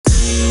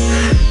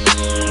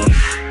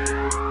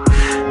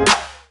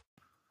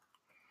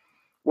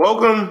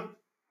Welcome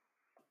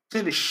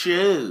to the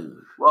show.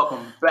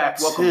 Welcome back,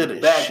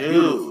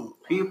 beautiful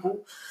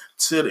people.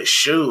 To the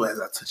show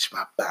as I touch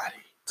my body.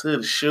 To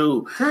the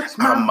show. Touch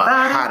my I'm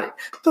body. a hottie.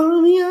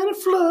 Throw me on the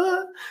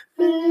floor.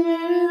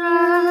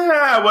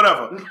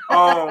 Whatever.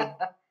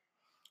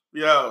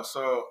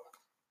 So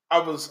I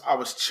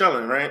was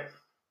chilling, right?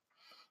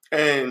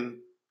 And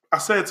I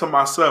said to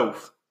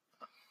myself,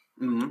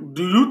 do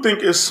you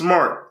think it's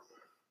smart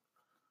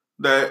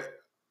that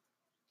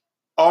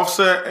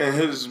Offset and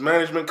his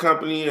management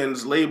company and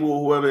his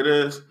label, whoever it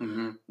is,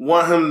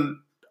 want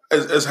him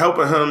is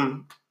helping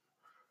him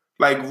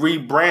like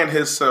rebrand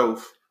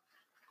himself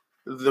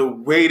the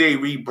way they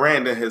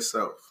rebranded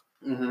himself?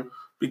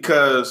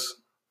 Because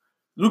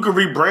you can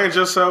rebrand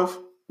yourself,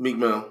 Meek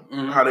Mill,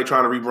 how they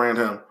trying to rebrand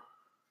him,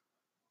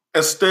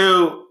 and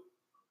still,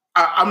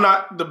 I'm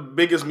not the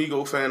biggest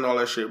Migos fan and all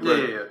that shit,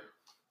 but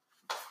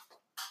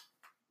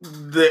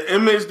the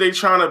image they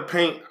trying to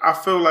paint, I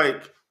feel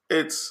like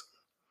it's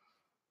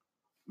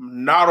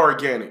not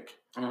organic.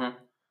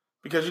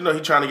 Because, he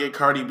trying to get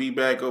Cardi B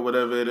back or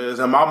whatever it is.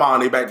 And Mama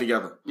and they back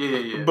together.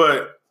 Yeah.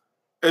 But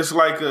it's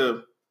like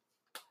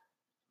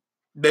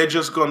they're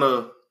just going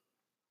to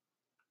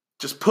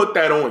just put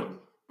that on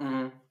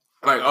you.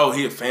 Like, oh,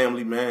 he a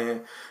family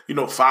man.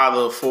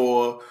 Father of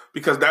four.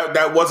 Because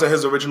that wasn't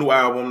his original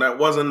album. That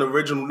wasn't the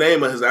original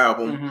name of his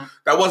album.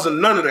 That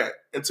wasn't none of that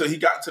until he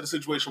got to the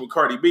situation with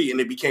Cardi B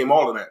and it became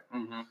all of that.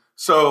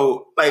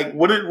 So, like,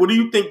 what do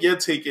you think your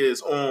take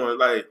is on,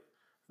 like,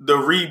 the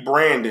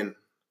rebranding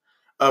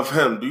of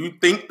him? Do you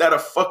think that'll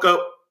fuck up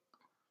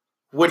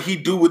what he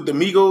do with the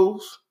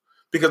Migos?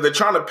 Because they're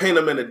trying to paint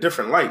him in a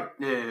different light.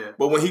 Yeah.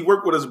 But when he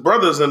worked with his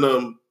brothers and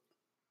them,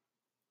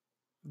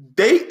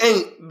 they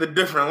ain't the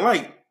different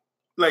light.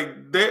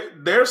 Like,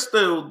 they're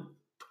still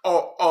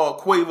all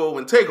Quavo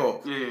and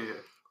Takeoff. Yeah.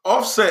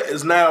 Offset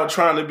is now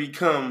trying to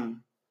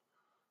become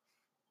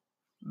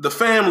the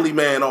family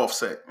man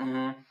Offset.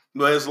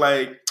 But it's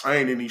like, I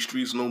ain't in these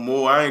streets no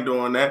more. I ain't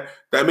doing that.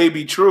 That may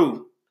be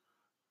true.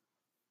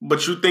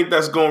 But you think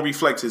that's going to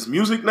reflect his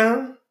music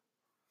now?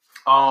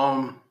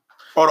 Or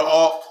the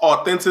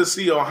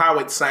authenticity on how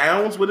it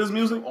sounds with his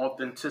music?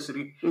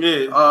 Authenticity?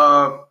 Yeah.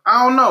 I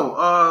don't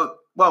know.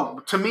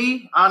 Well, to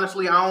me,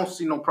 honestly, I don't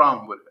see no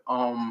problem with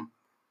it.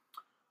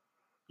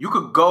 You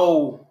could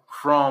go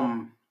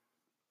from...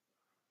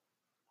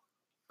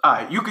 All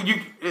right,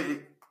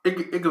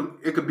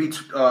 it could be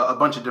a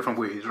bunch of different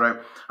ways, right?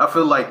 I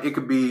feel like it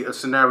could be a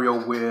scenario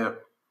where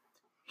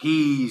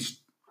he's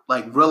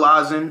like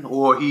realizing,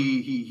 or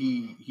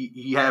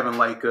he having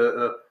like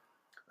a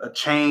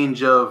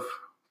change of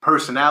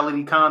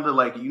personality, kind of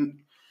like you,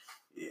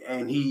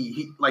 and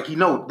he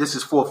know this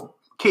is fourth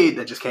kid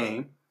that just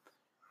came.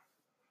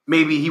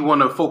 Maybe he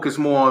want to focus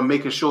more on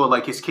making sure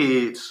like his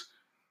kids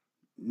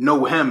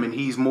know him, and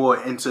he's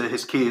more into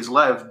his kids'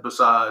 lives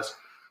besides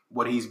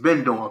what he's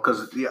been doing.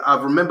 Because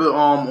I remember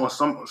on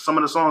some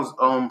of the songs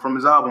from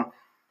his album.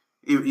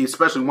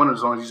 Especially one of the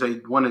songs, you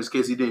say one of his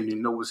kids he didn't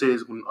even know was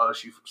his when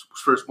she was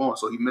first born,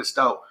 so he missed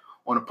out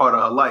on a part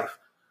of her life.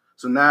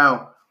 So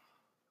now,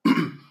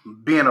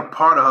 being a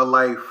part of her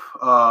life,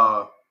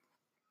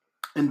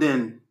 and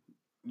then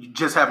you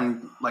just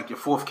having like your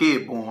fourth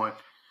kid born,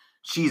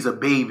 she's a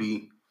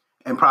baby,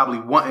 and probably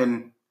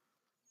wanting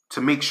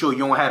to make sure you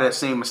don't have that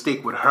same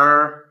mistake with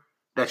her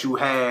that you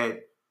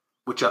had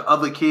with your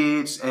other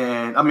kids,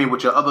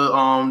 with your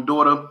other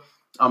daughter.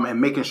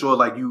 And making sure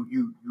like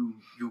you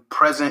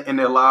present in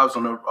their lives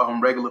on a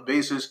regular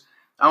basis.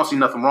 I don't see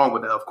nothing wrong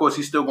with that. Of course,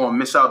 he's still going to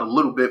miss out a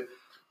little bit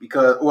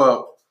because,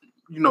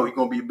 he's going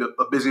to be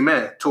a busy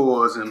man,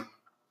 tours and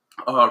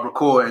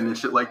recording and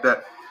shit like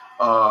that.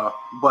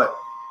 But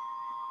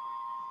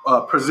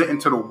presenting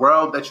to the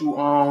world that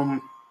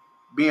you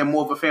being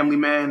more of a family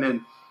man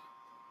and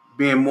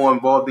being more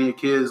involved in your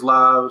kids'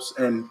 lives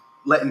and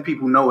letting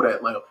people know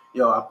that, like,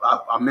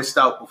 I missed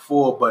out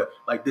before, but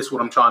like this is what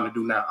I'm trying to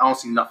do now. I don't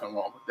see nothing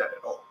wrong with that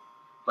at all.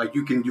 Like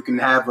you can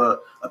have a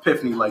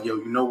epiphany, like,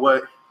 you know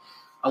what?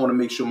 I want to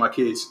make sure my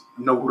kids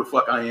know who the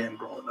fuck I am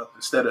growing up,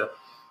 instead of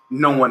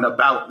knowing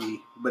about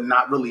me but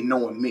not really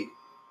knowing me.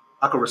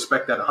 I can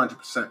respect that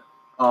 100%.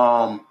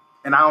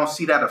 And I don't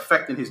see that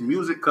affecting his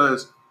music,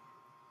 because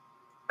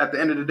at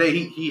the end of the day,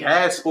 he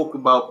has spoke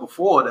about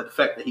before the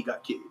fact that he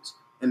got kids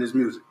in his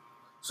music.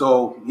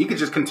 So he could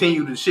just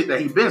continue the shit that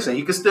he's been saying.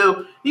 He could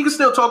still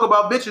talk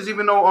about bitches,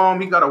 even though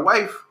he got a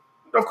wife.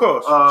 Of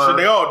course, shit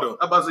they all do.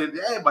 I'm about to say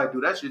everybody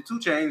do that shit. 2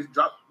 Chainz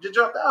just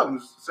dropped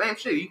albums, same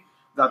shit. He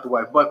got the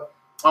wife, but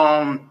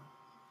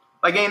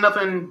like ain't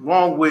nothing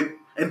wrong with.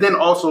 And then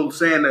also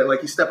saying that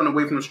like he's stepping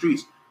away from the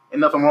streets,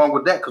 ain't nothing wrong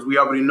with that, because we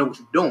already know what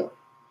you're doing.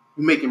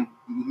 You're making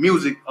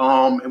music,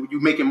 and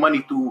you're making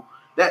money through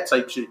that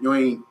type shit. You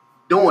ain't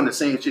doing the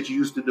same shit you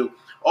used to do.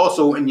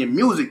 Also, in your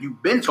music,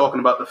 you've been talking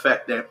about the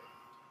fact that,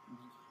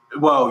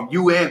 well,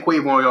 you and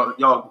Quavo,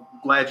 y'all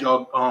glad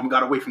y'all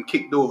got away from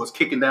kicking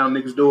down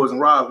niggas' doors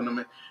and robbing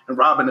them and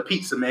robbing the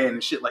pizza man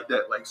and shit like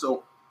that. Like,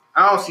 so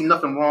I don't see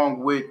nothing wrong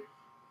with.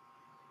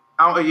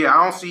 I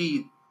don't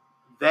see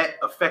that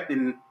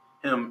affecting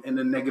him in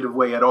a negative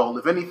way at all.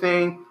 If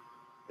anything,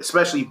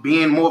 especially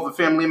being more of a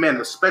family man,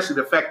 especially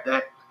the fact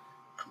that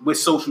with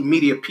social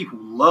media, people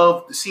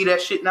love to see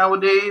that shit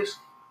nowadays.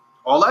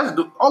 All that's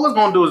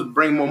gonna do is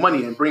bring more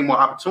money and bring more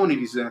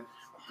opportunities in.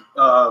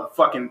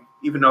 Fucking,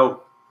 even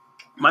though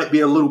it might be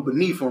a little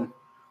beneath him,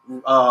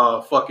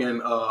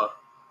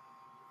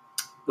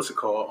 what's it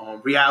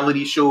called?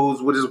 Reality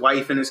shows with his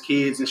wife and his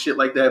kids and shit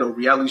like that, or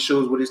reality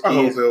shows with his kids.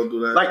 I hope they'll do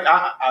that. Like,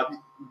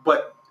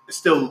 but it's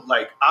still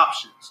like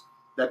options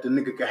that the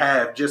nigga could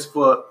have just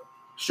for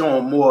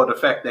showing more of the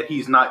fact that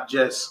he's not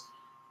just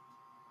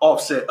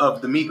Offset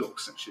of the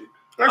Migos and shit.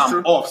 That's I'm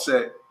true.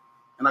 Offset,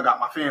 and I got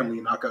my family,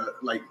 and I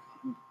got like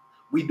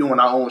we doing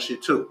our own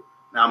shit too.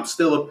 Now I'm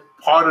still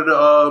a part of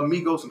the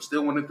Migos. I'm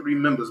still one of the 3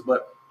 members,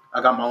 but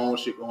I got my own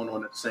shit going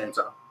on at the same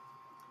time.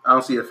 I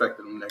don't see it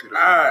affecting them negatively.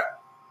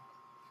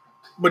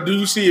 But do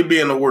you see it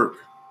being a work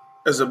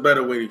as a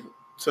better way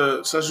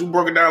to, since you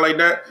broke it down like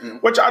that,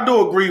 which I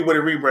do agree with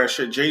the rebrand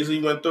shit.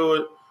 Jay-Z went through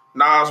it.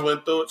 Nas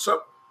went through it.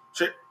 So,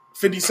 shit,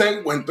 50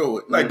 Cent went through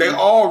it. Like, they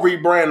all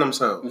rebrand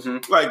themselves,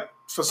 like,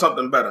 for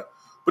something better.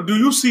 But do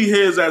you see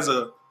his as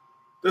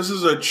this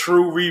is a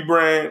true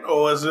rebrand,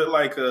 or is it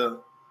like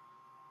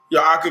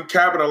I could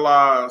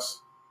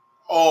capitalize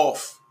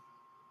off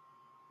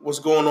what's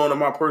going on in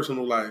my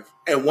personal life,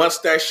 and once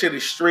that shit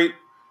is straight,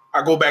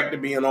 I go back to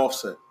being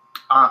Offset?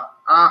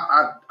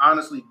 I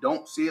honestly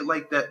don't see it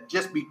like that,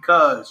 just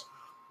because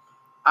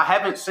I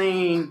haven't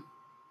seen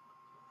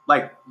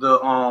like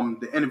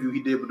the interview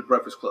he did with the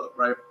Breakfast Club,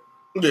 right?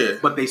 Yeah.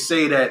 But they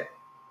say that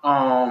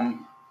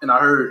and I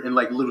heard in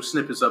like little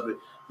snippets of it,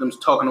 them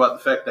talking about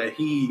the fact that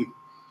he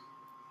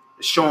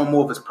is showing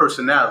more of his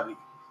personality.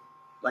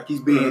 Like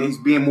he's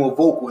being more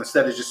vocal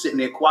instead of just sitting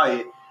there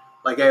quiet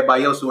like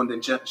everybody else doing,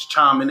 then just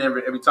chiming in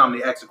every time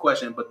they ask a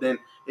question. But then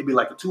it'd be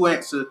like a two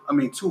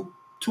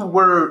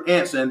word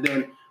answer, and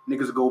then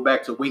niggas go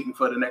back to waiting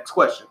for the next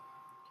question.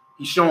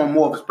 He's showing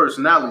more of his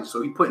personality,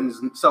 so he's putting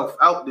himself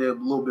out there a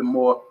little bit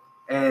more.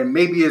 And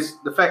maybe it's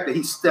the fact that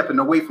he's stepping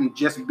away from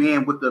just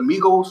being with the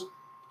Amigos.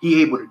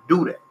 He able to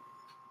do that.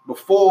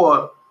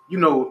 Before,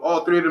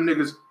 all 3 of them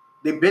niggas,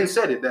 they been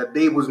said it, that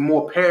they was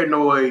more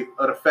paranoid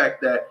of the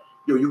fact that,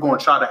 you're going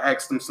to try to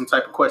ask them some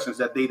type of questions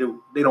that they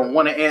don't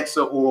want to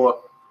answer,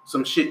 or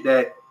some shit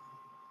that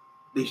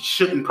they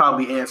shouldn't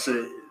probably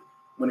answer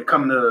when it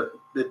comes to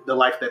the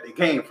life that they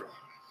came from.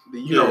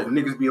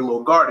 Niggas be a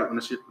little guarded when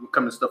the shit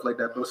comes to stuff like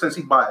that. But since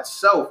he by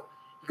himself,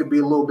 he could be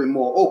a little bit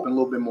more open, a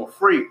little bit more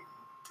free.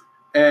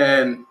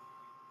 And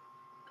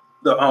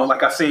the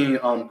like I seen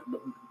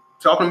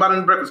talking about in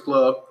the Breakfast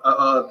Club,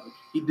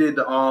 he did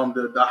the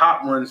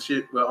hot run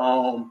shit with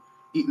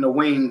eating the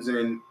wings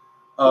and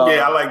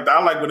I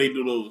like when they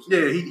do those.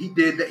 Yeah, he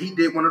did that. He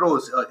did one of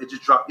those. It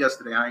just dropped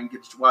yesterday. I didn't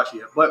get to watch it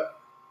yet, but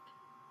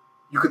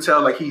you could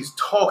tell like he's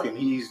talking.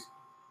 He's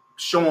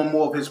showing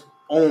more of his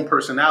own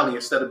personality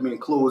instead of being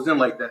closed in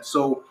like that.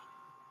 So,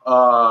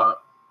 I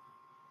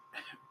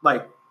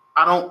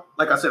don't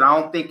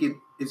think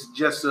it's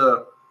just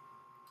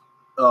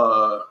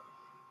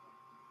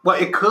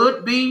it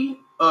could be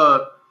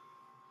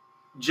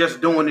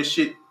just doing this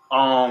shit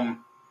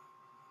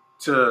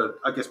to,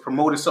 I guess,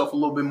 promote itself a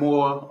little bit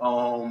more.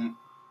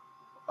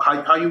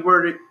 How you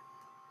word it?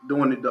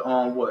 Doing it to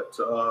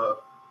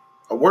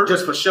a work,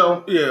 just for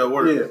show? Yeah,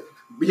 work.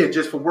 Yeah,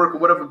 just for work or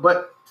whatever.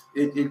 But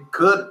it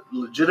could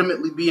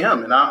legitimately be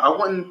him, and I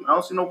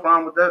don't see no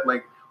problem with that.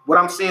 Like what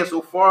I'm seeing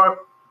so far,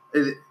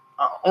 I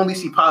only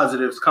see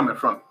positives coming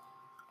from it.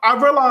 I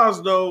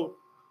realized though,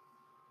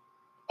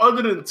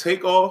 other than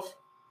Takeoff,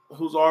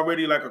 who's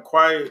already like a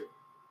quiet,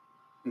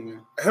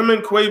 him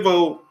and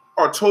Quavo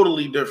are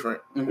totally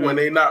different when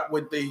they not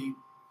with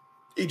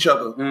each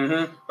other.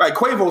 Like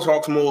Quavo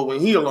talks more when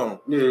he alone.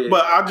 Yeah.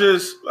 But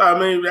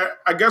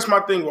I guess my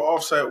thing with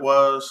Offset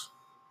was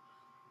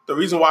the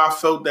reason why I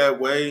felt that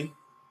way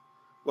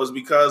was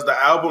because the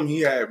album he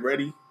had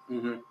ready.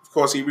 Of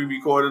course, he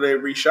re-recorded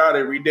it, reshot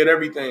it, redid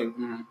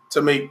everything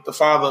to make The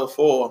Father of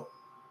Four.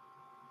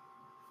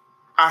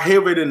 I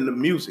hear it in the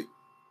music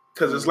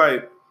because it's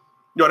like,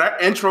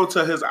 that intro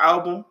to his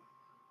album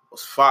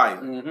was fire.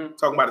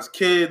 Talking about his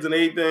kids and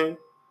everything.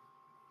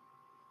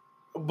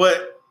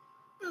 But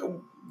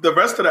the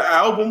rest of the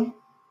album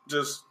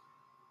just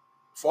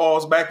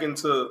falls back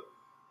into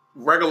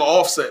regular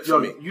Offset for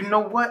me. You know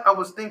what? I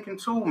was thinking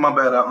too. My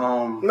bad.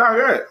 No, go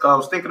ahead. I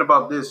was thinking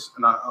about this,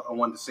 and I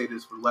wanted to say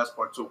this for the last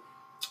part too.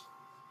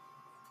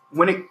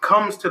 When it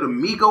comes to the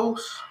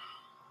Migos,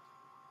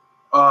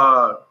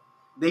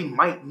 they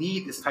might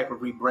need this type of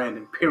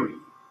rebranding, period.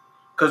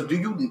 Because do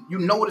you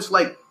notice,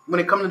 like, when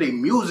it comes to their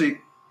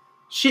music,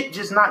 shit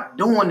just not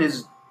doing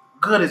as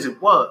good as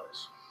it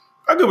was.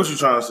 I get what you're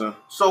trying to say.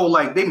 So,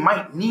 like, they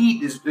might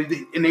need this,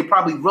 and they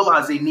probably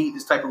realize they need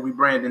this type of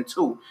rebranding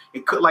too.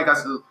 It could, like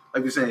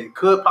you're saying, it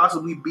could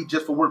possibly be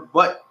just for work,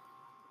 but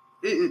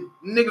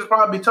niggas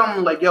probably be telling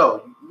them, like,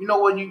 yo, you know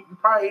what, you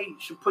probably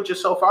should put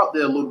yourself out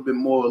there a little bit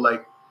more,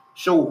 like,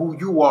 show who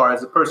you are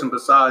as a person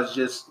besides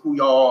just who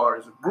y'all are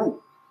as a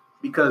group.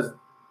 Because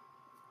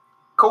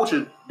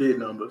Culture did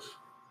numbers.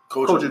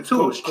 Culture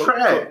 2 is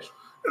trash.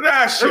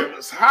 That shit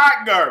was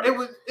hot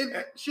garbage.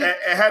 Shit.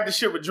 It had the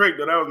shit with Drake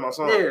though. That was my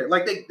song. Yeah,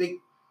 like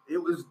it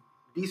was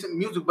decent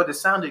music, but it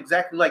sounded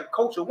exactly like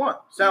Culture One.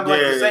 Sounded like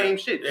the same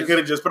shit. They could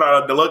have just put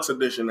out a deluxe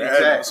edition that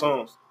had the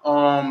songs.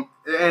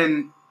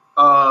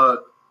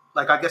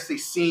 Like I guess they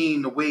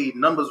seen the way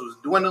numbers was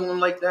dwindling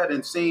like that,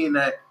 and seeing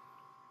that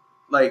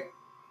like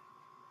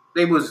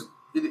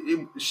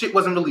shit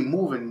wasn't really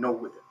moving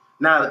nowhere.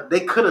 Now they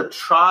could have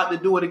tried to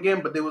do it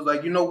again, but they was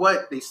like, you know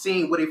what? They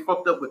seen where they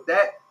fucked up with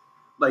that.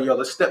 Like, yo,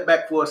 let's step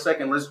back for a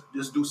second. Let's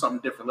just do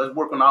something different. Let's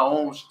work on our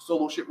own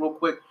solo shit real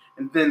quick,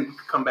 and then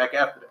come back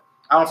after that.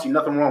 I don't see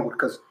nothing wrong with it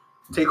because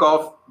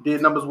Takeoff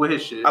did numbers with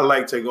his shit. I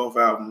like Takeoff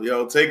album.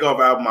 Yo, Takeoff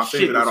album, my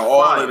favorite out of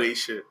all of these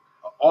shit.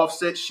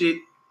 Offset shit,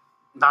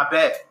 not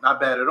bad. Not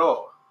bad at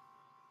all.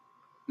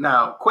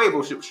 Now,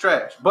 Quavo shit was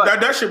trash. But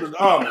that shit was,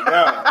 oh my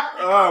God.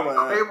 Oh my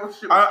God. Quavo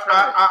shit was trash.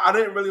 I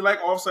didn't really like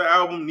Offset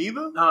album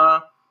neither.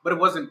 But it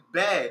wasn't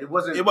bad. It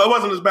wasn't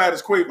as bad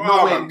as Quavo.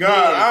 Oh my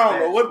God. I don't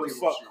know what the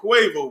fuck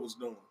Quavo was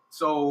doing.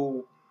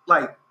 So,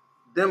 like,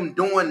 them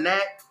doing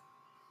that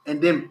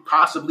and then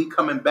possibly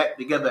coming back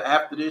together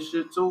after this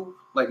shit too.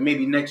 Like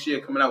maybe next year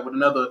coming out with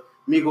another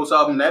Migos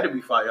album, that'd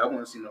be fire. I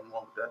wouldn't see nothing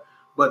wrong with that.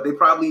 But they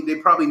probably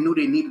knew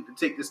they needed to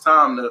take this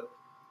time to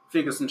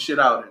figure some shit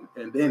out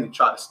and then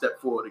try to step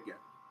forward again.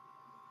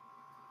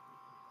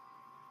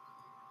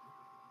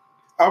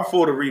 I'm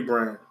for the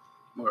rebrand.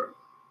 Word.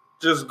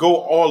 Just go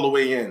all the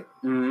way in.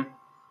 Mm-hmm.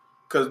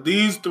 Because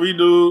these three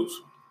dudes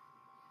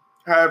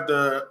have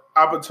the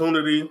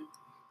opportunity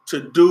to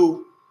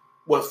do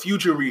what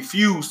Future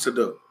refused to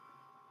do.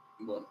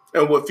 Well,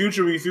 and what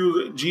Future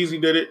refused,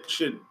 Jeezy did it.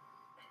 Shit.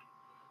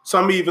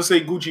 Some even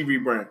say Gucci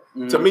rebrand.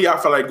 Mm-hmm. To me, I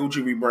feel like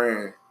Gucci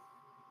rebrand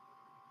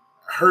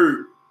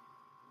hurt.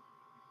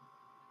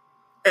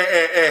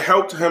 It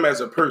helped him as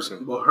a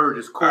person. Well, hurt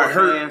his core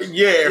fans.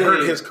 It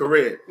hurt his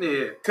career.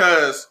 Yeah.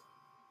 Because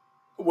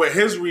with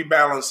his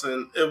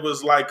rebalancing, it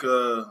was like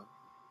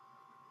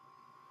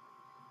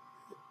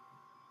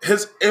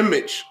his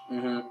image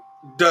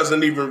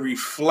doesn't even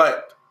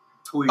reflect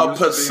a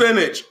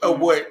percentage of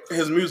what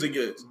his music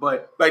is.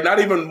 But like not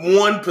even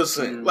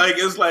 1%. Like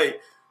it's like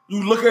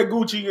you look at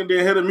Gucci and then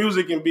hear the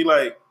music and be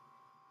like.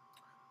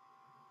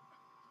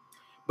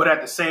 But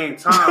at the same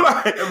time,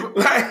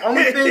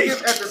 only thing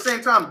is at the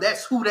same time,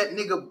 that's who that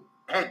nigga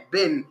had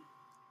been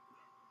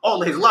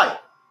all of his life.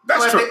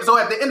 That's true. So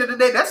at the end of the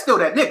day, that's still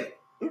that nigga.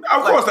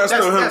 Of course, that's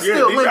still him.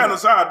 Yeah, he got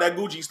inside that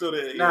Gucci still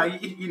there. Now,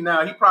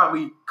 he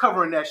probably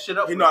covering that shit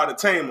up. He know how to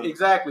tame him.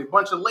 Exactly,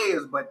 bunch of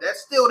layers, but that's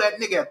still that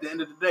nigga at the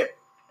end of the day.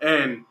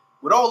 And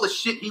with all the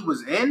shit he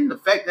was in, the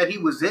fact that he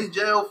was in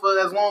jail for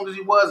as long as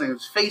he was and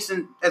was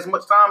facing as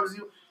much time as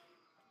you,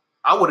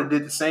 I would have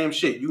did the same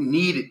shit. You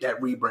needed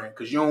that rebrand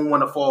because you don't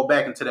want to fall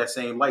back into that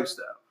same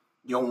lifestyle.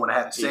 You don't want to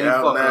have the same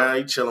fuck up.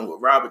 He chilling with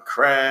Robert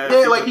Kraft.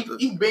 Yeah, like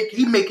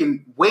he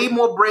making way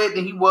more bread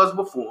than he was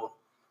before.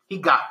 He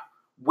got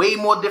way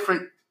more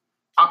different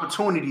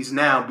opportunities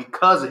now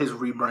because of his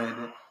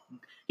rebranding.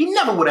 He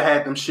never would have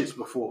had them shits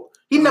before.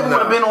 He never would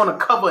have been on a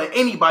cover of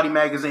anybody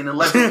magazine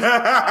unless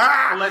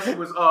it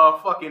was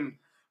fucking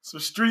some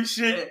street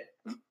shit.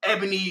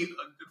 Ebony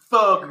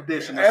Thug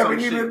edition or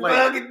Ebony some shit.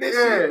 Thug edition.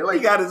 Yeah, like,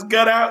 he got his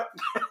gut out.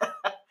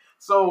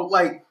 So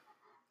like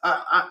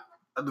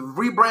the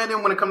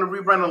rebranding, when it comes to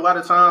rebranding, a lot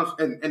of times,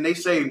 and they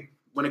say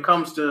when it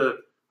comes to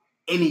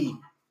any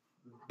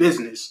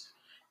business,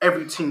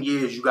 every 10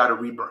 years you got to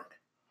rebrand.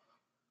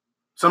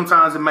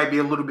 Sometimes it might be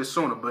a little bit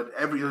sooner, but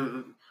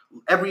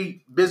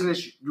every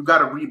business you got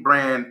to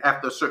rebrand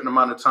after a certain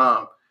amount of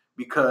time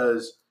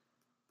because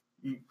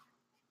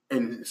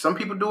and some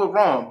people do it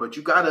wrong, but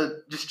you got to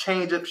just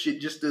change up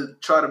shit just to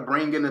try to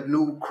bring in a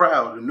new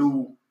crowd, a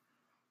new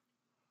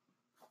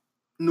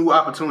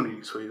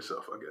opportunities for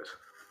yourself, I guess.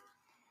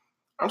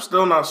 I'm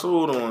still not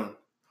sold on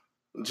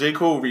J.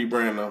 Cole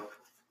rebrand though.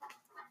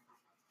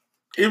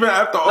 Even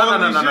after all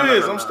these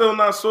years, I'm still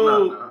not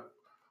sold.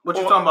 What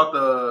you talking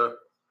about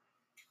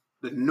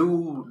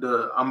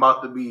I'm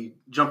about to be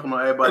jumping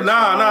on everybody.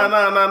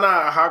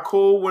 Nah. How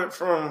Cole went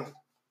from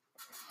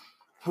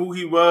who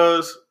he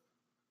was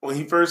when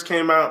he first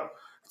came out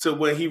to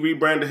when he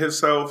rebranded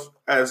himself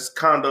as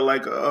kind of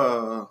like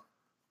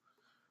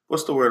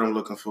what's the word I'm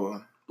looking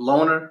for?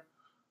 Loner?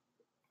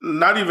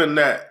 Not even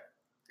that.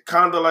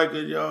 Kind of like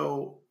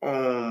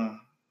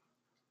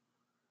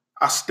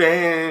I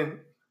stand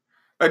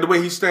like the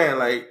way he stand,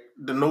 like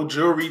the no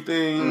jewelry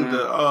thing,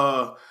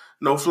 the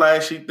no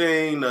flashy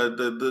thing,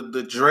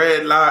 the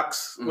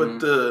dreadlocks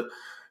with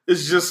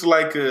it's just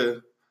like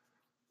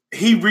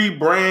he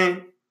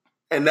rebrand,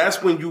 and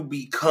that's when you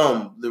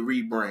become the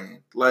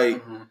rebrand.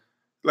 Like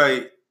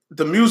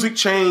the music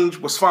change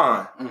was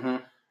fine,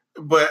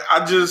 but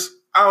I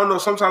don't know.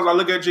 Sometimes I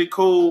look at J.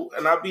 Cole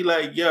and I be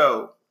like,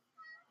 yo,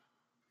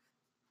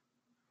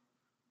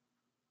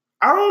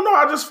 I don't know.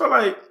 I just feel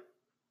like,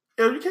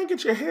 yo, you can't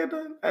get your hair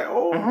done at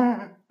all.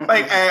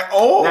 Like at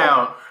all.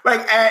 Now, like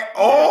at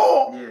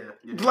all. Yeah.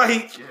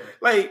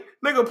 Like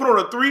nigga put on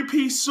a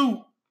 3-piece suit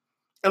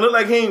and look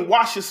like he ain't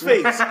wash his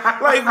face.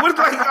 like what's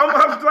like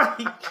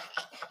I'm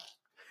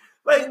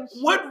like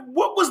like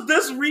what was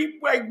this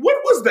like what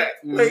was that?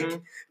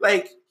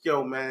 Like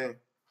yo man,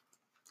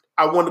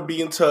 I want to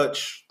be in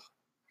touch.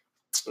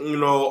 You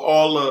know,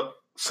 all the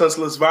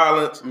senseless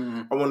violence.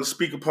 I want to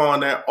speak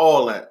upon that,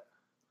 all that.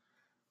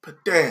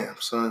 But damn,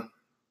 son,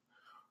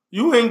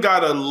 you ain't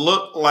gotta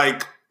look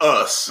like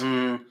us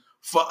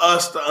for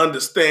us to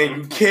understand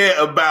you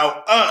care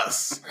about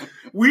us.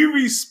 We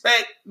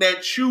respect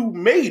that you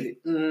made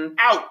it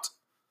out,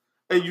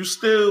 and you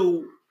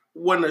still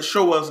want to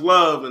show us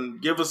love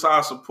and give us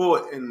our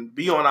support and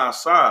be on our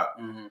side.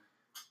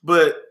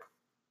 But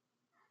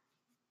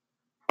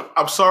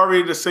I'm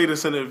sorry to say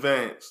this in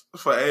advance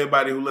for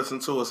everybody who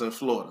listens to us in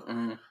Florida.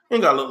 You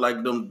ain't gotta look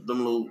like them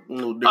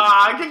little dicks.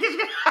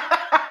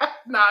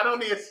 Nah, I don't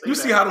need to say You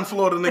see how them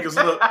Florida niggas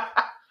look?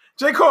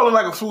 J. Cole look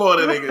like a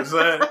Florida nigga,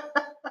 son.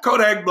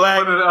 Kodak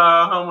Black.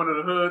 One of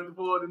the hood, the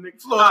Florida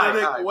niggas. Florida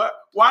nigga. What?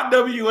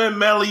 YWN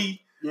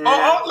Melly.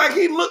 Yeah. Like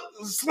he look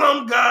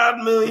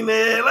Slumdog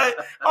Millionaire.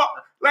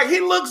 Like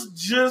he looks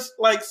just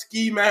like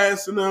Ski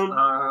Mask and them.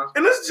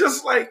 And it's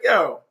just like,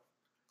 yo,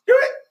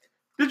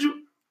 did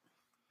you?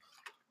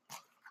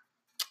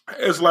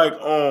 It's like,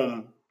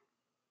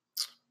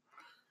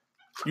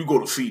 you go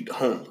to feed the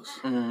homeless.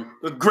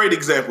 A great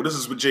example. This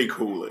is what J.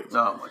 Cole is.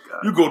 Oh my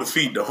God. You go to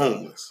feed the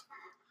homeless.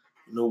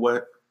 You know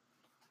what?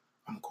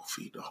 I'm gonna go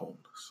feed the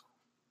homeless.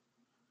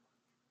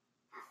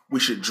 We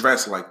should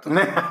dress like them.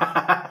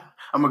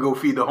 I'm gonna go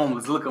feed the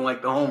homeless, looking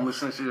like the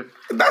homeless and shit.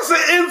 That's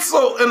an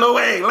insult in a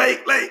way.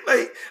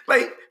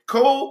 Like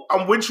Cole,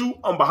 I'm with you.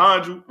 I'm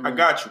behind you. I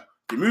got you.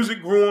 Your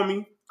music grew on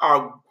me.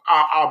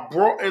 I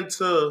brought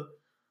into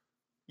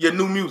your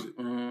new music.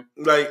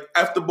 Like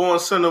after Born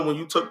Sinner, when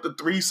you took the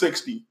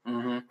 360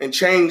 and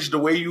changed the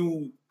way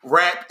you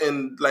rap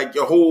and like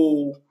your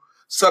whole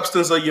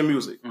substance of your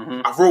music,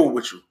 I roll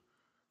with you.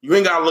 You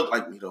ain't gotta look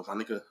like me though, my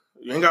nigga.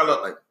 You ain't gotta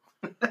look like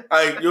me.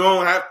 Like you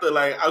don't have to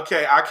like.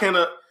 Okay, I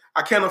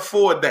can't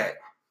afford that,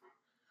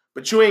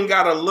 but you ain't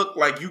gotta look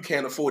like you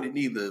can't afford it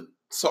neither.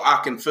 So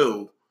I can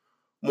feel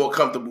more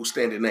comfortable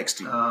standing next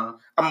to you. I'm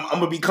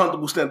gonna be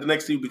comfortable standing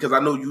next to you because I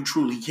know you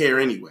truly care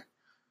anyway.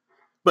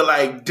 But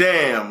like,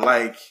 damn,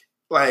 like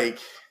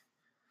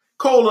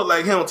Cole look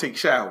like he don't take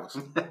showers.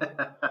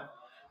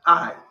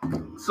 Alright,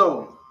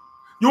 so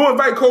you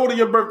invite Cole to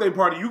your birthday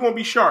party, you gonna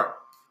be sharp.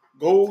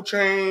 Gold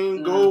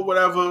chain, gold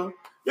whatever.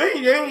 You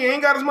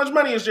ain't got as much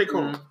money as J.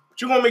 Cole. But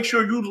you gonna make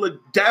sure you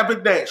look dab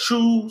at that.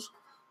 Shoes.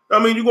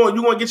 I mean, you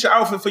gonna get your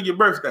outfit for your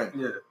birthday.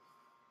 Yeah.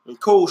 And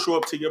Cole show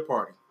up to your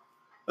party.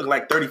 Look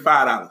like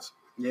 $35.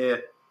 Yeah.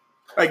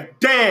 Like,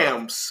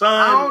 damn,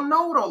 son. I don't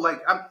know though.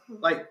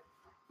 Like,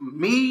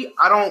 me,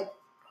 I don't.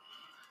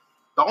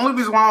 The only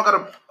reason why I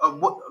don't gotta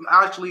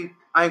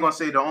I ain't gonna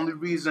say the only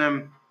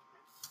reason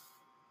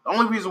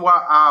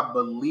why I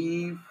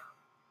believe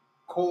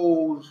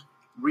Cole's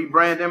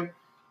rebranding,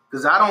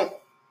 because I don't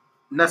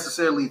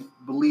necessarily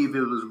believe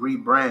it was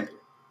rebranded.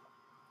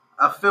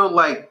 I feel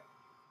like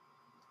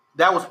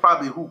that was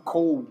probably who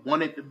Cole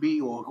wanted to be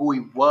or who he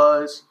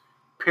was,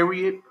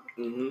 period.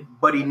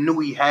 But he knew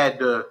he had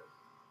to,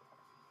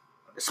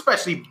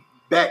 especially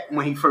back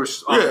when he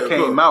first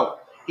came out,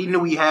 he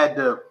knew he had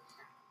to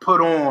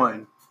put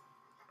on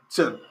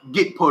to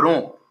get put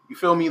on. You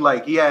feel me?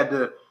 Like he had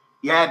to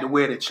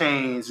wear the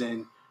chains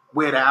and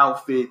wear the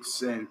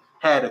outfits and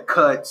had the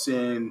cuts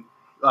and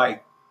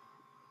like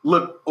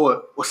look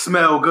or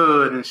smell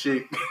good and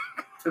shit.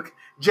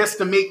 Just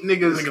to make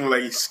niggas looking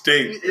like he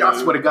stink.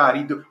 I swear to God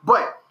he do.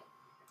 But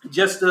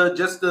just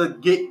to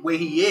get where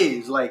he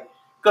is, like,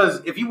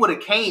 because if he would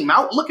have came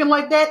out looking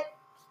like that,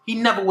 he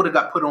never would have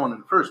got put on in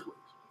the first place.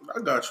 I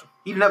got you.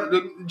 He never.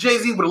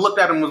 Jay-Z would have looked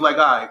at him and was like,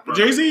 all right, bro.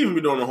 Jay-Z even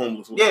be doing the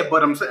homeless look. Yeah,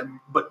 but I'm saying,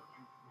 but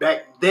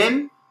back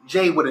then,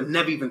 Jay would have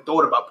never even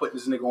thought about putting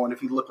this nigga on if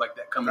he looked like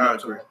that coming up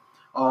to him.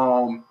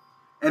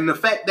 And the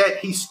fact that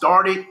he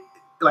started,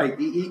 like,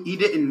 he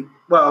didn't,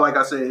 well, like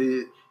I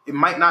said, it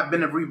might not have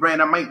been a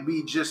rebrand. It might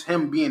be just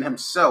him being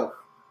himself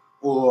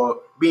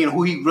or being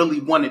who he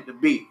really wanted to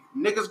be.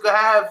 Niggas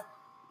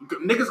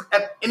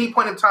at any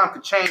point in time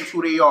could change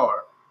who they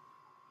are.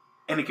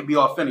 And it could be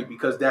authentic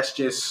because that's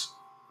just,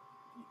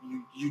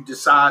 you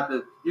decide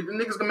that,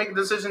 niggas can make a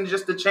decision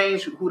just to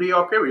change who they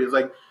are, period. It's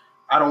like,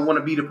 I don't want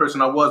to be the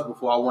person I was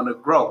before. I want to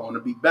grow. I want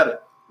to be better.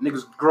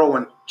 Niggas grow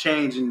and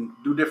change and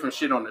do different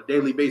shit on a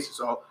daily basis.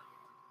 So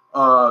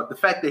the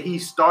fact that he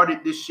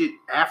started this shit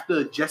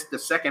after just the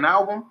second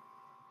album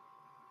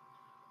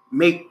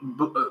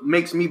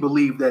makes me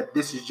believe that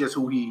this is just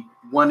who he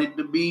wanted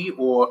to be,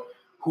 or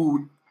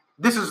who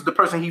this is the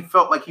person he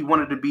felt like he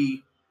wanted to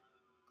be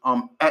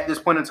at this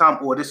point in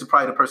time, or this is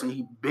probably the person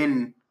he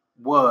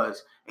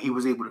was, and he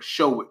was able to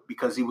show it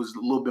because he was a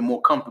little bit more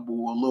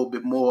comfortable, a little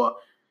bit more,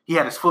 he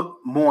had his foot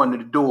more into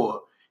the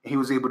door, and he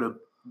was able to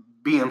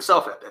be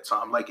himself at that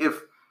time.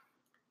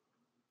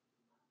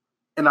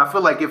 And I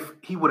feel like if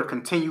he would have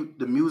continued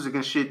the music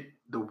and shit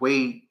the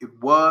way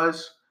it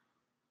was,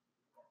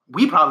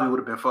 we probably would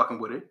have been fucking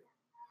with it,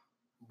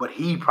 but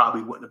he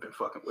probably wouldn't have been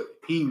fucking with it.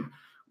 He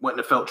wouldn't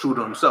have felt true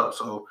to himself.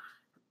 So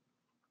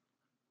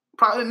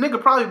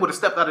nigga probably would have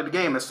stepped out of the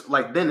game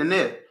like then and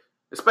there.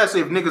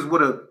 especially if niggas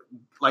would have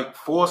like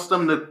forced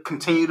him to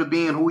continue to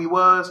being who he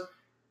was,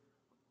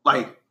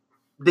 like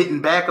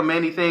didn't back him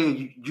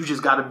anything. You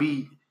just gotta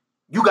be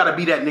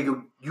that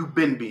nigga you've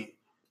been being.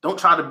 Don't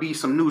try to be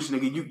some new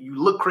nigga.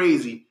 You look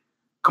crazy.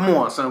 Come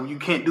on, son. You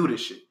can't do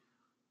this shit.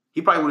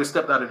 He probably would have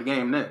stepped out of the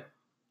game then.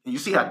 And you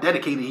see how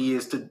dedicated he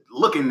is to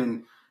looking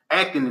and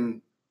acting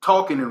and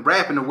talking and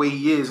rapping the way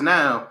he is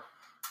now.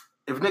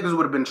 If niggas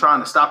would have been trying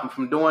to stop him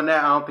from doing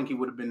that, I don't think he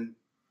would have been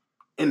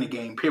in the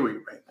game,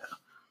 period, right now.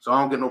 So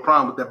I don't get no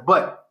problem with that.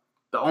 But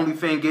the only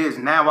thing is,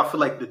 now I feel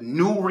like the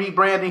new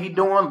rebranding he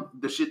doing,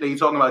 the shit that he's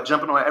talking about,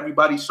 jumping on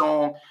everybody's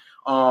song,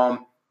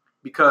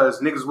 because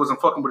niggas wasn't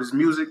fucking with his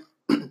music,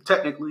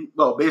 technically.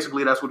 Well,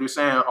 basically, that's what he's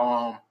saying.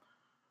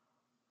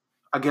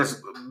 I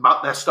guess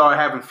about that started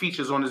having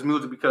features on his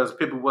music because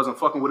people wasn't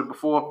fucking with it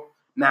before.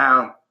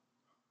 Now,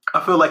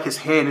 I feel like his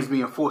hand is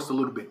being forced a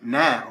little bit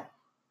now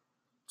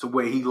to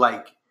where he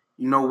like,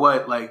 you know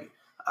what, like,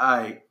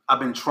 I've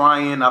been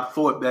trying. I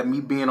thought that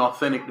me being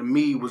authentic to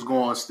me was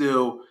going to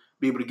still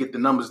be able to get the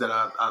numbers that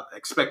I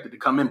expected to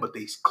come in, but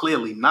they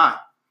clearly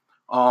not.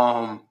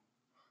 You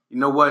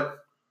know what?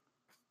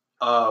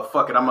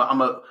 Fuck it.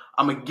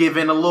 I'm a give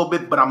in a little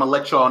bit, but I'm gonna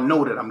let y'all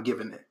know that I'm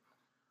giving it.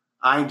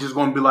 I ain't just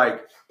gonna be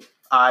like,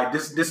 all right,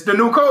 this is the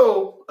new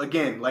code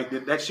again. Like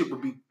that shit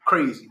would be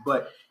crazy.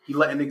 But he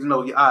letting niggas know,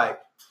 all right,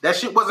 that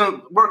shit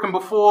wasn't working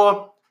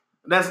before.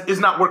 It's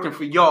not working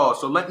for y'all.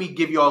 So let me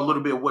give y'all a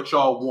little bit of what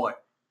y'all want,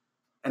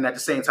 and at the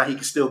same time, he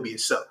can still be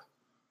himself.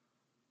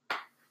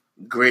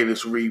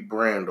 Greatest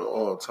rebrand of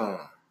all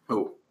time.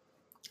 Who?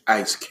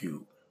 Ice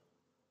Cube.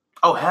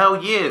 Oh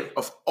hell yeah!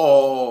 Of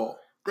all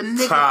the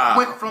nigga time.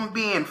 Went from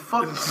being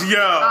fucking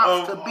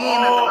to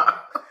being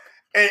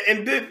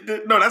and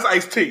no, that's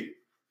Ice-T.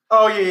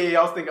 Oh yeah,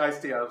 I was thinking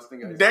Ice-T.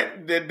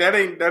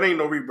 That ain't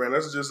no rebrand.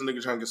 That's just a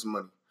nigga trying to get some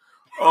money.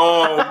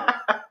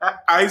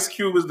 Ice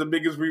Cube is the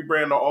biggest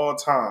rebrand of all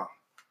time.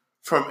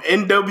 From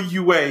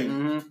NWA.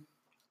 Mm-hmm.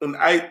 And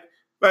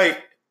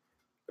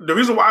the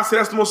reason why I say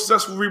that's the most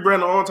successful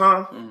rebrand of all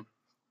time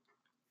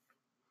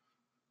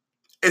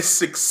is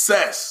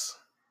success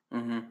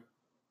in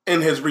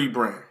his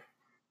rebrand.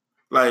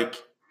 Like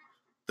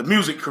the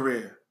music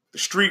career, the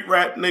street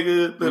rap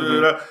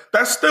nigga,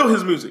 that's still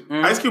his music.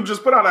 Ice Cube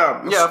just put out an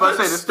album. Yeah, but I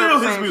say it's still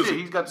his music. Shit.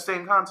 He's got the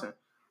same content.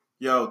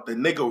 Yo, the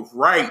nigga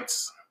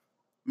writes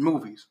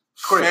movies,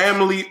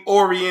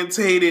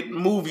 family-orientated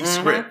movie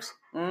scripts,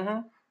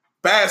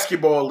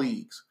 basketball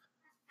leagues.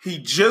 He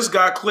just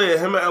got cleared.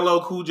 Him and LL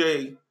Cool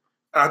J, and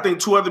I think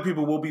 2 other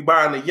people will be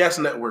buying the Yes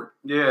Network.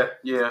 Yeah.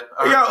 Yo,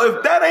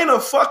 if that ain't a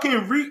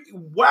fucking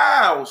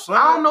wow, son.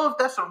 I don't know if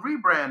that's a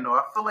rebrand though.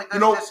 I feel like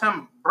that's just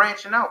him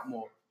branching out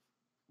more.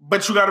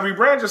 But you got to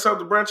rebrand yourself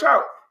to branch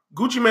out.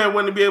 Gucci Mane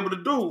wouldn't be able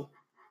to do.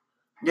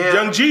 Yeah.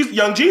 Young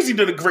Jeezy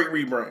did a great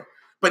rebrand,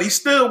 but he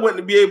still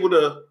wouldn't be able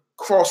to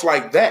cross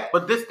like that.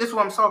 But this is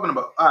what I'm talking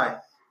about. All right,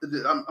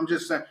 I'm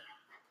just saying.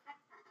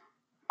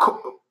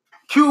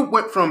 Cube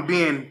went from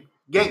being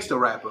gangster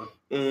rapper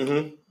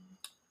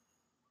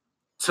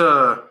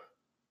to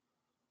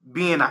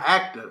being an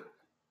actor,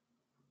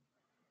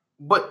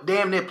 but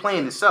damn near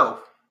playing itself.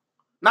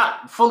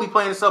 Not fully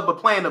playing itself, but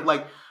playing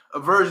like a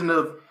version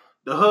of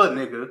the hood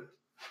nigga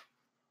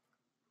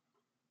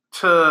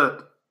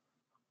to,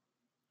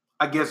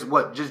 I guess,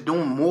 just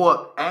doing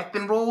more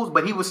acting roles.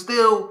 But he was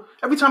still,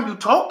 every time you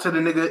talk to the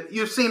nigga,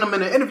 you've seen him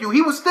in an interview,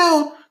 he was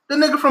still the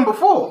nigga from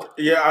before.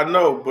 Yeah, I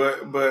know,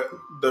 but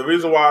the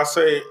reason why I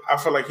say I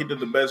feel like he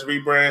did the best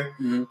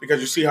rebrand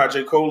because you see how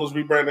J. Cole is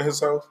rebranding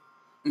himself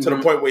to the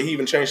point where he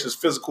even changed his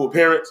physical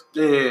appearance.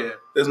 Yeah.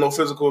 There's no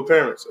physical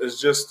appearance.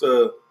 It's just,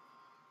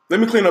 let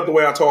me clean up the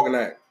way I talk and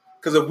act.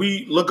 Because if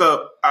we look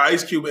up our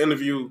Ice Cube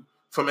interview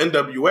from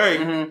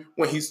NWA,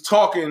 when he's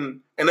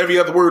talking and every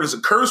other word is a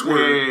curse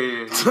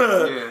word,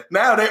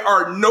 now there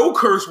are no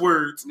curse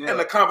words in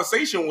the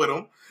conversation with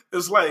him.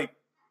 It's like,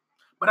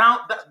 But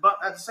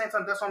at the same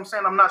time, that's what I'm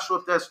saying. I'm not sure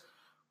if that's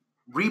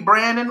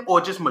rebranding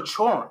or just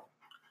maturing.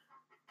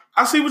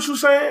 I see what you're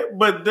saying,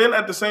 but then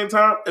at the same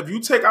time, if you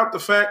take out the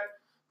fact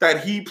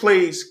that he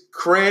plays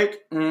Craig,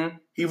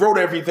 he wrote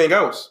everything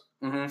else.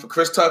 For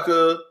Chris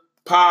Tucker,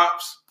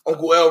 Pops,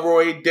 Uncle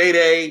Elroy, Day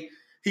Day,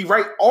 he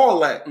write all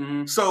that.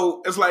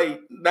 So it's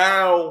like,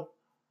 now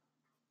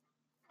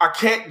I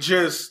can't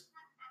just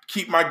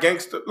keep my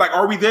gangster. Like,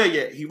 are we there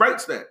yet? He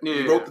writes that. Yeah.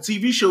 He wrote the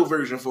TV show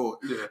version for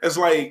it. Yeah. It's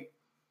like,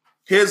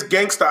 here's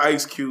Gangsta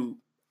Ice Cube.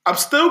 I'm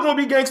still going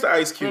to be Gangsta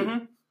Ice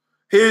Cube.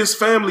 Here's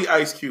Family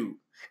Ice Cube.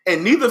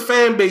 And neither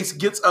fan base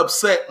gets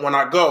upset when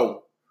I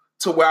go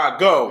to where I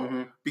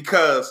go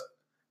because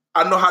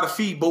I know how to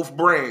feed both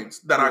brands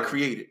that I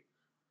created.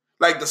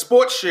 Like the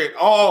sports shit,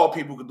 all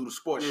people can do the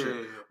sports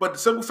shit. But the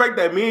simple fact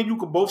that me and you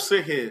could both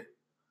sit here,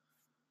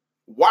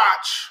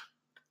 watch,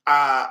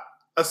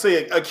 let's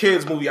say a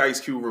kid's movie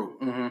Ice Cube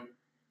wrote,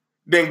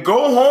 then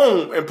go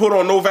home and put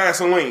on no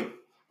Vaseline.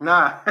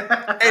 Nah.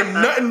 And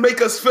nothing make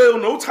us feel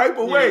no type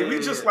of way. We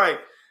just like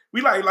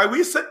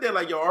we sit there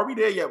like, yo, are we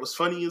there yet? It was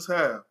funny as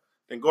hell.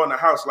 Then go in the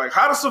house like,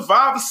 how to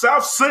survive in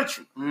South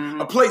Central,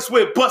 a place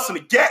where busting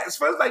the gas.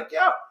 It's like,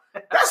 yo,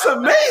 That's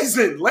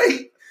amazing.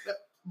 Like,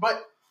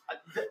 but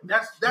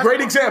that's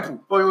great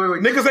example. Wait.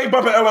 Niggas ain't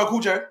bumping LL Cool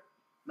J.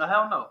 No,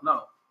 hell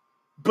no.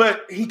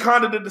 But he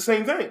kind of did the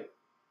same thing.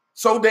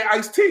 So did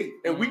Ice-T.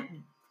 And we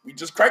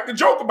just cracked the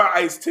joke about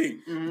Ice-T.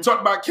 We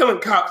talked about killing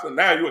cops, and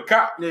now you a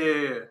cop.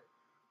 Yeah.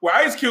 Where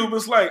Ice Cube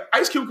is like,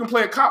 Ice Cube can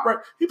play a cop, right?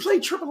 He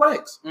played Triple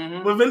X.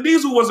 But Vin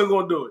Diesel wasn't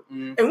going to do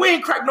it. And we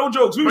ain't cracked no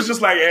jokes. We was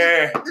just like,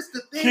 this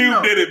the thing,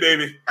 Cube did it,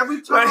 baby.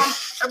 Every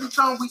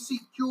time we see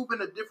Cube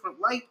in a different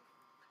light,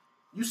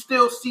 you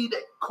still see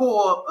that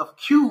core of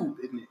Cube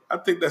in it. I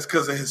think that's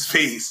because of his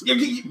face.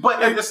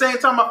 But at the same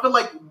time, I feel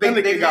like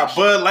they got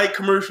Bud Light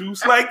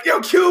commercials. Like, yo,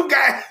 Cube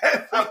got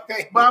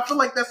everything. But I feel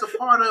like that's a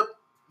part of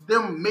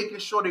them making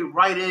sure they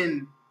write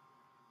in,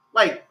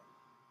 like,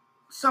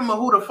 some of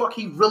who the fuck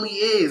he really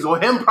is. Or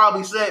him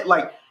probably said,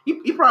 like,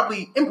 he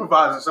probably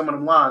improvising some of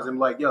them lines and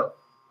like, yo, all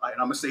right,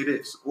 I'm going to say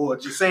this. Or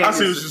just saying I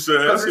see what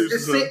you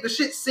said. The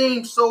shit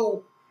seems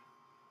so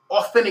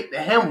authentic to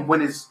him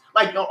when it's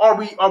like, are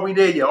we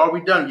there yet? Are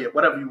we done yet?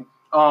 Whatever you.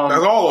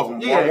 That's all of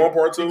them. Yeah, part 1,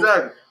 part 2.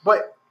 Exactly.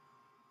 But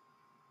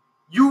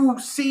you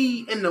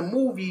see in the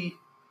movie,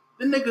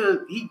 the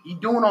nigga, he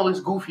doing all this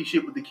goofy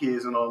shit with the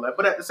kids and all that.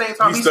 But at the same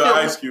time, he's still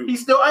Ice Cube.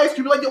 He's still Ice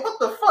Cube. Like, yo, what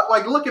the fuck?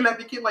 Like, looking at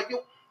the kid like, yo,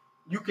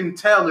 you can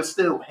tell it's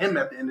still him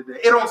at the end of the day.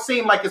 It don't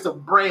seem like it's a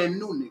brand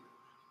new nigga.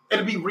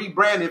 It'll be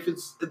rebranded if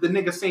the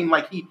nigga seem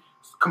like he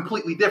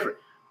completely different.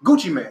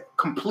 Gucci Mane,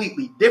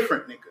 completely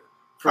different nigga.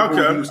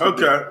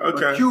 Okay.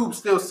 But Cube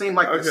still seemed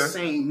like the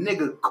same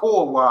nigga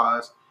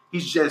core-wise.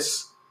 He's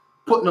just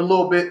putting a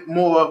little bit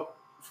more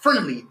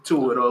friendly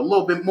to it or a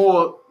little bit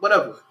more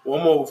whatever.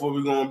 One more before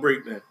we go on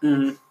break then.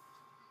 Mm-hmm.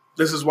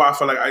 This is why I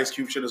feel like Ice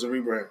Cube shit is a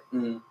rebrand.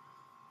 Mm-hmm.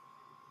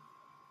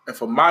 If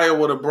Amaya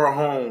would have brought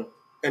home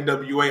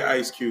NWA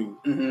Ice Cube,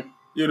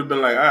 you'd have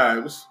been like, all right,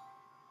 what's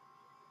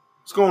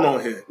going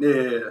on here?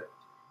 Yeah.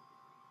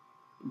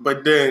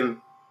 But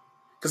then,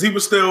 because he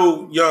was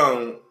still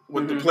young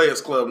with the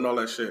Players Club and all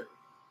that shit.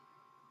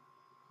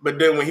 But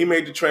then when he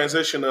made the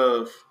transition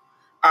of,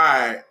 all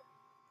right,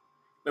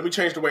 let me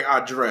change the way I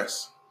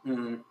dress.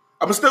 I'm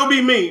going to still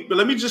be me, but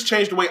let me just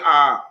change the way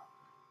I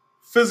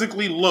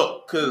physically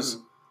look, because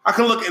I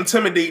can look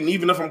intimidating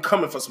even if I'm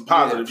coming for some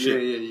positive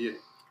shit. Yeah.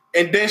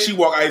 And then she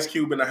walk Ice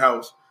Cube in the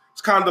house.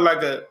 It's kind of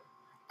like a,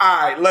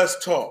 all right,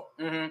 let's talk.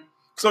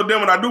 So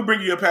then when I do bring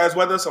you your past,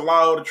 whether it's a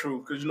lie or the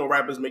truth, because, you know,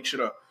 rappers make shit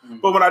up.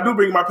 But when I do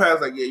bring my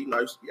past, like, yeah, you know,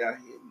 I used to be out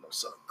here, you know,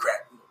 selling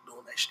crack, you know,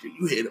 doing that shit.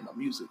 You hear it in my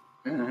music.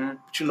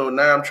 But, you know,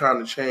 now I'm trying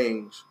to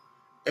change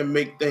and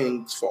make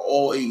things for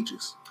all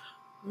ages.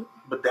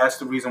 But that's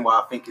the reason why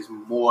I think it's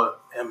more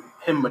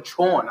him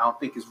maturing. I don't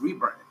think it's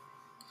rebranding.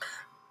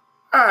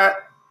 All right.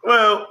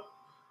 Well,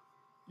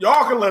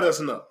 y'all can let us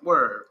know.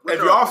 Word.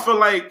 If y'all feel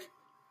like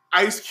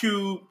Ice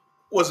Cube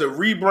was a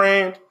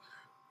rebrand,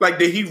 like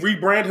did he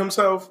rebrand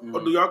himself, or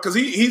do y'all? Because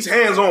he's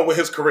hands on with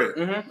his career.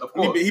 Of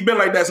course, he been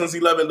like that since he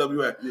left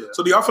NWA. Yeah.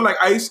 So do y'all feel like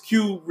Ice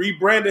Cube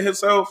rebranded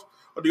himself,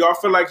 or do y'all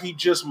feel like he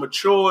just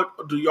matured,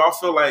 or do y'all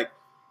feel like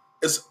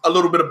it's a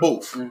little bit of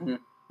both,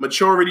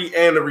 maturity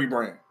and a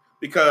rebrand?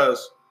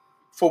 Because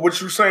for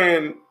what you're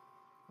saying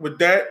with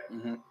that,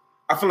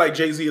 I feel like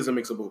Jay-Z is a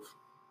mix of both.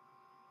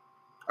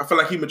 I feel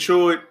like he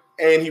matured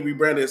and he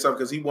rebranded himself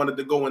because he wanted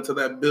to go into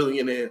that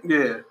billionaire.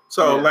 Yeah.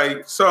 So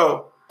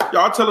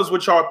y'all tell us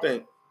what y'all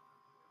think.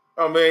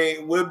 I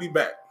mean, we'll be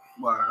back.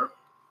 Word.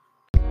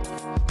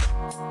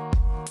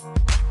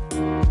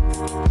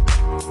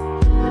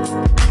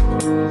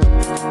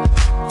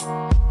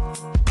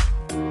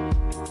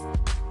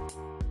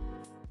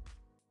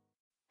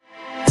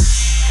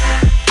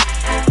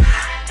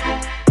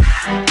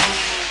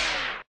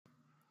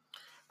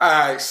 All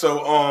right,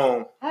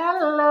 so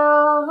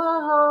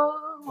hello,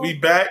 we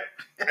back,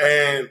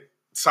 and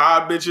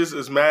side bitches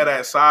is mad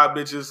at side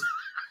bitches.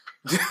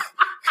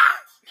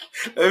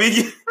 let me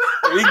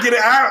get it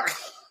out.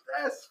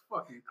 That's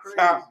fucking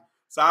crazy.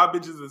 Side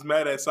bitches is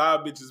mad at side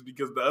bitches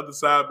because the other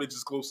side bitch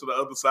is close to the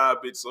other side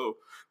bitch, so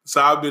the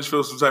side bitch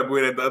feels some type of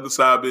way that the other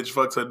side bitch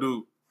fucks her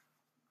dude.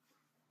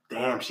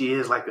 Damn, she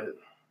is like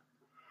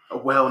a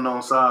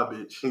well-known side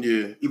bitch.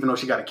 Yeah, even though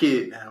she got a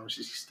kid now,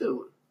 she's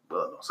still a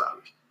well-known side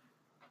bitch.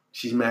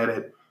 She's mad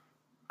at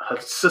her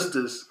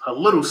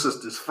little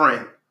sister's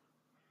friend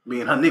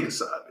being her nigga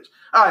side bitch.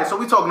 All right, so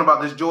we talking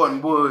about this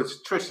Jordyn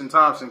Woods, Tristan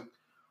Thompson,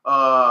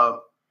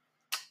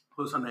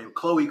 what's her name?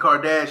 Khloe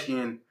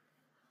Kardashian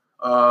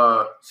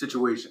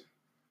situation.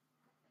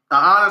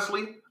 Now,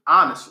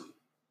 honestly,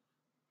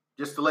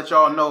 just to let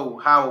y'all know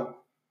how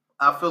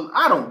I feel,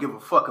 I don't give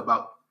a fuck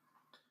about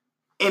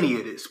any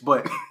of this,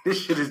 but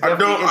this shit is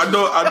definitely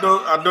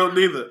I don't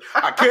neither.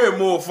 I care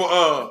more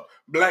for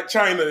Black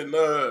China and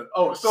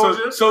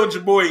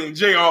Soulja Boy and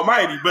Jay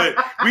Almighty, but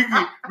we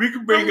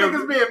can bring up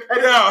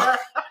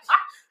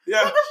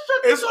yeah.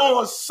 It's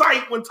on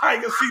sight when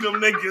Tiger see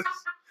them niggas.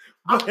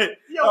 But I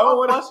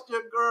bust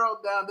your girl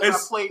down. Then I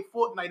played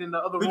Fortnite in the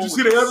other room. Did you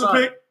see the other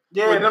pic?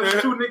 Yeah, them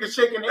two niggas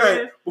shaking hands.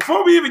 Hey,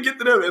 before we even get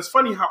to them, it's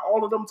funny how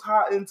all of them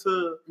tie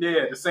into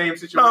the same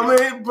situation. No,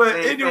 man, but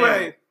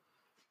anyway,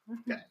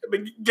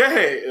 go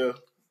ahead.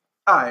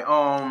 All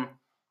right.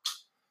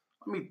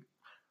 Let me.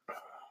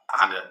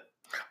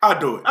 I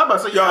do it. I'm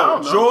about to say,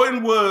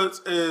 Jordyn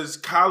Woods is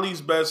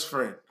Kylie's best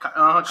friend.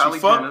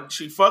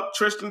 She fucked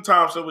Tristan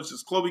Thompson, which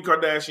is Khloe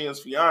Kardashian's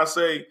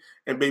fiance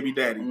and baby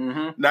daddy.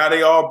 Mm-hmm. Now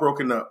they all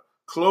broken up.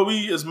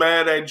 Khloe is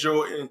mad at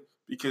Jordyn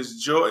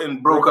because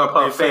Jordyn broke up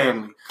her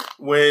family.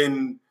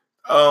 When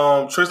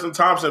Tristan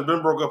Thompson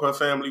broke up her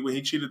family when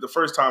he cheated the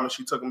first time and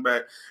she took him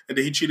back, and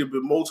then he cheated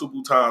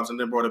multiple times and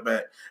then brought it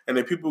back. And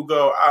then people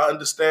go, I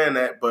understand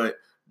that, but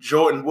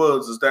Jordyn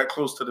Woods is that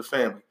close to the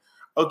family.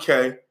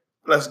 Okay,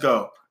 let's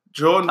go.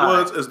 Jordyn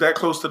Woods is that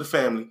close to the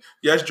family.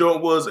 Yes,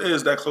 Jordyn Woods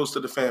is that close to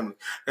the family.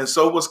 And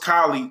so was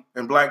Kylie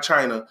and Blac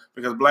Chyna,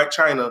 because Blac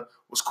Chyna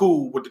was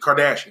cool with the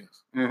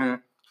Kardashians. Mm-hmm.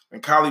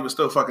 And Kylie was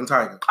still fucking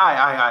Tiger. All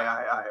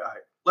right.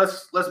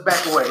 Let's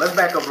back away. Let's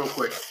back up real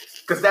quick.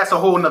 Because that's a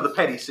whole nother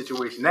petty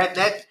situation. That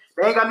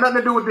they ain't got nothing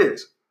to do with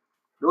this.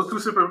 Those two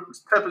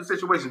separate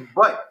situations.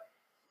 But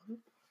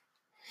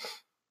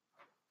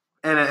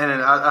and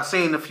I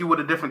seen a few of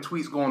the different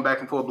tweets going back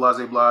and forth,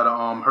 blase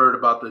blah. Heard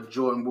about the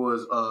Jordyn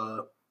Woods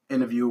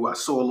interview. I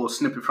saw a little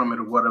snippet from it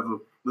or whatever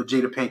with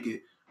Jada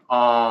Pinkett.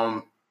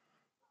 All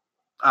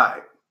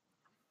right.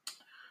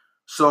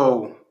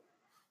 So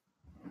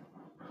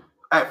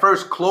at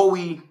first,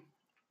 Khloe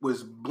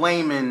was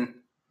blaming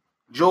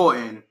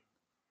Jordyn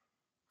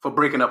for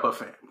breaking up her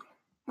family,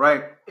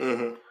 right?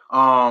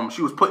 Mm-hmm.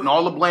 She was putting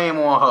all the blame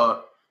on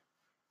her,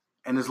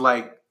 and it's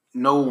like,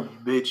 no,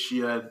 bitch,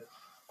 your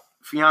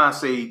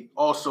fiance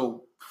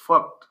also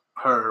fucked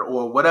her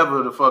or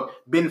whatever the fuck,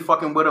 been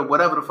fucking with her,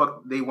 whatever the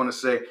fuck they want to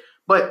say.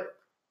 But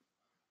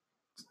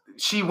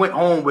she went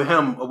home with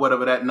him or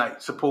whatever that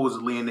night,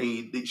 supposedly,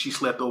 and she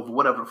slept over,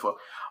 whatever the fuck.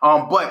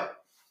 But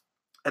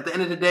at the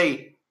end of the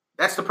day,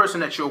 that's the person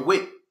that you're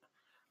with.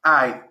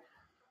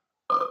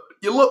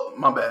 You look,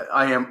 my bad.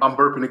 I'm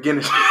burping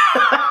again.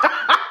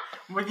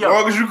 But, as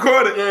long as you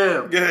caught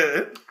it.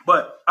 Yeah.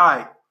 But,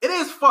 it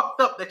is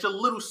fucked up that your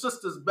little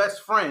sister's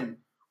best friend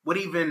would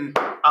even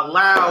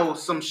allow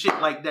some shit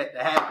like that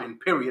to happen,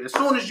 period. As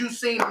soon as you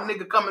seen the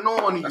nigga coming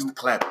on you. That's the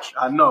clappage.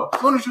 I know. As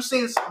soon as you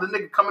seen the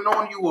nigga coming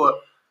on you or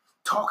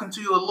talking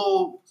to you a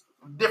little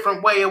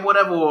different way or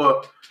whatever,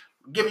 or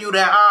giving you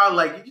that eye,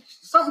 like,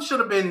 something should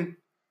have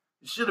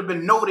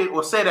been noted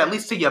or said at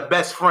least to your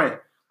best friend.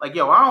 Like,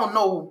 yo, I don't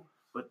know,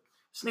 but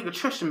this nigga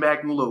Tristan been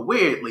acting a little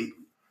weird lately.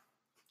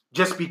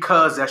 Just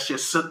because that's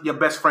your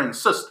best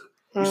friend's sister.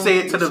 You say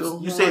it to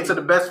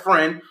the best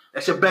friend.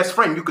 That's your best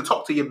friend. You can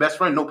talk to your best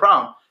friend, no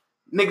problem.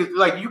 Nigga,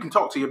 like, you can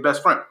talk to your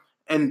best friend.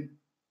 And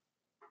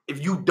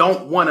if you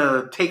don't want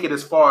to take it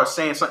as far as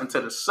saying something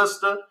to the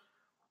sister,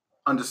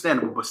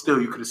 understandable. But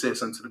still, you could have said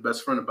something to the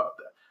best friend about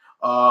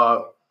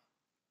that.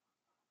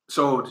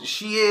 So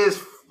she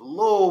is a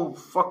little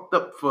fucked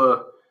up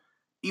for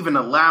even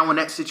allowing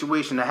that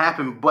situation to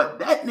happen. But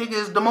that nigga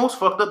is the most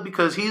fucked up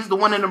because he's the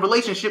one in a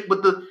relationship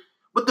with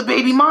the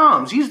baby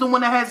moms. He's the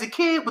one that has a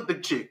kid with the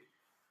chick.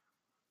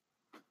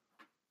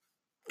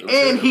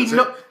 It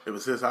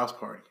was his house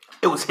party.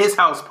 It was his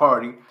house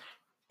party.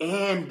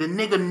 And the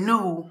nigga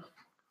knew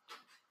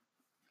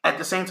at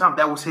the same time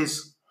that was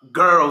his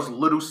girl's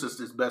little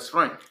sister's best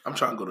friend. I'm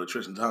trying to go to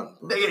Tristan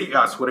Thompson.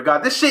 I swear to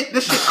God. This shit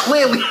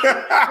clearly,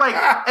 like,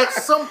 at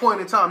some point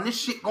in time, this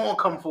shit gonna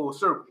come full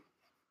circle.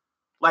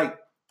 Like,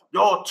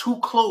 y'all too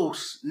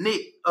close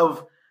knit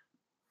of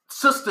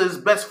sisters,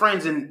 best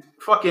friends, and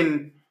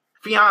fucking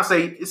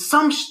fiance.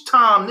 Some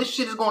time this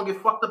shit is gonna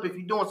get fucked up if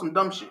you're doing some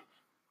dumb shit.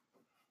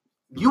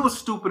 You was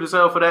stupid as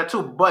hell for that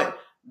too. But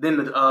then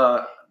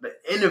the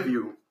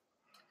interview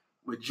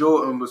with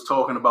Jordyn was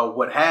talking about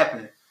what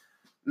happened.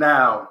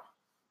 Now,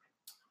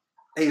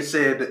 they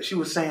said that she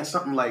was saying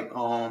something like,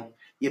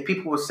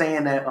 people were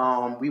saying that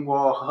we were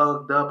all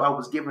hugged up. I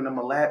was giving him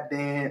a lap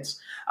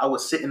dance. I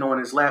was sitting on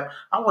his lap.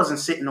 I wasn't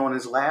sitting on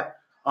his lap.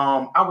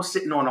 I was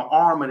sitting on the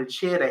arm of the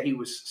chair that he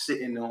was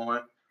sitting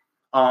on.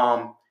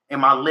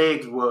 And my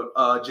legs were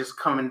just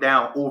coming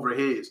down over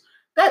his.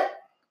 That,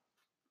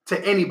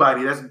 to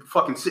anybody that's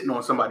fucking sitting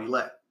on somebody's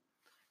lap,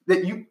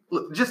 that you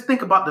look, just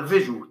think about the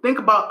visual. Think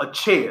about a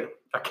chair,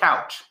 a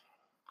couch.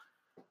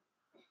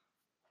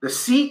 The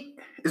seat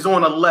is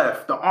on the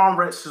left. The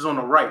armrest is on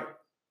the right.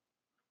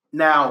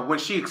 Now, when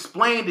she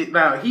explained it,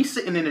 now he's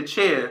sitting in a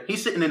chair.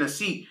 He's sitting in a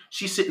seat.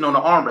 She's sitting on the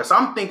armrest.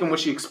 I'm thinking when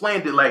she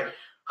explained it, like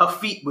her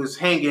feet was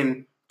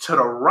hanging to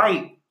the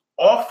right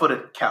off of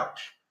the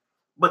couch.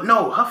 But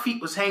no, her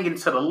feet was hanging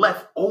to the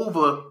left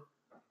over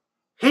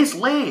his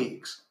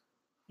legs.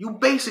 You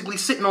basically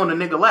sitting on the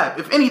nigga lap.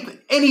 If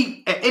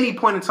anything, at any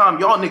point in time,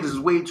 y'all niggas is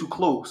way too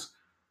close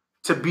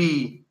to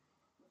be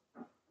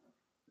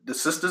the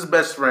sister's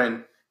best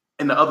friend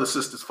and the other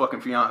sister's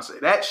fucking fiance.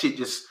 That shit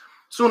just, as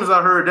soon as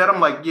I heard that, I'm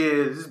like,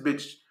 yeah, this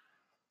bitch,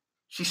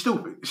 she's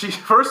stupid.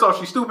 First off,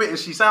 she's stupid and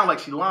she sounds like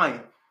she's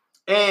lying.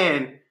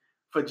 And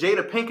for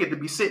Jada Pinkett to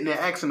be sitting there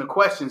asking the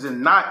questions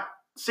and not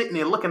sitting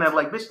there looking at her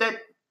like, bitch, that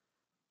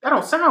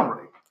don't sound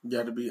right. You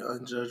got to be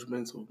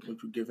unjudgmental when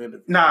you give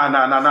interviews.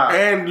 Nah.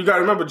 And you got to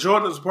remember,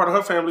 Jordyn is part of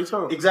her family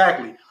too.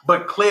 Exactly.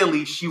 But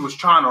clearly she was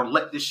trying to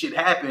let this shit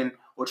happen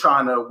or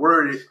trying to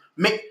word it.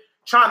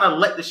 trying to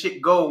let the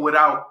shit go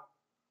without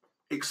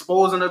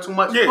exposing her too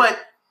much. Yeah. But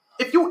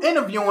if you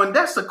interviewing,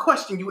 that's a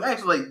question you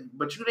ask. Like,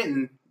 but you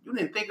didn't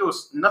think there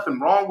was nothing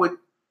wrong with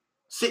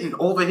sitting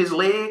over his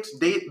legs,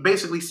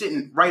 basically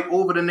sitting right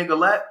over the nigga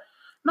lap.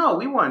 No,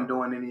 we weren't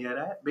doing any of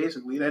that.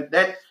 Basically,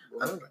 that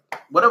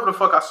whatever the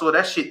fuck I saw,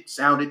 that shit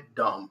sounded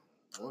dumb.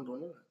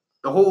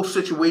 The whole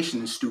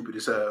situation is stupid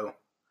as hell.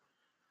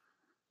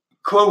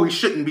 Chloe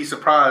shouldn't be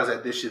surprised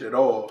at this shit at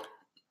all.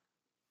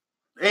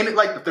 Ain't it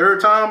like the third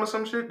time or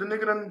some shit? The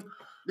nigga done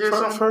did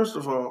something? First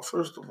of all.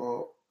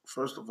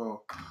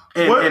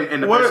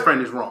 And the best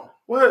friend is wrong.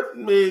 What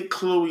made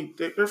Chloe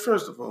think...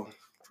 First of all,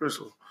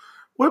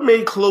 what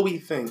made Chloe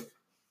think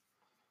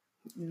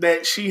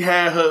that she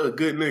had her a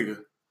good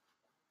nigga?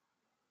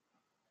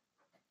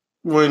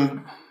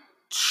 When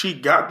she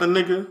got the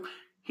nigga...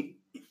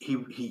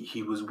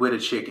 He was with a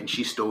chick and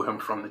she stole him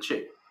from the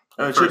chick.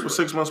 And the chick was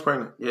 6 months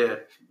pregnant. Yeah.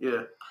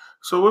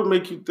 So what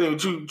make you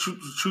think you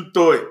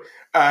thought,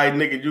 all right,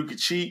 nigga, you could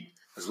cheat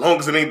as long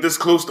as it ain't this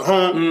close to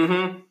home?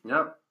 Mm-hmm.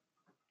 Yep.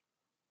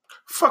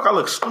 Fuck, I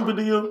look stupid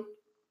to you?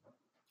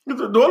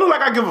 Do I look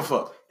like I give a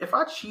fuck? If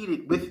I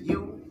cheated with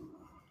you,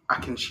 I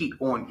can cheat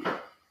on you.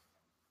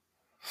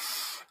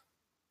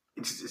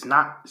 It's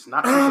not.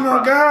 Oh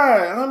my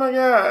god!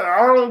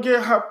 I don't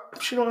get how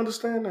she don't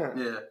understand that.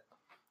 Yeah.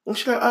 And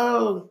she's like,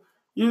 oh,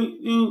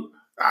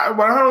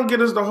 what I don't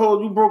get is the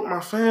whole you broke my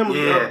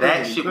family. Yeah,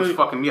 that shit was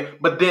fucking me up.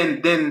 But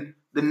then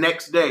the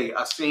next day,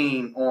 I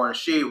seen on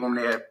Shade Room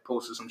they had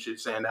posted some shit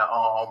saying that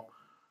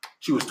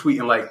she was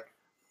tweeting like,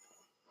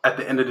 at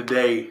the end of the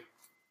day,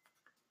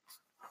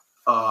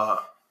 I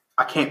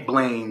can't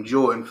blame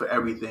Jordan for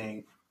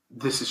everything.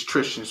 This is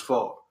Tristan's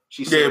fault.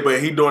 She said, yeah,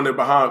 but he doing it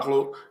behind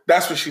closed.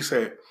 That's what she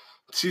said.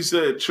 She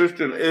said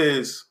Tristan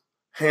is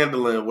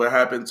handling what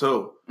happened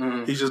too.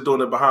 Mm-hmm. He's just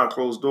doing it behind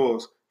closed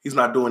doors. He's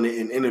not doing it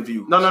in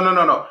interviews. No.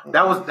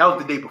 That was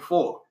the day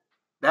before.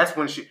 That's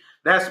when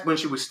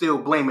she was still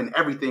blaming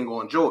everything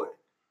on Jordan.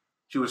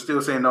 She was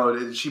still saying,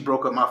 no, she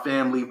broke up my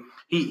family.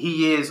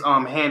 He is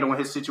handling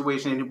his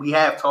situation, and we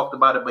have talked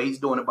about it, but he's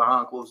doing it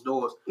behind closed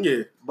doors.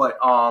 Yeah. But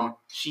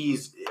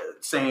she's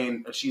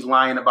saying she's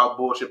lying about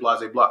bullshit, blah,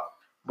 blah, blah.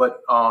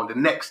 But the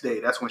next day,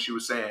 that's when she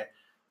was saying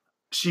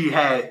she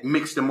had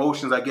mixed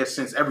emotions, I guess,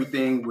 since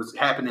everything was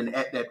happening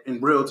at that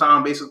in real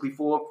time, basically.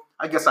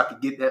 I guess I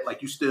could get that.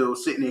 Like, you still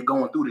sitting there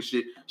going through the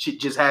shit. Shit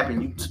just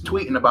happened. You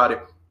tweeting about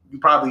it. You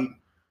probably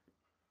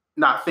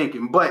not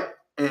thinking. But,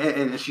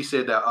 and she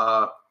said that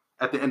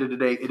at the end of the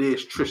day, it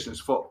is Tristan's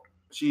fault.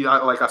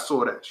 I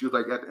saw that. She was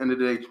like, at the end of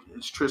the day,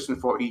 it's Tristan's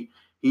fault. He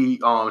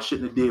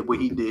shouldn't have did what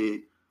he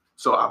did.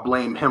 So I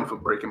blame him for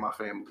breaking my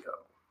family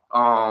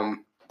up.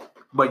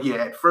 But yeah,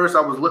 at first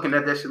I was looking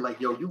at that shit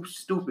like, yo, you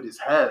stupid as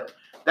hell.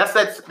 That's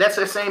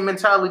the same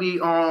mentality.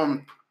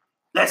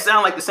 That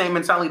sound like the same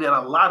mentality that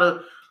a lot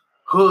of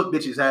hood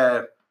bitches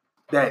have.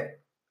 That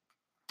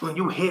when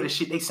you hear the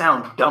shit, they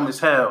sound dumb as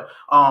hell.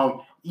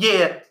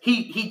 Yeah,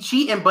 he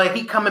cheating, but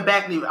he coming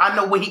back. I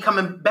know what he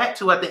coming back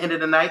to at the end of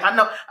the night. I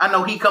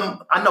know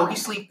he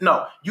sleep.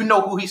 No, you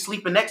know who he's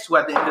sleeping next to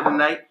at the end of the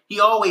night.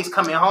 He always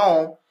coming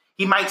home.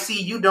 He might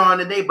see you during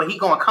the day, but he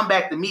gonna come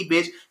back to me,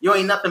 bitch. You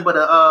ain't nothing but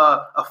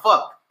a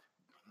fuck.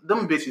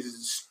 Them bitches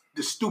is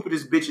the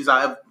stupidest bitches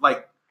I ever,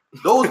 like.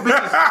 Those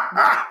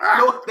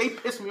bitches, they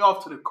piss me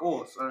off to the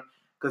core, son.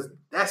 Because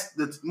that's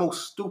the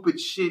most stupid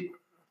shit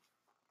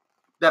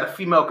that a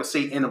female could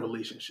say in a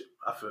relationship,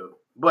 I feel.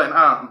 But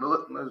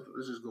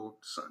let's just go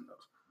to something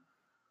else.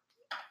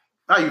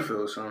 How you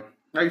feel, son?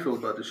 How you feel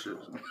about this shit,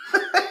 son?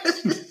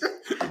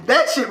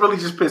 That shit really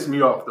just pissed me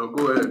off, though.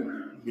 Go ahead.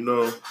 You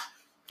know,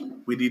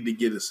 we need to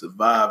get a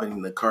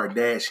Surviving the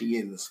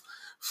Kardashians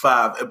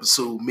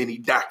 5-episode mini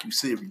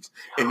docu-series.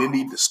 And they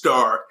need to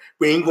start.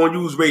 We ain't going to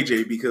use Ray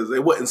J because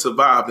it wasn't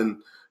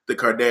Surviving the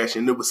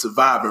Kardashian. It was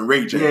Surviving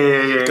Ray J.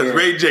 Yeah. Because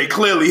Ray J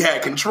clearly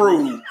had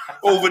control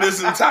over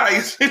this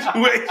entire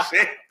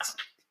situation.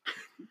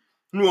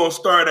 We're going to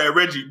start at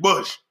Reggie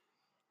Bush.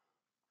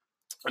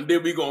 And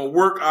then we're going to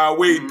work our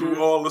way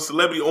through all the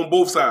celebrity on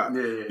both sides.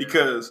 Yeah.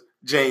 Because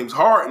James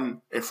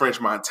Harden and French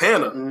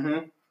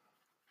Montana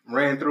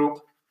ran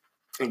through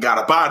and got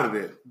up out of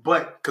there.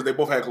 But because they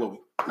both had Chloe.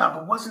 No,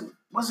 but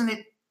wasn't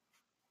it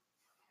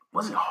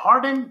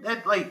Harden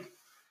that, like,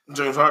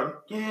 James Harden?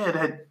 Yeah,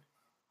 that,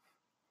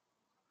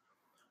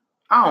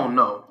 I don't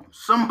know.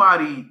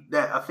 Somebody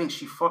that I think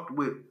she fucked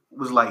with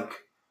was like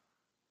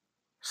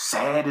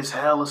sad as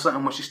hell or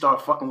something when she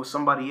started fucking with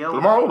somebody else.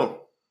 Lamar Odom,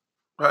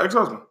 her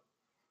ex-husband.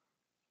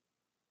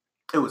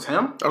 It was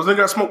him? I was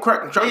thinking I smoked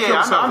crack and tried to kill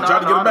himself, tried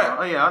to get him back.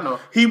 Oh yeah, I know.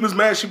 He was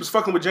mad she was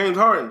fucking with James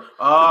Harden.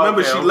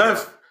 Remember,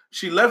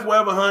 she left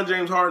wherever her and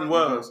James Harden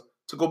was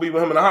to go be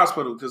with him in the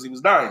hospital because he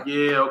was dying.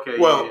 Yeah, okay.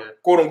 Well, yeah.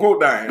 quote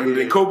unquote dying. And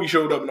then Kobe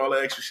showed up and all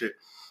that extra shit.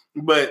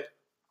 But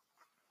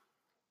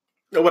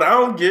what I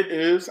don't get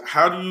is,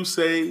 how do you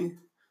say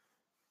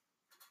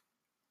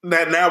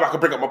that? Now I can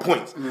bring up my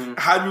points.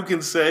 How you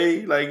can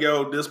say, like,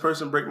 yo, this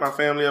person break my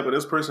family up or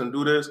this person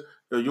do this.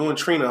 Yo, you and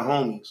Trina are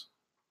homies.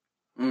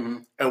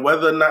 And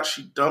whether or not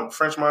she dumped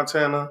French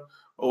Montana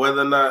or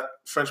whether or not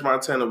French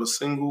Montana was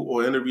single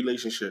or in a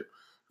relationship,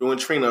 you and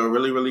Trina are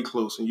really, really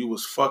close, and you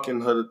was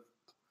fucking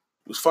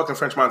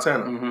French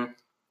Montana. Mm-hmm.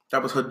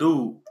 That was her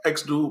dude,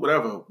 ex-dude,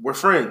 whatever. We're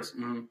friends.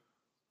 Mm-hmm.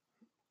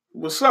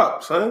 What's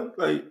up, son?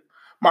 Like,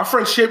 my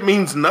friendship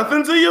means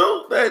nothing to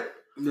you?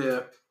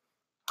 Yeah.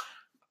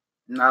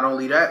 Not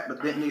only that,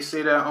 but didn't they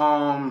say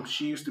that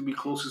she used to be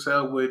close as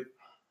hell with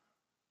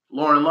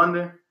Lauren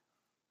London?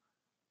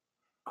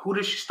 Who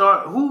did she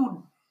start?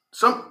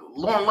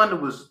 Lauren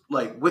London was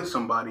like with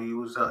somebody. It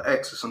was her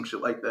ex or some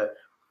shit like that.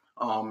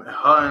 And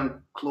her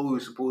and Chloe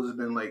supposed to have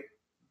been like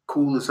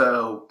cool as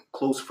hell,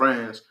 close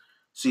friends.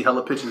 See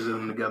hella pictures of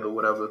them together,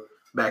 whatever,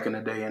 back in the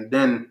day. And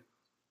then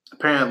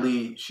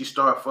apparently she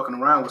started fucking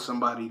around with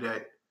somebody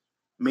that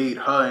made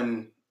her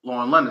and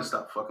Lauren London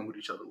stop fucking with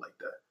each other like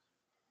that.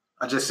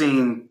 I just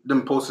seen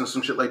them posting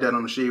some shit like that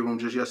on the Shade Room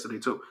just yesterday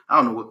too.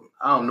 I don't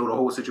know the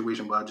whole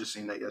situation, but I just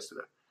seen that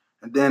yesterday.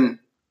 And then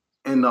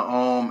in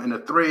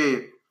the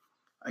thread,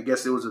 I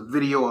guess there was a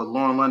video of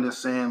Lauren London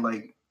saying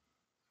like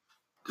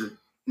to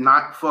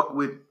not fuck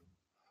with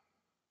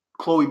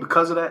Chloe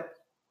because of that,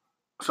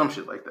 some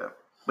shit like that.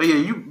 But yeah,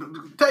 you've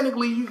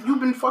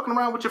been fucking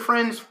around with your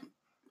friends,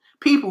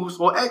 peoples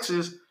or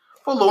exes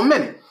for a little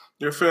minute.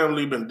 Your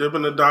family been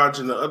dipping and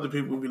dodging the other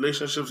people's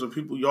relationships with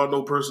people y'all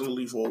know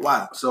personally for a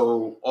while.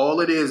 So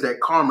all it is that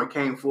karma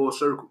came full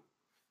circle.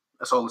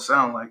 That's all it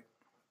sounds like.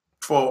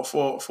 For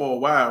a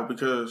while,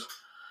 because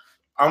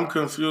I'm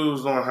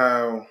confused on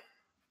how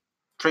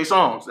Trey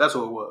Songz, that's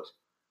what it was.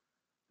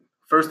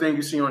 First thing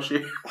you see on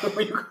shit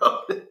when you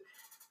go there.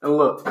 And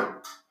look,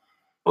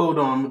 hold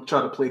on, I'm gonna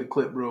try to play the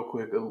clip real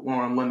quick.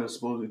 Lauren London's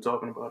supposedly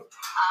talking about it.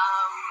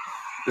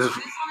 I just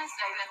want to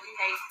say that we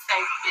hate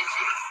fake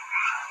bitches.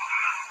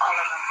 All of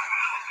them.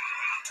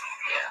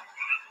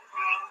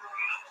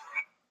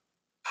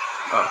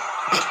 Yeah.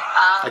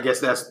 I guess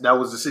that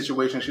was the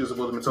situation she was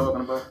supposed to be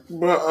talking about.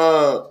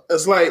 But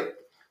it's like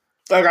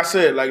I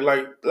said, like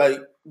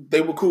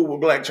they were cool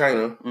with Blac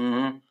Chyna,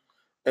 mm-hmm.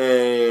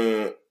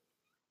 and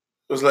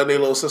was letting their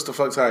little sister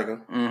fuck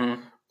Tiger.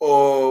 Mm-hmm.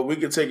 Or we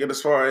could take it as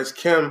far as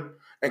Kim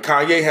and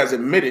Kanye has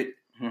admitted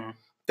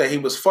that he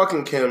was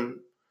fucking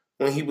Kim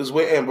when he was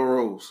with Amber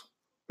Rose.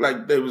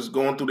 Like, they was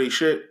going through their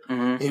shit.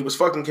 Mm-hmm. He was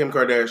fucking Kim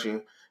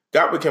Kardashian,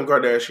 got with Kim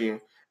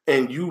Kardashian,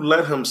 and you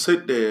let him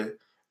sit there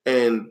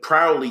and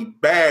proudly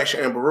bash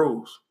Amber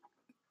Rose.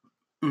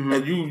 Mm-hmm.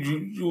 And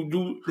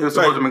you they're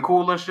supposed to be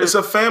cool and shit. It's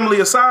a family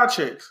of side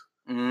chicks.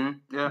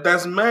 Mm-hmm. Yeah.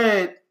 That's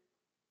mad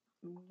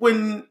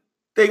when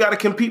they got to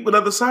compete with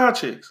other side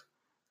chicks.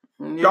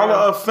 Yeah. Y'all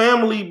are a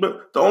family,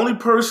 but the only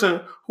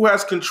person who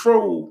has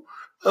control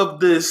of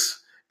this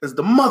is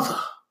the mother.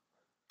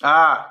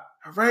 All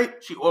right?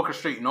 She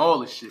orchestrating all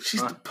this shit.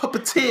 She's the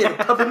puppeteer,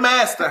 the puppet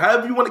master,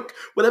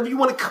 whatever you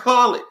want to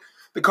call it.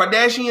 The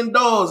Kardashian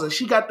dolls, and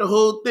she got the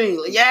whole thing.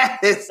 Like,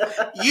 yes,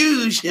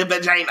 use your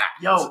vagina.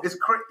 Yo,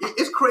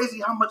 it's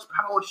crazy how much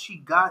power she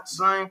got,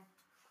 son.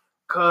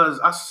 Cause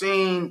I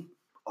seen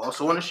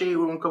also in the Shade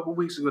Room a couple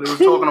weeks ago, they was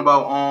talking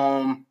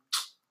about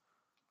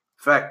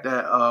fact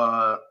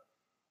that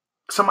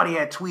somebody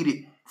had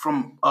tweeted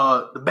from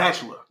The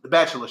Bachelor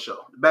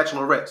show, The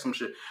Bachelorette, some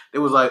shit. It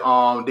was like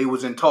they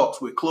was in talks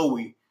with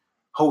Chloe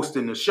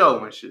hosting the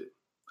show and shit.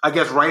 I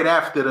guess right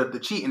after the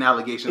cheating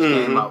allegations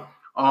came out.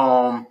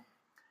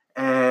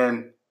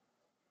 And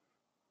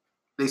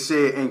they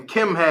said, and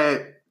Kim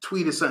had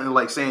tweeted something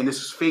like saying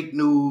this is fake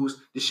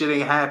news, this shit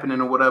ain't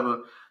happening or whatever.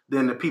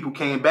 Then the people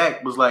came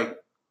back, was like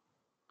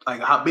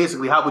how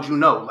would you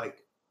know? Like,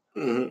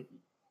 we're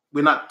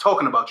not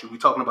talking about you, we're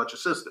talking about your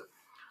sister.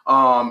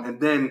 And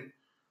then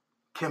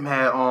Kim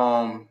had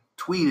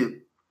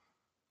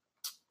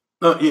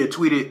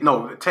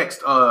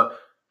text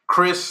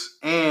Chris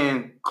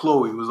and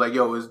Chloe, was like,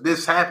 yo, is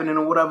this happening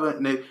or whatever?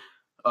 And they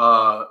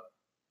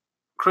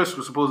Chris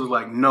was supposed to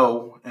like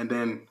no, and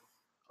then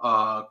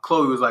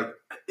Chloe was like,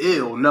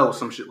 ew, no,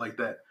 some shit like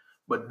that.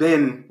 But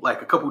then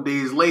like a couple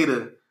days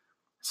later,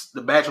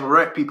 the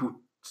Bachelorette people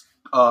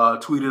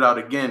tweeted out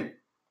again,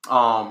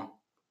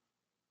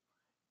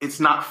 it's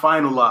not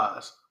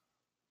finalized,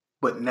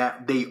 but now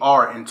they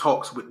are in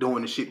talks with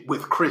doing the shit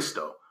with Chris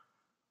though.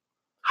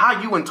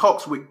 How you in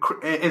talks with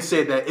and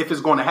said that if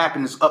it's going to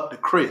happen, it's up to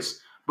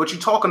Chris, but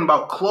you're talking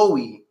about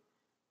Chloe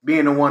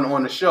being the one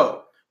on the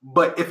show.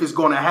 But if it's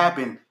going to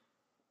happen,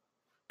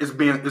 it's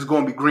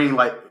going to be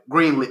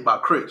greenlit by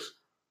Chris.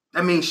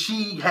 That means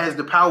she has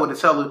the power to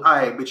tell her, all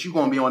right, but you're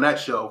going to be on that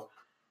show.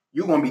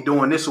 You're going to be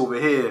doing this over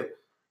here.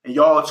 And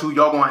y'all going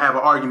to have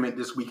an argument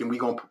this week and we're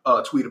going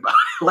to tweet about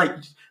it. Like,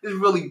 this is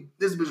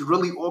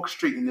really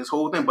orchestrating this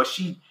whole thing. But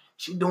she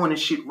doing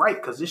this shit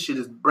right because this shit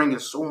is bringing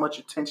so much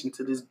attention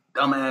to this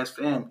dumbass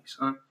family,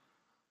 son.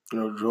 You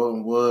know,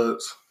 Jordan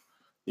Woods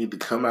need to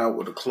come out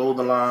with a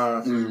clothing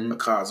line, a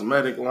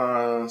cosmetic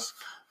lines.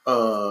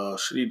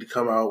 She need to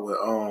come out with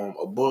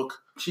a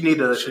book. She need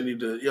to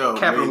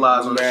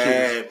capitalize on that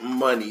shit.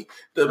 Money.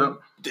 Them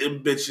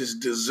bitches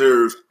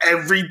deserve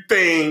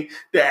everything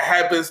that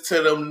happens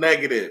to them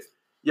negative.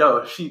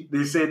 Yo,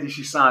 they said that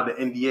she signed the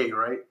NDA,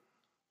 right?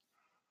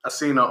 I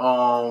seen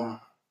her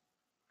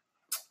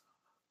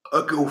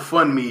a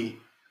GoFundMe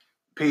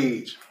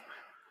page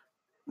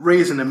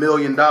raising $1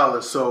 million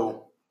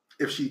so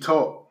if she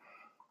talked,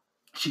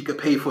 she could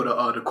pay for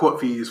the court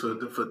fees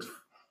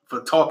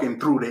for talking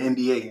through the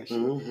NDA and shit.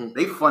 Mm-hmm.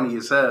 They funny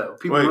as hell.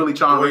 People really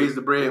trying to raise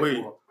the bread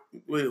for.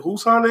 Wait, who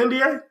signed the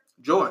NDA?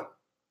 Jordan.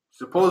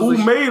 Supposedly,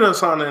 who made us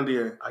sign the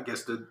NDA? I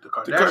guess the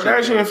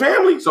Kardashian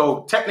family.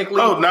 So technically,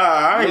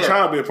 I ain't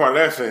trying to be a part of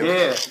that family.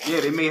 Yeah,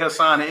 they made her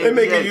sign the NDA. They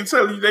making you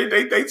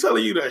they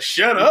telling you to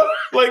shut up.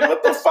 Like,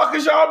 what the fuck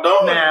is y'all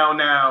doing?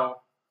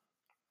 Now,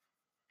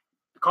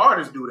 the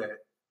Carters do that,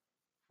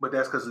 but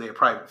that's because they're a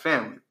private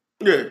family.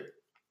 Yeah,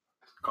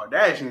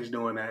 Kardashians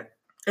doing that,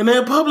 and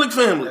they're a public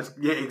family.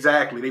 Yeah,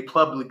 exactly. They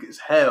public as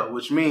hell,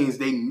 which means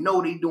they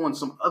know they doing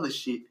some other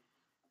shit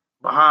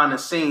behind the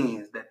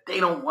scenes that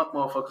they don't want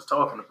motherfuckers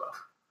talking about.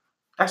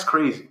 That's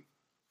crazy.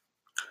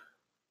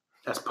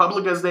 As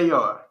public as they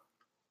are,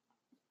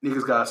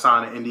 niggas gotta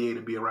sign an NDA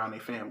to be around their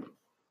family.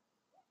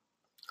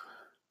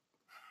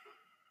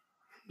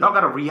 Y'all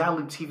got a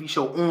reality TV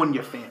show on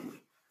your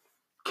family.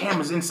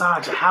 Cameras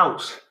inside your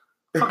house.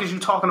 The fuck is you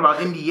talking about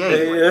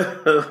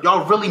NDA? Like,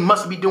 y'all really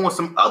must be doing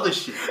some other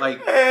shit.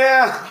 Like,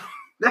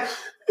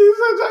 He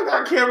said, I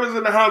got cameras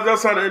in the house. Y'all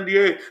signed an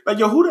NDA. Like,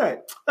 yo, who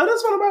that? Oh,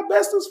 that's one of my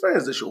bestest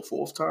friends. This your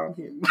 4th time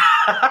here.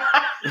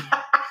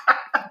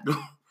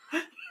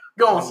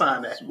 Go on,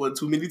 sign that. One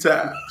too many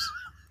times.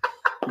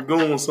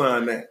 Go on,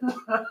 sign that.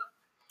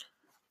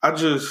 I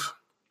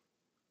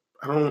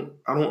don't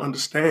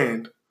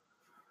understand.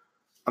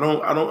 I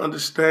don't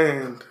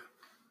understand.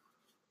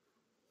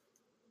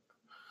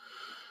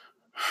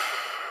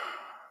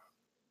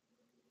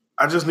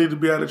 I just need to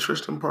be at a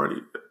Tristan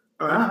party.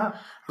 I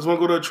just want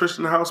to go to a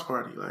Tristan house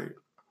party. Like,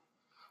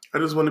 I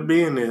just want to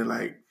be in there.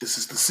 Like, this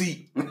is the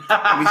seat.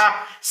 Let me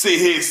sit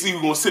here and see.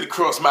 We're going to sit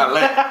across my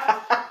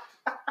lap.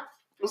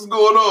 What's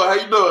going on? How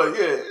you doing?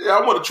 Yeah,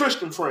 I want a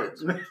Tristan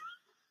friends.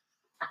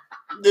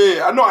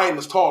 Yeah, I know I ain't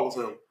as tall as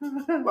him.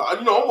 But, I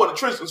want a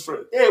Tristan's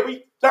friend. Yeah,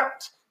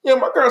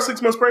 my girl's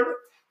 6 months pregnant.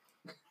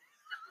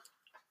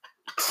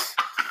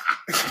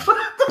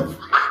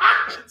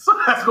 So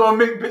that's gonna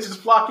make bitches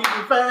flock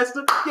even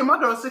faster. Yeah, my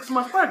girl's 6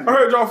 months pregnant. I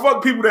heard y'all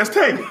fuck people that's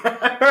 10.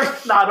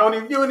 Nah,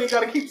 you ain't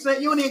gotta keep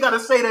saying. You ain't even gotta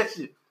say that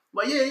shit.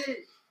 Like, yeah.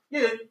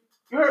 You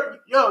heard,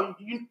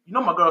 you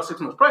know my girl's 6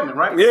 months pregnant,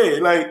 right? Yeah,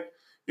 like,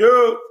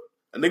 yo,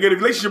 a nigga in a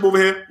relationship over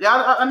here.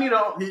 Yeah, I need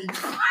a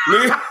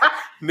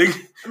nigga.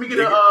 Let me get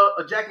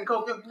a Jack and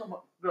Coke. You know my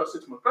girl's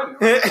 6 months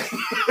pregnant. Right?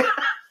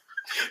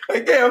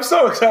 Like, yeah, I'm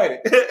so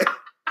excited.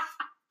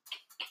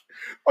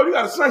 Oh, you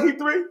got a son? He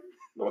 3?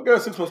 No, my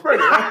girl's 6 months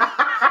pregnant. Right?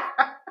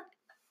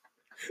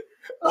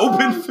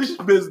 Open fish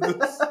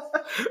business.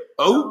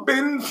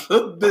 Open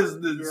for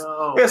business.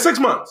 Yo. Yeah, 6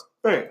 months.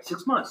 Hey.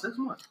 6 months.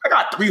 I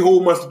got 3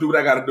 whole months to do what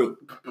I got to do.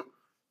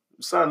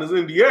 Sign this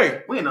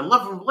NDA. We in a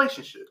loving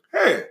relationship.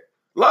 Hey,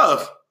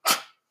 love.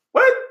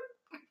 What?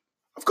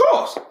 Of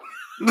course.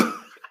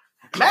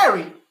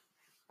 Married?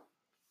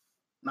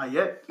 Not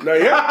yet.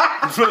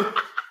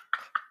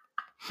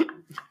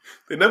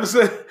 They never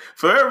said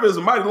forever is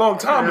a mighty long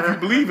time if you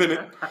believe in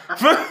it.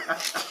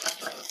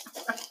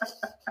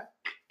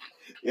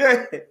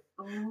 Yeah.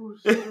 Oh,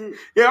 shit.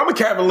 Yeah, I'm a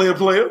Cavalier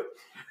player.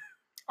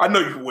 I know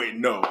you wouldn't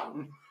know.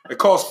 It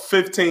costs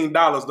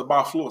 $15 to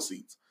buy floor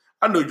seats.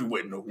 I know you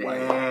wouldn't know who I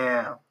am.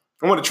 Damn.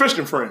 I'm one of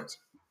Tristan friends.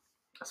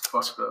 That's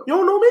fucked up. You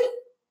don't know me?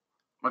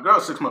 My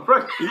girl's 6 months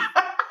pregnant.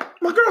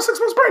 My girl's 6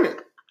 months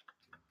pregnant.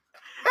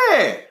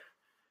 Hey.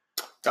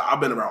 I've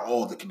been around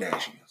all the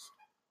Kardashians.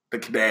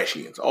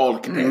 All the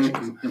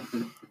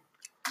Kardashians.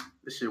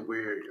 This shit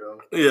weird, yo.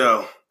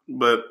 Yeah,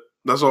 but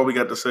that's all we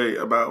got to say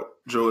about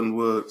Jordyn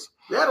Woods.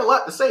 We had a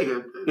lot to say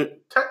here.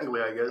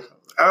 Technically, I guess.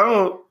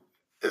 I'm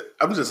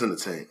just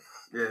entertained.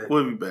 Yeah.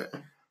 We'll be back.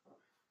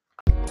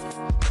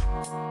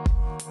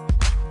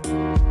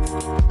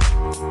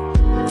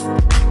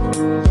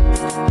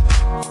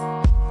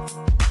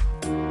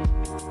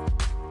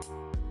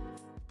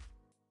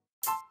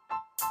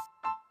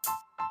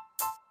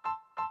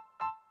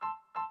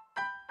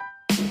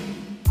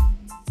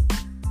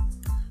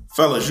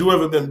 Fellas, you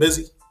ever been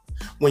busy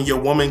when your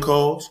woman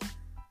calls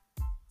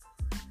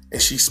and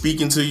she's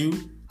speaking to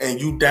you and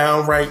you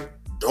downright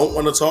don't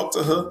want to talk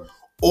to her,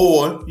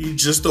 or you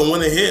just don't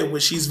want to hear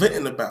what she's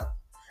venting about?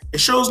 It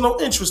shows no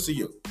interest to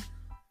you.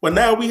 Well,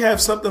 now we have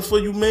something for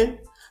you men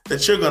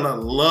that you're going to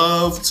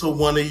love to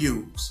want to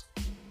use.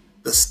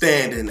 The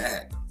Stand-In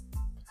app.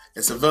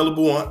 It's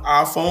available on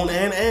iPhone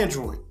and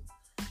Android.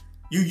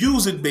 You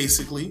use it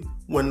basically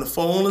when the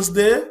phone is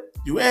there,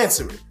 you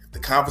answer it. If the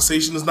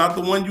conversation is not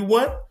the one you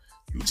want,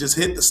 you just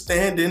hit the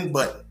Stand-In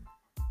button.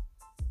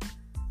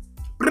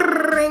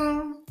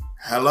 Ring.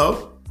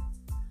 Hello?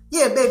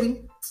 Yeah,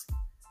 baby.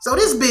 So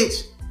this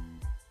bitch,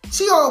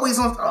 she always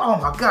on. Oh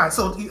my God.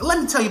 So let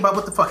me tell you about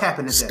what the fuck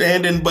happened today.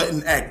 Stand-In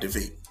button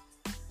activate.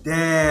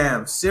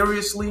 Damn,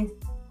 seriously?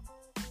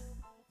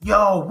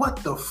 Yo, what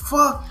the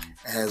fuck?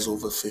 It has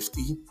over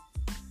 50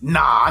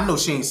 Nah, I know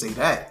she ain't say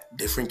that.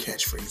 different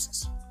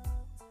catchphrases.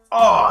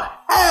 Oh,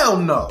 hell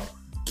no.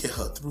 Get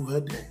her through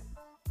her day.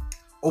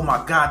 Oh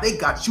my God, they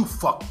got you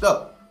fucked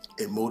up.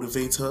 It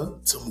motivates her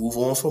to move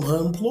on from her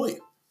employer.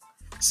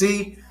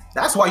 See,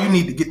 that's why you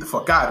need to get the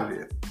fuck out of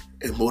there.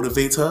 It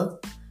motivates her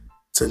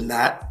to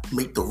not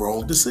make the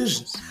wrong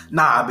decisions.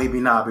 Nah, baby,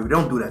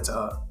 don't do that to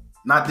her.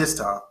 Not this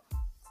time.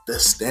 The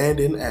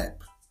Stand-In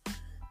app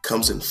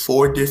comes in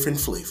 4 different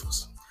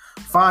flavors.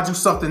 Find you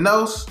something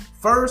else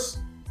first,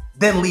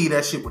 then leave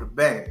that shit with a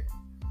bang.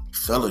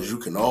 Fellas, you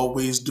can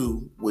always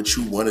do what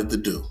you wanted to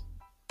do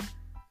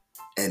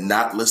and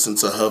not listen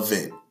to her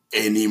vent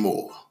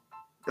anymore.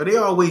 They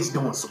always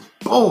doing some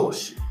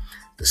bullshit.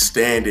 The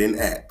Stand-In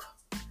app,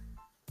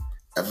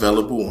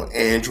 available on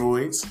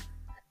Androids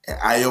and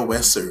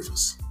iOS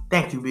servers.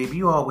 Thank you, baby.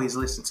 You always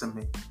listen to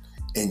me.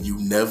 And you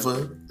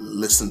never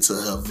listen to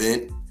her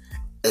vent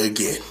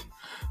again.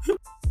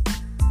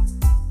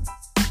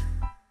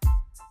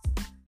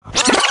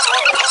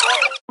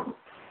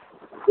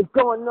 What's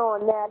going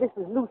on now? This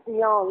is Lucian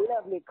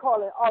Lovely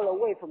calling all the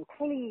way from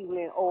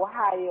Cleveland,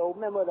 Ohio.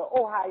 Member of the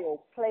Ohio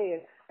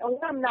Players. And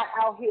when I'm not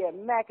out here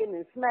macking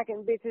and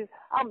smacking bitches,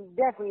 I'm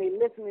definitely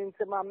listening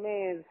to my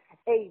man's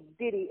A.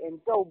 Diddy and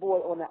Doughboy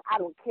on the I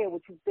Don't Care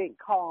What You Think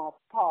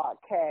Call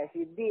podcast.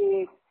 You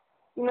dig?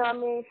 You know what I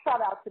mean?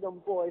 Shout out to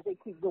them boys. They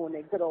keep doing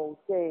their good old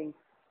thing.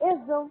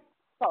 Ism,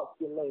 talk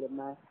to you later,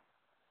 man.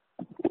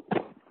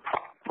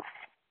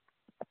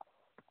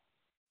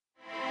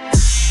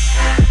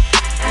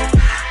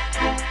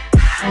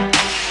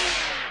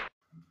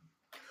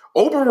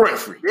 Oprah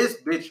Winfrey.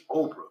 This bitch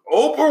Oprah.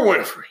 Oprah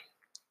Winfrey.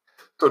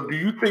 So do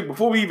you think,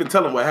 before we even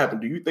tell them what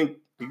happened, do you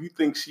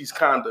think she's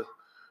kind of,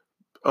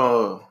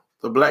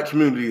 the black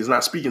community is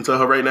not speaking to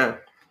her right now?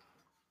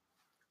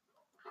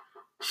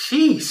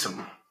 She's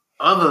some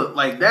other,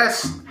 like,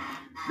 this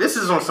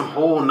is on some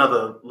whole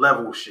nother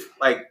level of shit.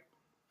 Like,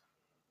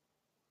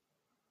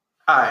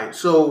 alright,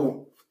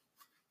 so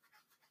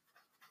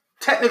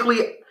technically,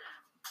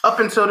 up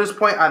until this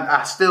point,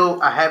 I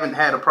haven't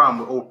had a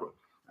problem with Oprah.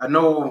 I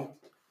know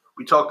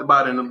we talked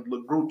about it in the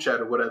group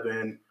chat or whatever,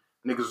 and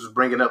niggas was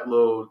bringing up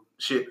little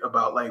shit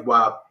about like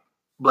why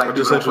black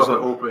people don't fuck with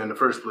Oprah in the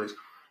first place.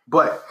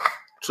 But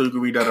so you can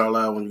read that out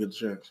loud when you get the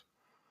chance.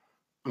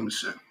 Let me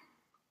see.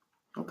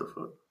 What the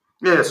fuck?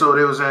 Yeah, so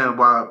they were saying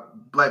why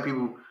black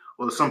people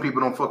or some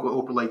people don't fuck with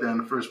Oprah like that in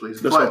the first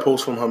place. That's a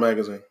post from her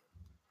magazine.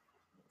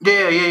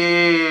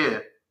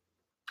 Yeah.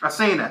 I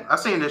seen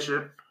that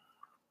shit.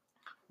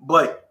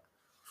 But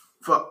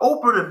for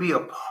Oprah to be a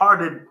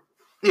part of,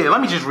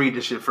 let me just read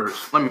this shit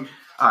first. All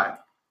right.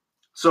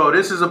 So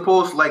this is a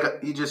post, like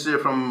you just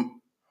said,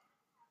 from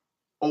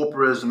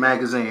Oprah's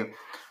magazine.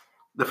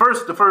 The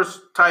first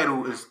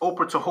title is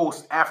Oprah to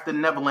host After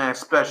Neverland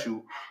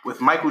special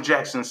with Michael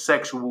Jackson's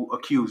sexual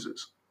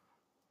accusers.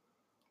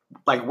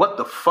 Like, what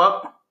the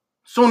fuck?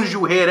 As soon as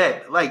you hear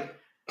that, like,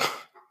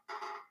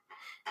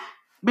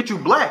 bitch, you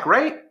black,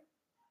 right?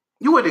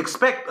 You would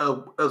expect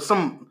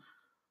some.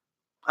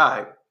 All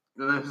right.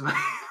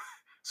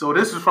 So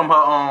this is from her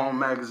own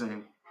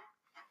magazine.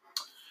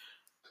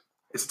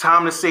 It's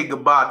time to say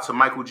goodbye to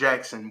Michael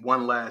Jackson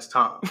one last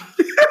time.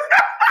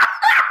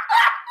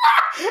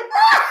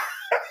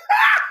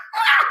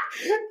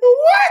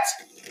 What?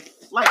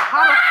 Like,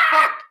 how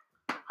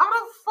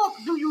the fuck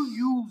do you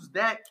use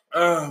that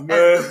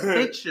as the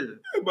picture?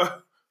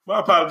 My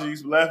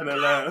apologies for laughing that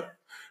loud.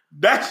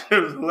 That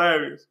shit was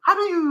hilarious. How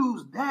do you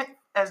use that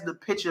as the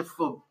picture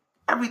for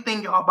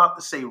everything y'all about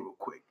to say real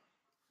quick?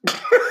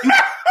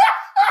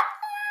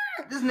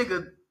 This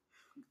nigga,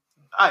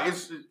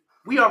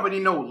 we already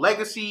know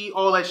legacy,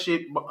 all that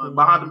shit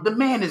behind him. The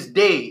man is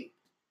dead.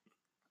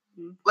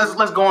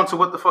 Let's go on to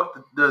what the fuck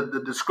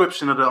the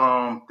description of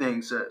the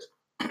thing says.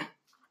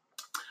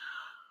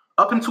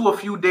 Up until a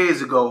few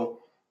days ago,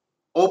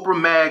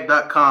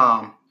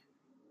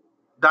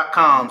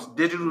 OprahMag.com's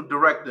digital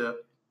director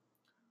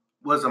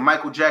was a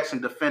Michael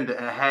Jackson defender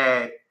and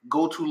had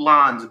go-to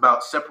lines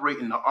about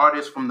separating the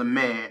artist from the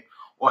man,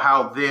 or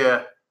how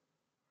there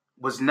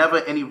was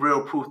never any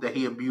real proof that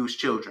he abused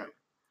children.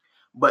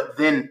 But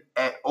then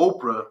at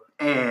Oprah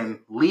and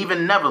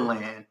Leaving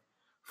Neverland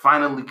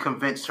finally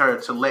convinced her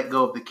to let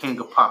go of the king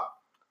of pop.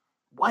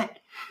 What?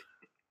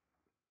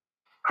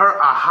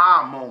 Her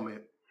aha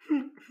moment.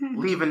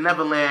 Leaving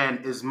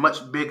Neverland is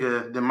much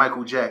bigger than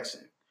Michael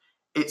Jackson.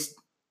 It's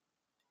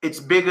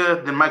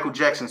bigger than Michael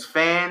Jackson's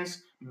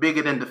fans,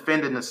 bigger than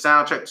defending the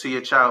soundtrack to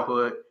your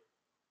childhood.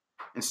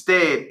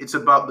 Instead, it's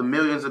about the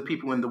millions of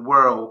people in the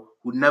world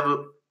who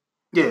never,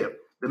 the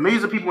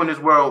millions of people in this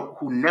world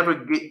who never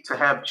get to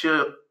have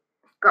children.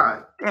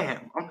 God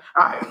damn. All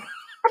right.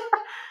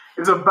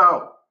 It's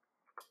about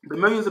the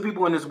millions of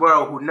people in this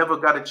world who never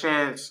got a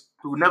chance,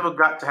 who never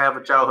got to have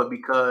a childhood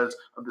because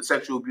of the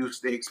sexual abuse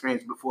they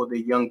experienced before their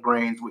young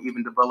brains were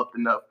even developed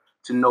enough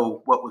to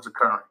know what was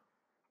occurring.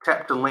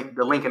 Tap the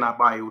link in our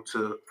bio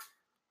to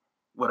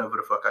whatever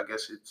the fuck I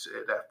guess it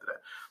said after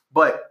that.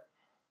 But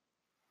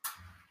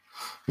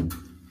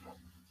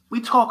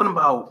we talking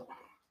about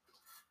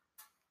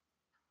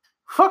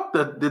fuck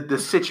the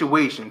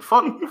situation.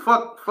 Fuck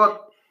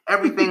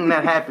everything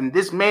that happened.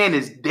 This man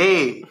is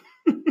dead.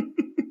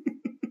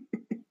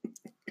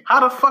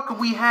 How the fuck are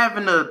we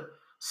having a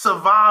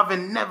survive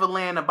in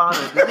Neverland about a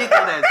nigga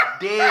that's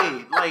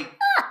dead. Like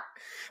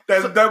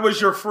that was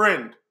your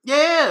friend.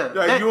 Yeah.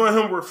 Like you and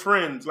him were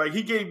friends. Like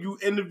he gave you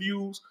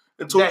interviews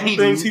and told you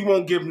things he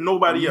won't give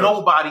nobody else.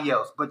 Nobody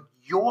else. But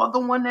you're the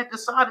one that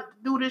decided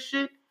to do this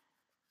shit?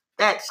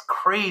 That's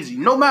crazy.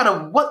 No matter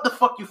what the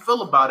fuck you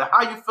feel about it,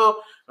 how you feel,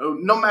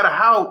 no matter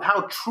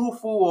how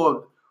truthful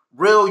or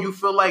real you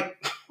feel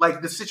like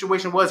the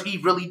situation was, he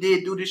really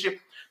did do this shit.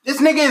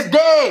 This nigga is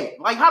dead.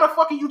 Like, how the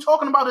fuck are you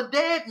talking about a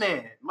dead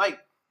man? Like,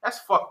 that's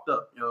fucked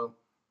up, yo.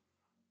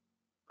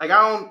 Like,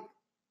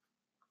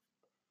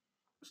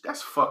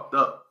 that's fucked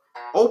up.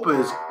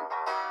 Oprah is...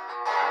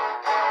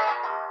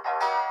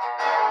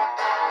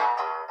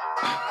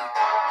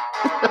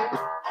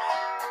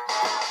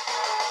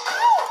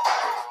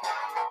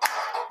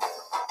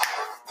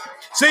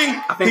 See,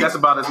 I think that's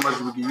about as much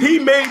as we can use. He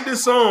made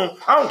this song.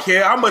 I don't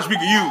care how much we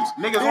can use.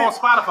 Niggas on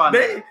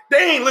Spotify. They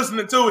ain't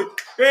listening to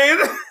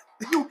it.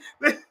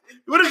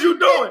 What is you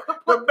doing?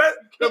 The best.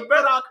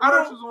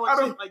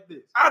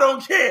 I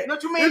don't care.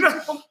 What you mean?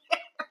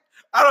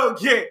 I don't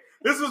care.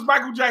 This is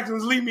Michael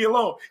Jackson's "Leave Me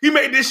Alone." He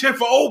made this shit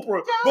for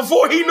Oprah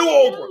before he knew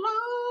Oprah.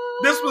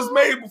 This was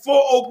made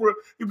before Oprah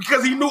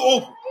because he knew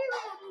Oprah.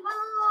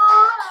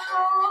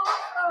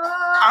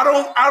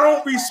 I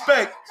don't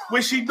respect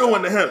what she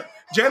doing to him.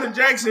 Janet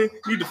Jackson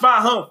need to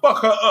find her and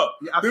fuck her up.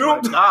 Yeah,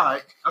 I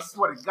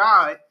swear to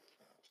God.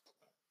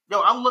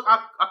 Yo,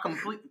 I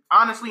completely,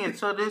 honestly,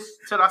 until I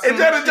seen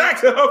Janet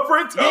Jackson, her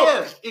friend too.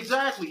 Yeah,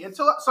 exactly.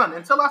 Until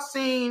I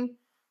seen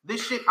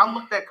this shit, I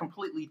looked at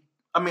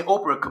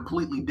Oprah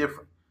completely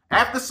different.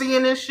 After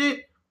seeing this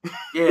shit,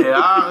 yeah,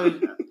 I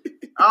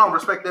don't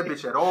respect that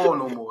bitch at all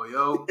no more,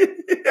 yo.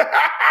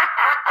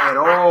 At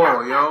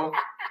all, yo.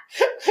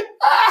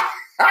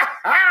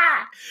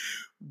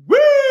 Woo!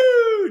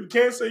 You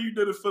can't say you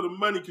did it for the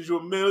money because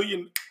you're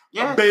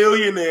a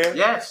billionaire.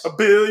 Yes. A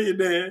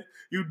billionaire.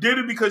 You did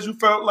it because you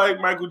felt like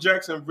Michael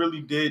Jackson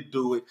really did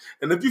do it.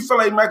 And if you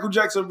felt like Michael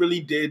Jackson really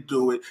did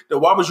do it,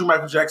 then why was you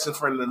Michael Jackson's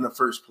friend in the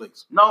first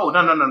place? No.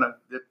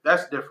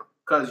 That's different.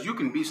 Because you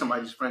can be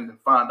somebody's friend and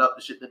find out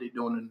the shit that they're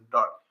doing in the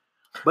dark.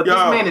 But this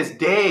man is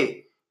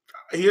dead.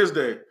 He is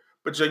dead.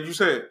 But like you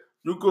said,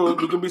 you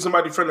can be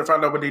somebody's friend and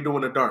find out what they do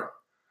in the dark.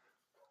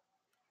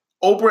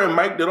 Oprah and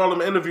Mike did all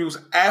them interviews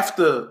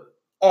after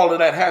all of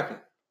that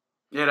happened.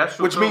 Yeah, that's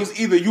true. Which means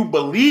either you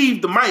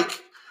believed the Mike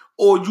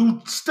or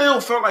you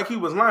still felt like he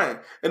was lying.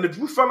 And if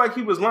you felt like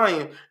he was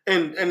lying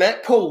and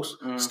that post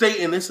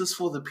stating this is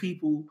for the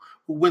people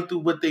who went through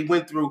what they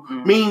went through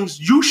means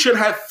you should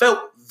have felt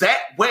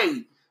that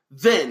way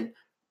then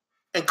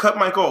and cut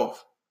Mike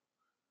off.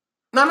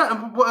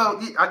 No,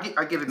 well, I get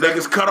exactly.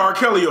 Niggas cut R.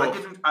 Kelly off.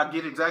 I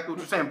get exactly what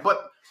you're saying,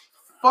 but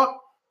fuck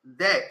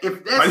that.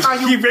 If that's how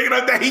you keep bringing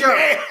up that he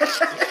dead.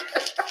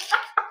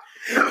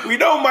 We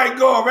know Mike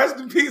gone. Rest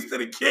in peace to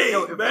the king.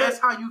 Yo, if that's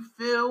how you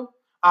feel,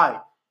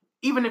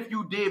 even if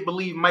you did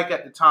believe Mike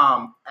at the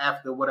time,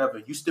 after whatever,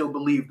 you still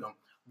believed him.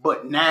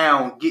 But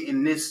now,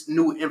 getting this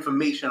new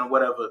information or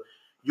whatever,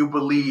 you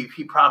believe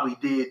he probably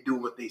did do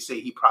what they say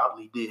he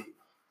probably did.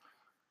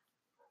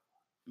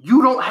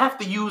 You don't have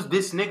to use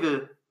this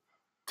nigga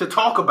to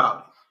talk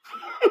about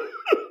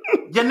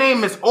it. Your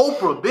name is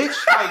Oprah, bitch.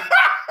 Like,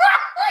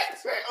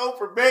 say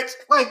Oprah, bitch.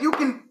 Like you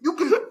can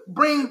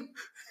bring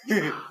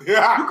you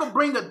can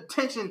bring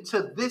attention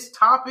to this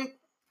topic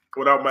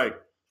without Mike.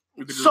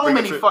 So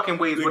many fucking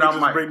ways without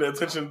Mike. Bring the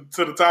attention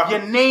to the topic.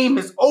 Your name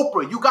is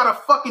Oprah. You got a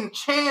fucking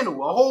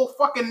channel, a whole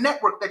fucking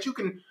network that you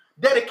can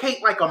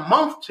dedicate like a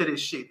month to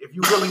this shit if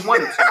you really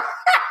wanted to.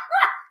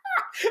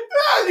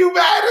 You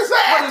mad as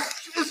hell?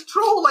 But it's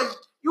true. Like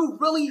you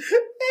really,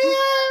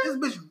 this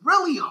bitch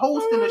really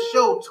hosting a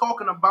show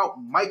talking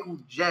about Michael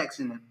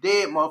Jackson, a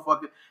dead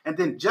motherfucker, and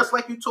then just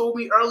like you told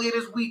me earlier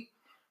this week,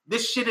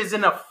 this shit is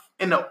in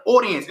the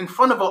audience, in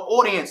front of an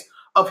audience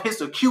of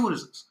his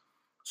accusers.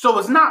 So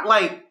it's not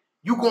like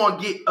you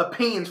gonna get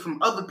opinions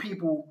from other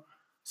people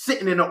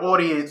sitting in the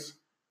audience,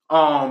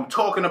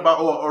 talking about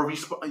or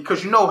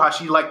because you know how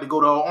she like to go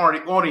to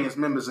her audience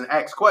members and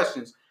ask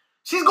questions.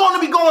 She's going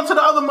to be going to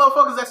the other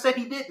motherfuckers that said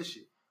he did this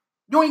shit.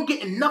 You ain't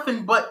getting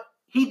nothing but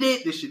he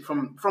did this shit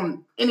from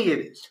any of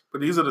this.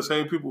 But these are the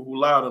same people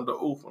who lied under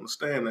oath on the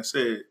stand that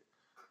said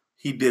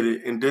he did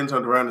it and then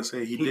turned around and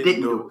said he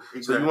didn't do it.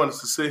 Exactly. So you want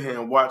us to sit here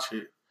and watch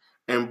it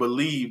and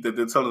believe that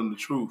they're telling the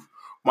truth.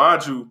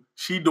 Mind you,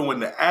 she doing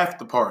the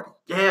after party.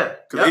 Yeah.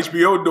 Because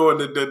HBO doing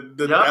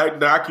the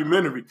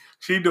documentary.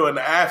 She doing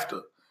the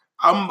after.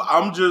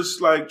 I'm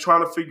just like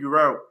trying to figure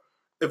out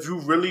if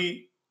you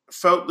really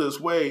felt this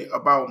way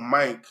about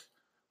Mike,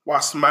 why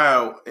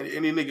smile in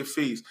any nigga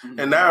face? Mm-hmm.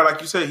 And now,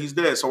 like you said, he's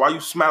dead. So why you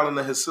smiling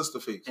at his sister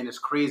face? And it's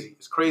crazy.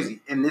 It's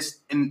crazy. And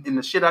this in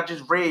the shit I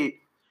just read,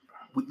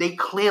 they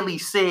clearly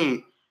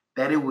said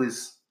that it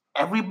was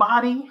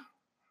everybody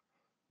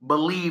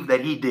believed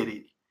that he did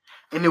it.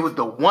 And it was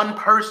the one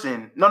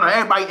person,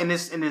 everybody in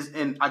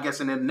I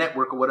guess in the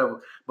network or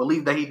whatever,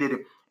 believed that he did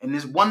it. And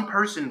this one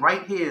person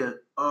right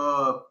here,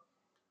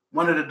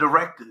 one of the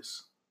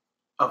directors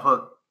of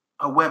her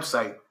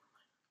website,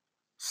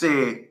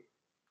 said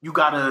You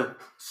gotta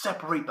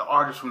separate the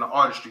artist from the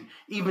artistry.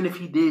 Even if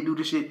he did do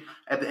the shit,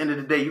 at the end of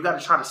the day, you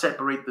gotta try to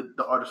separate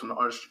the artist from the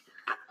artistry.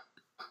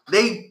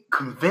 They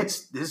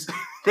convinced this.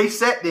 They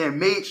sat there and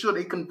made sure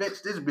they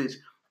convinced this bitch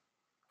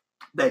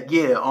that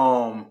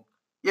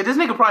this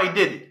nigga probably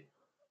did it.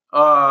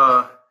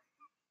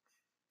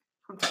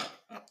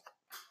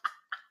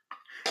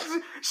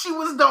 She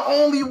was the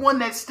only one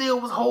that still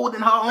was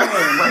holding her own,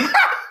 like,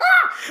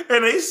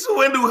 and they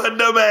swindled her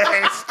dumb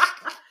ass.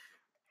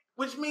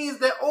 which means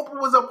that Oprah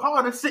was a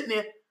part of sitting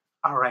there.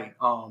 All right,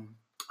 I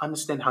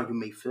understand how you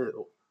may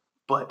feel,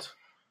 but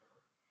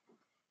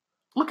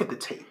look at the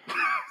tape.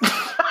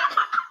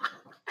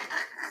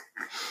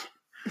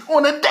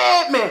 On a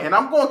dead man.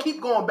 I'm going to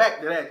keep going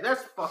back to that.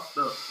 That's fucked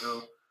up,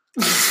 yo.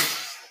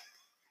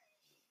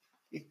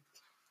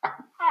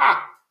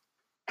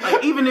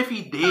 Like, even if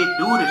he did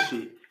do the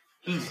shit,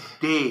 he's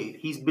dead.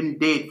 He's been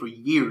dead for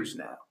years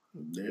now.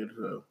 Dead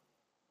so.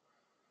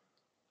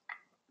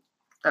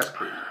 That's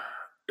crazy.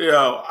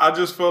 Yo, I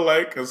just feel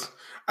like, because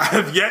I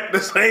have yet to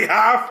say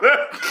how I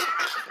feel.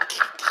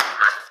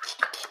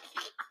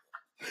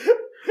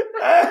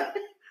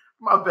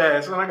 My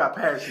bad, son. I got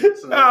passionate,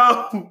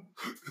 son.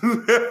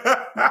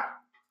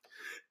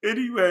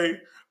 Anyway,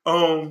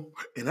 and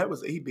that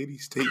was A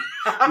Diddy's tape.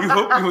 We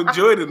hope you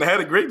enjoyed it and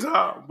had a great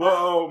time.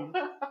 But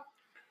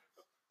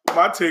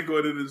my take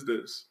on it is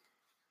this: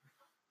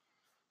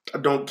 I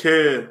don't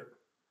care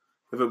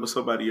if it was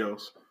somebody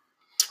else.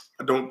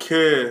 I don't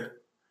care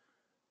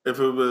if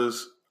it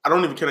was. I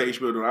don't even care that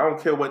HBO do it. I don't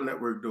care what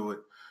network do it.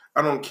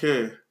 I don't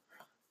care.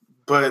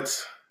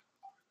 But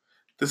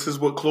this is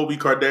what Khloe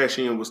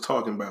Kardashian was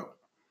talking about.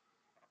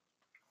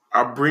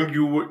 I bring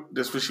you,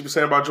 that's what she was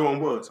saying about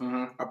Jordan Woods.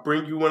 Mm-hmm. I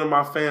bring you into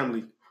my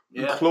family.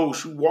 You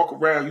close, you walk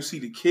around, you see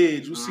the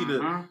kids, you see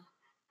and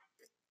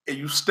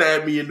you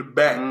stab me in the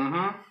back.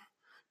 Mm-hmm.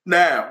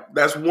 Now,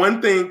 that's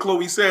one thing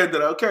Khloe said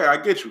that, okay, I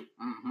get you.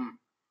 Mm-hmm.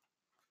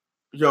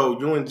 Yo,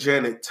 you and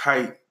Janet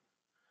tight.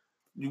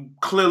 You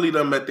clearly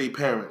done met their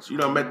parents. You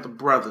done met the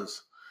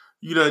brothers.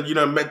 You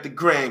done met the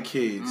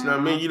grandkids. You know what I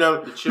mean? You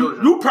done, the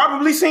children. You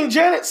probably seen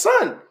Janet's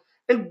son.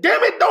 And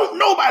damn it, don't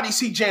nobody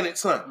see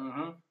Janet's son.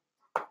 Mm-hmm.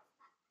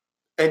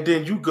 And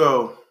then you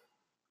go,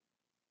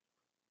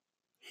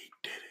 he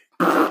did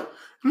it.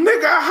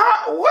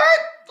 Nigga, what?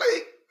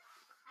 Like,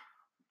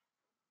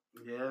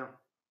 yeah.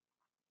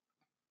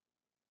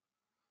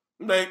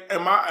 Like,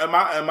 and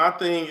my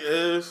thing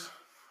is,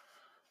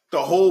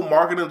 the whole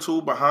marketing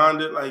tool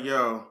behind it, like,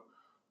 yo,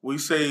 we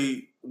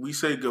say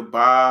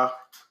goodbye.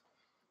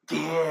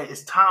 Yeah,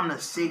 it's time to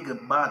say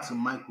goodbye to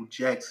Michael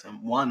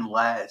Jackson one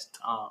last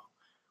time.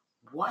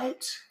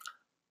 What?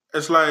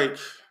 It's like,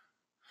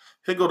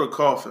 here go the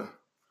coffin.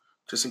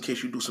 Just in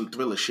case you do some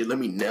Thriller shit, let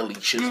me Nelly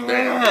shit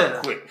down real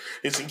quick.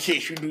 It's in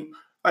case you do.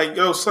 Like,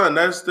 yo, son,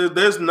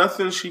 there's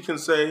nothing she can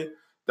say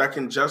that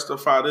can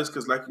justify this,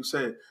 because like you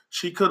said,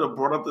 she could have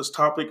brought up this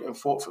topic and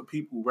fought for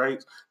people,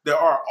 right? There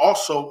are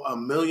also a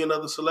million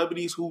other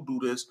celebrities who do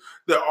this.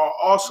 There are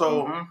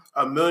also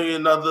a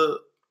million other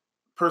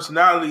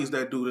personalities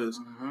that do this.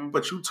 Mm-hmm.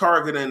 But you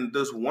targeting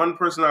this one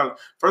personality.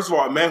 First of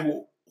all, a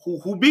man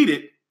who beat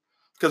it,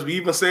 because we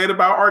even said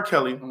about R.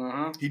 Kelly,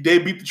 he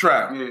did beat the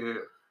trial. Yeah.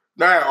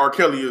 Now R.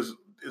 Kelly is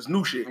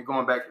new shit. And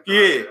going back.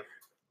 Yeah.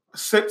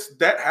 Since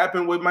that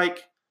happened with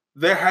Mike,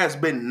 there has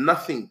been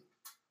nothing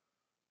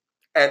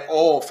at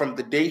all from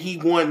the day he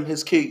won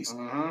his case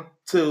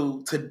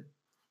till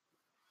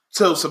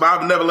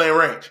Survivor Neverland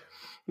Ranch.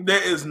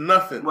 There is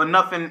nothing. Well,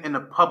 nothing in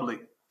the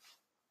public.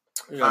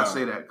 Yeah. I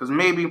say that because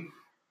maybe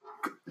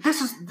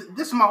this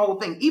is my whole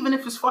thing. Even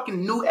if it's fucking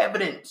new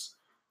evidence,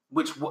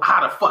 which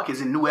how the fuck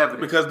is it new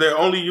evidence? Because they're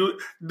only you.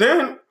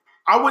 Then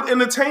I would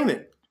entertain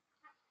it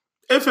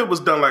if it was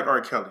done like R.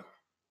 Kelly.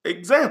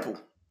 Example,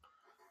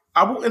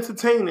 I will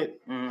entertain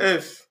it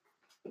if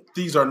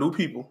these are new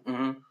people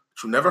that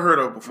you never heard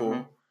of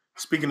before,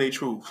 speaking their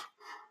truth.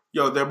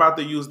 Yo, they're about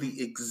to use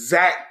the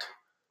exact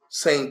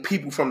same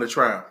people from the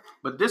trial.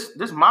 But this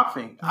is my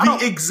thing. The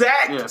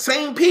exact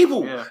same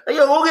people. Yeah. Hey,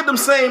 yo, go get them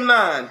same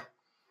 9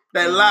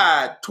 that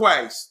lied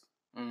twice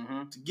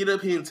to get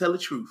up here and tell the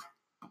truth.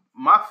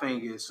 My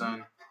thing is,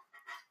 son,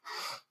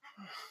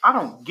 I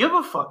don't give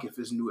a fuck if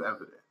it's new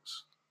evidence.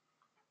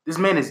 This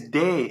man is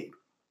dead.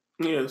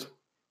 Yes.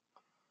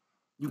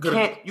 You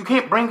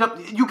can't bring up,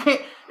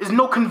 there's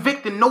no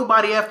convicting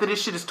nobody after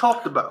this shit is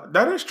talked about.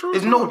 That is true.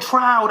 There's no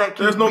trial that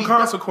can There's no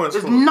consequence.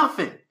 There's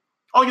nothing.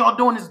 All y'all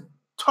doing is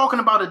talking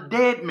about a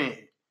dead man.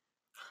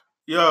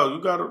 Yo,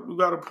 you got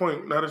a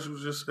point. Now that you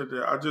just said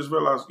that, I just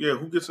realized,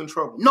 who gets in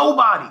trouble?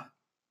 Nobody.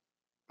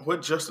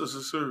 What justice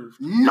is served?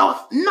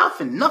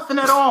 Nothing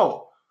at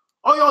all.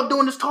 All y'all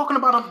doing is talking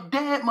about a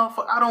dead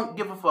motherfucker. I don't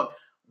give a fuck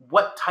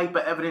what type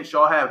of evidence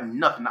y'all have.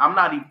 Nothing.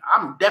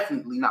 I'm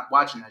definitely not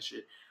watching that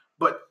shit.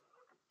 But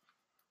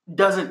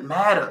doesn't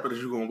matter. But if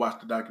you're gonna watch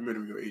the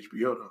documentary on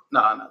HBO though.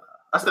 No.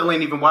 I still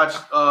ain't even watched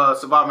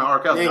Surviving R.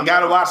 Kelly. You ain't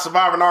gotta watch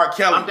Surviving R.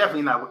 Kelly. I'm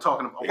definitely not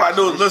talking about. You gotta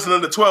do is listen to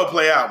the 12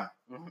 Play album.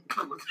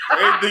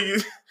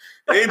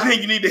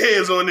 Anything you need to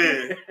hear is on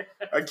there.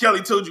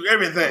 Kelly told you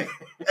everything.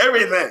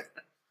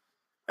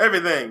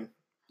 everything.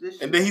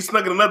 And then he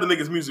snuck in another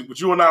nigga's music, but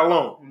you are not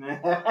alone.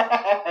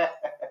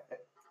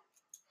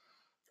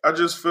 I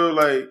just feel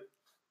like,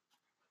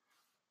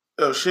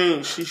 yo,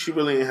 she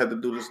really ain't had to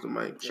do this to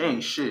Mike. She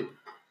ain't shit.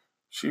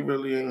 She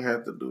really ain't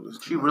had to do this.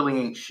 She really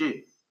ain't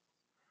shit.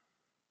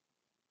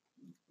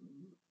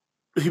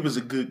 He was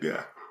a good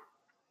guy.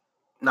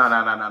 No.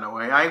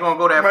 I ain't gonna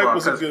go that Mike far.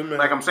 Was a good man.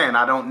 Like I'm saying,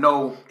 I don't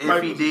know if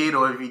Mike he did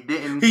or if he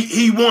didn't.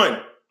 He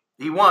won.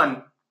 He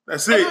won.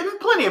 That's And it. there's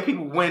plenty of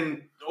people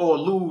win or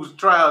lose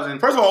trials,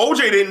 and First of all,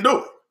 OJ didn't do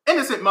it.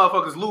 innocent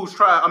motherfuckers lose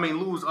trials.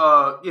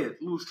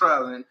 Lose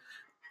trials, and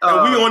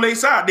And we on their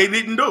side. They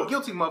didn't do it.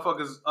 guilty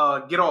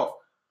motherfuckers get off.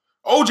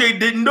 OJ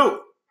didn't do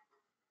it.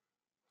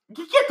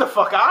 Get the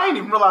fuck out! I didn't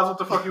even realize what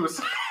the fuck you was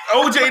saying.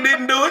 OJ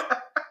didn't do it.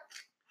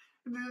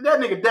 That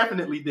nigga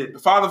definitely did. The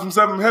Father from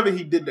Seventh Heaven,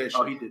 he did that shit.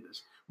 Oh, he did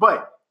this.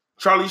 But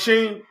Charlie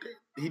Sheen,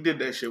 he did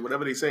that shit.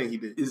 Whatever they saying, he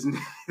did. is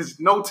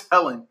no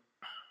telling.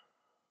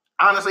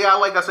 Honestly,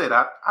 like I said,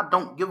 I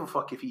don't give a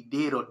fuck if he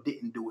did or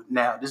didn't do it.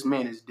 Now this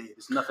man is dead.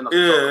 There's nothing else.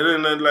 Yeah,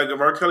 and then like if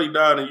R. Kelly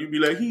died, and you'd be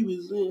like, he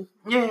was in.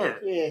 Yeah.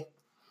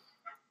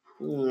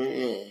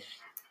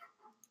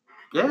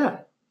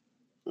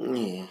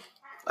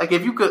 Like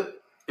if you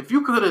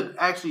could have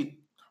actually.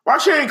 Why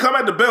she ain't come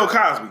at the Bill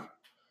Cosby?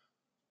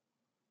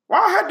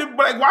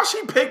 Why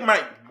she pick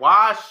Mike?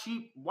 Why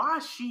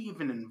is she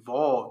even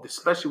involved,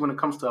 especially when it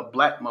comes to a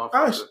black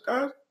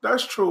motherfucker?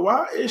 That's true.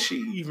 Why is she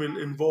even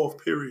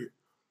involved? Period.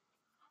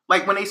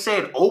 Like when they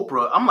said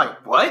Oprah, I'm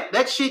like, what?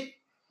 That shit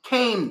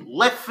came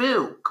left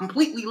field,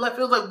 completely left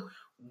field. Like,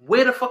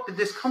 where the fuck did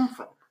this come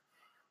from?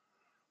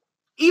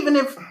 Even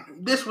if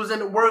this was in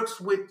the works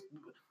with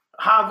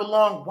however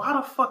long, why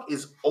the fuck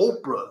is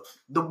Oprah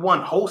the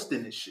one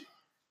hosting this shit?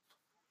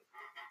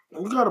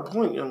 You got a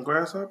point, young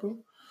grasshopper.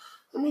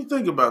 Let me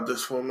think about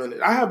this for a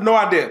minute. I have no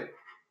idea.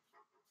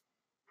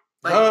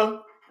 Like,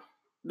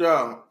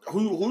 Yeah.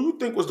 Who you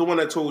think was the one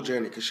that told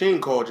Janet? Because she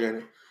ain't called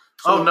Janet.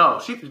 So, no,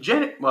 she was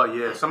Janet. Well,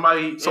 yeah,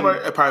 somebody.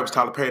 It probably was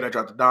Tyler Perry that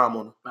dropped the dime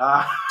on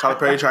her. Tyler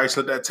Perry tried to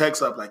slip that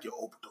text up like, yo,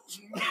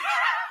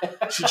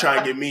 Oprah, she trying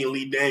to get me and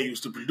Lee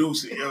Daniels to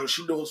produce it. Yo,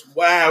 she doing some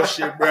wild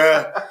shit,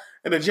 bruh.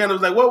 And then Janet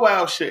was like, what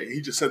wild shit?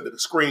 He just sent her the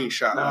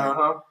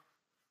screenshot.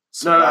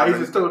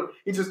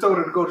 He just told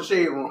her to go to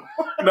Shade Room.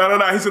 No.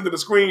 He sent her the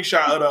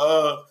screenshot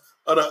of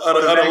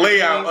the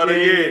layout of the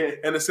year,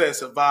 and it said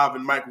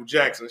 "Surviving Michael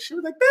Jackson." She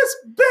was like, "This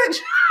bitch."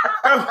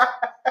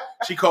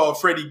 She called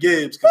Freddie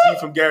Gibbs because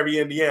he's from Gary,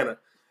 Indiana.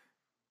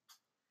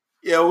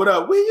 Yeah, what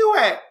up? Where you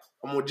at?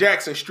 I'm on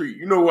Jackson Street.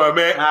 You know where I'm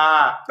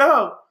at?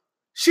 No,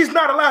 she's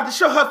not allowed to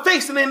show her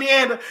face in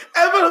Indiana.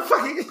 Ever the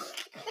fucking.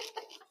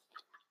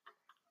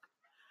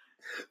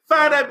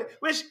 Find that bitch.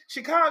 Which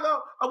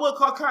Chicago, I will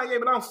call Kanye,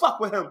 but I don't fuck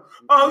with him.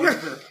 Oh, yeah.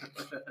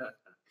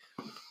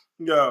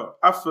 Yo,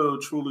 I feel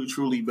truly,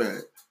 truly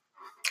bad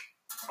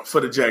for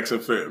the Jackson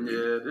family.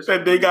 Yeah,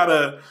 that they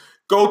gotta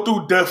go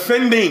through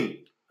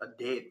defending a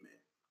dead man.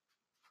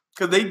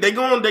 Cause they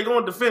going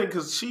defend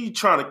because she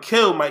trying to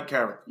kill Mike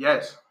Carroll.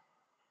 Yes,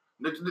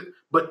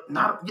 but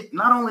not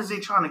only is they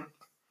trying to,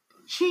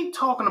 she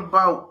talking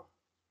about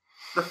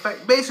the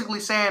fact, basically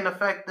saying the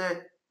fact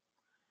that.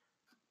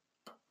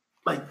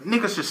 Like,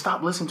 niggas should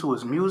stop listening to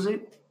his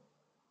music.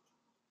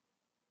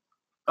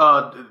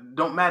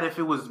 Don't matter if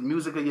it was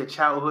music of your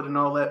childhood and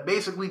all that.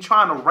 Basically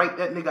trying to write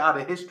that nigga out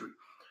of history.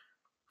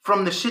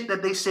 From the shit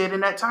that they said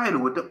in that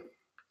title. With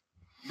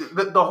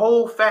the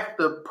whole fact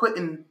of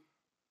putting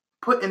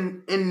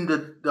in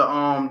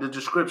the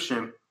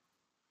description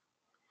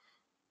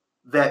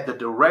that the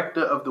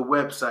director of the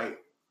website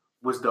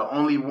was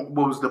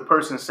the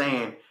person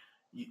saying,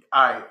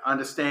 I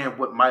understand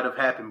what might have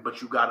happened,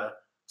 but you gotta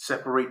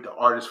separate the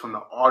artist from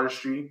the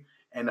artistry.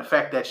 And the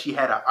fact that she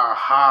had an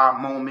aha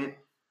moment.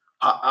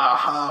 Her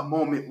aha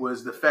moment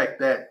was the fact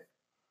that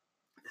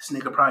this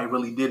nigga probably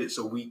really did it,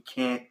 so we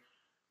can't.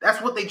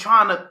 That's what they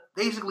trying to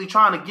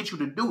get you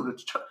to do.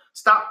 To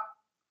stop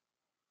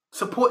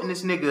supporting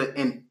this nigga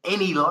in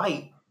any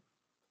light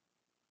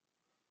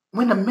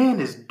when the man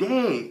is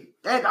dead.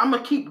 I'm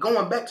gonna keep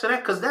going back to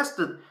that because that's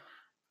the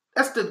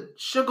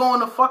sugar on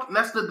the fucking.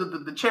 That's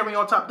the cherry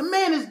on top. The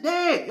man is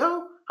dead,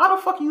 yo. How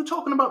the fuck are you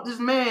talking about this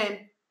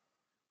man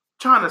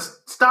trying to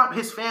stop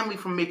his family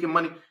from making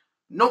money?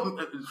 No,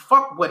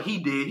 fuck what he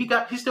did.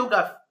 He still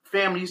got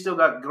family. He still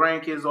got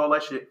grandkids, all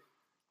that shit.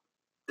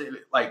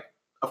 Like,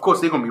 of course,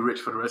 they're going to be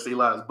rich for the rest of their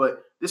lives,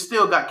 but they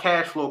still got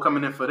cash flow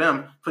coming in for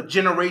them for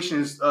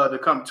generations to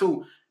come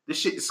too. This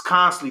shit is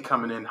constantly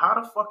coming in. How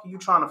the fuck are you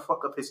trying to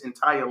fuck up his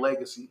entire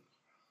legacy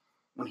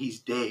when he's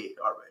dead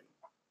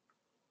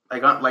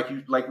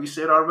already? Like we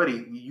said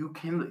already, you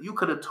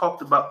could have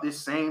talked about this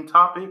same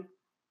topic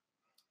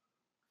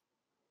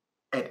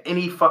at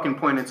any fucking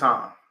point in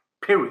time.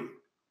 Period.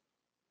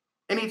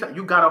 Anytime.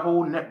 You got a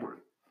whole network.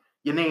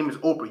 Your name is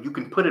Oprah. You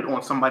can put it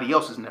on somebody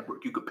else's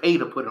network. You could pay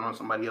to put it on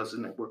somebody else's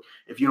network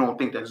if you don't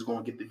think that it's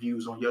going to get the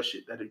views on your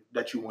shit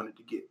that you wanted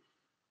to get.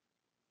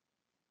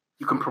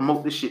 You can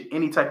promote this shit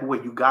any type of way.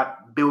 You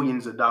got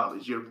billions of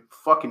dollars. You're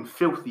fucking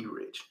filthy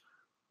rich.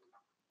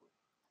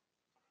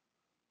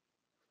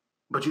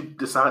 But you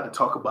decided to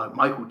talk about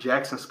Michael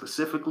Jackson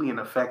specifically and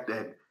the fact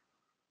that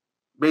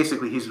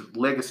basically his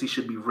legacy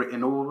should be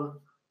written over.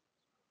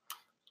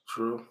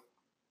 True.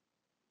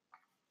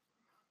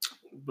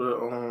 But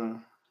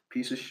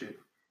piece of shit.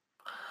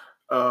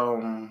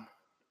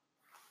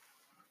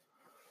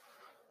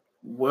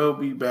 We'll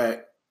be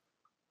back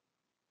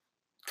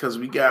because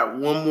we got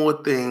one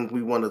more thing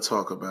we want to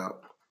talk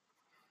about.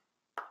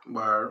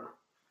 Word.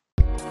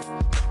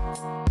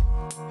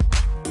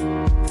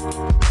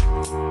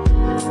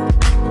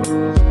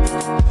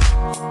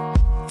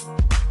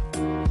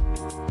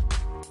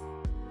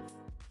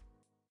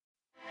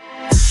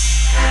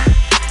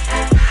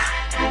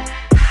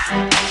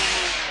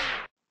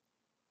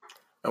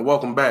 And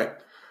welcome back.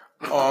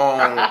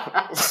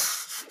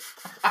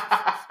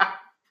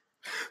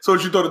 So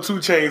what you thought of 2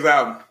 Chainz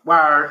album?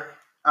 Word.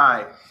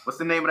 Alright. What's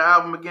the name of the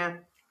album again?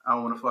 I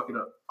don't want to fuck it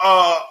up.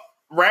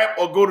 Rap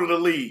or Go to the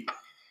League?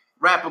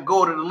 Rap or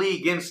Go to the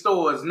League in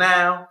stores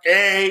now.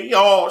 Hey,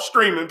 all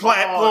streaming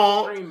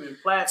platform.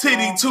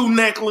 Titty 2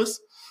 Necklace.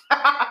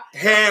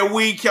 Hair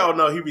Weed. Y'all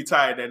know he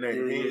retired that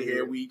name. He ain't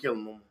Hair Weed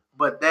killing him.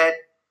 But that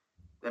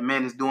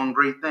man is doing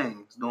great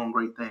things.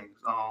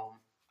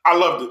 I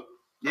loved it.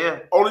 Yeah.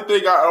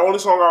 Only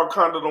song I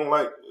kind of don't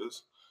like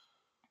is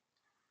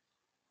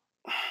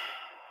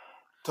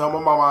Tell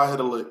My Mama I Hit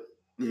a Lick.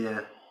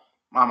 Yeah.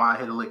 Mama I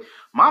Hit a Lick.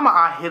 Mama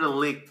I Hit a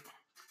Lick.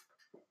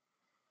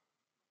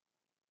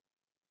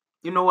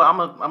 You know what? I'm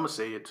gonna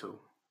say it too.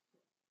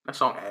 That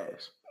song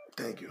ass.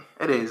 Thank you.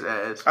 It is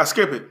ass. I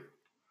skip it.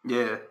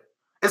 Yeah.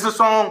 It's a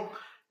song.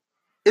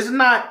 It's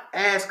not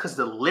ass because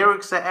the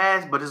lyrics are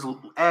ass, but it's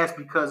ass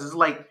because it's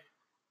like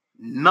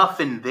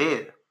nothing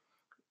there.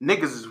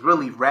 Niggas is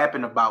really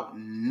rapping about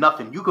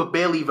nothing. You could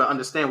barely even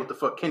understand what the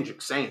fuck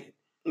Kendrick's saying.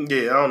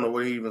 Yeah, I don't know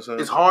what he even saying.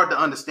 It's hard to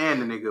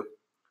understand the nigga.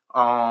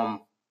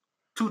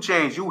 2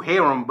 Chainz, you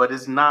hear him, but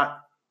it's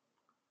not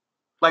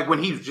like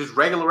when he's just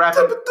regular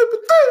rapping.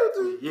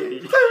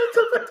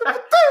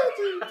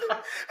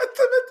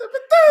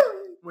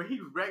 When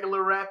he's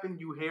regular rapping,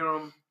 you hear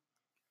him.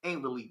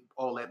 Ain't really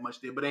all that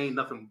much there, but ain't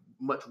nothing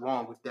much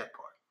wrong with that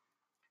part.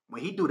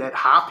 When he do that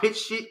high pitch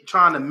shit,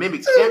 trying to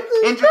mimic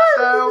Kendrick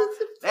style,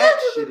 that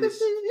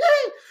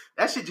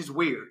shit just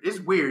weird. It's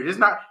weird. It's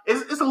not.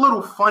 It's a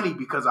little funny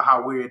because of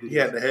how weird it is. He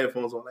had the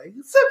headphones on. Like,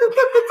 it's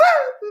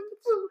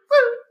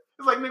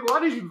like, nigga, why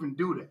did you even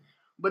do that?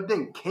 But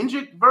then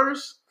Kendrick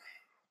verse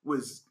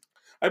was.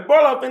 I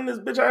ball up in this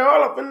bitch. I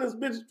all up in this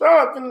bitch.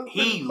 Fall up in this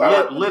he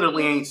bitch.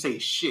 Literally ain't say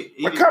shit.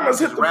 My comments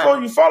hit the floor.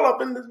 You fall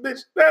up in this bitch.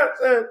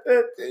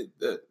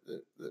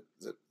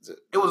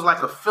 It was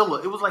like a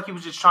filler. It was like he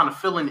was just trying to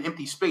fill in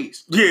empty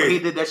space. Yeah. But he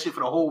did that shit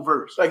for the whole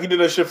verse. Like he did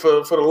that shit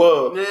for the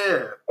love.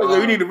 Yeah.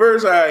 Like, you need the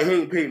verse. All right, he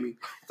ain't pay me.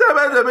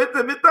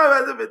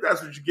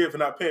 That's what you get for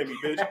not paying me,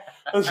 bitch.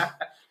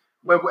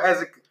 But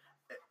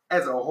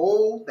as a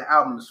whole, the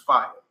album is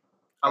fire.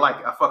 I like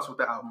it. I fucks with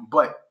the album.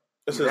 But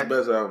it's his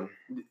best album.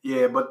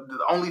 Yeah, but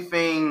the only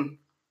thing,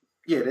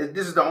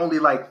 this is the only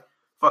like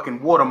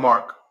fucking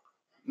watermark.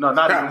 No,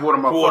 not even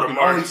watermark.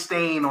 Only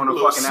stain on the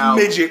fucking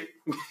album. Midget.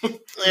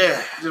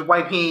 Yeah. Just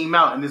wipe him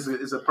out, and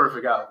it's a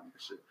perfect album.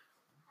 Shit.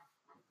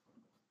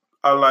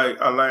 I like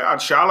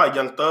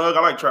Young Thug.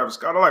 I like Travis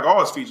Scott. I like all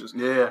his features.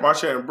 Yeah.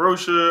 Marsha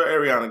Ambrosius,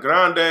 Ariana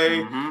Grande.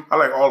 Mm-hmm. I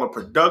like all the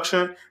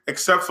production,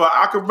 except for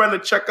I could run the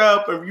check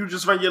up and you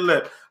just run your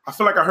lip. I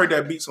feel like I heard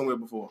that beat somewhere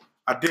before.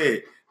 I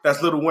did. That's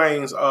Lil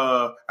Wayne's.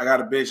 I got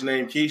a bitch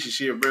named Keisha.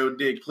 She a real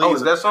dick. Please. Oh,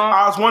 is that song?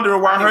 I was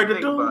wondering why I heard the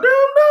doom doom doom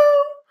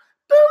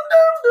doom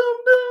doom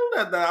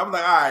doom. I'm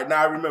like, all right,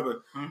 now I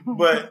remember. Mm-hmm.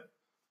 But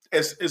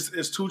it's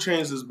 2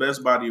 Chainz'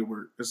 best body of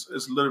work.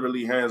 It's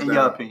literally hands down. In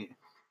your opinion.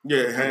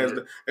 Yeah, hands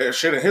down.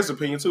 Shit, in his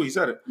opinion too. He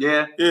said it.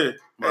 Yeah. Yeah.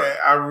 Right.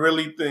 I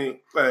really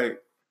think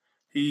like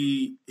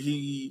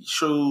he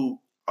showed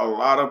a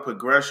lot of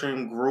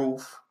progression,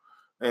 growth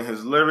in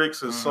his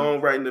lyrics, his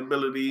songwriting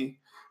ability,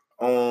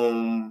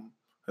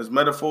 his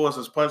metaphors,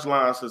 his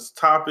punchlines, his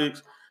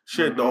topics.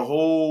 Shit, the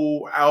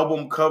whole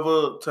album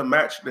cover to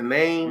match the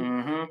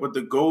name with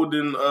the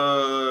golden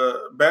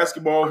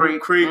basketball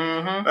creek.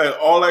 Like,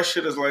 all that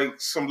shit is like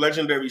some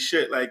legendary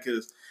shit. Like,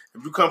 'cause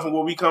if you come from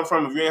where we come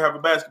from, if you ain't have a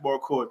basketball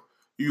court,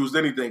 you used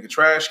anything, a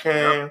trash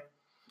can.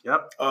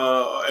 Yep.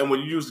 And when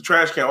you use the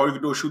trash can, all you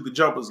could do is shoot the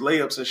jumpers.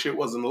 Layups and shit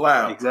wasn't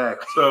allowed.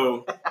 Exactly.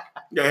 So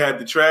they had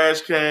the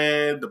trash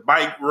can, the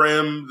bike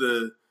rim,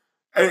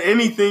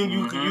 anything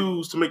you could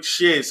use to make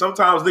shit.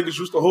 Sometimes niggas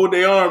used to hold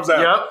their arms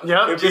out. Yep.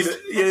 All right,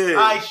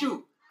 shoot.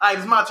 All right,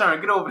 it's my turn.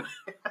 Get over it.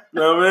 You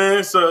know what I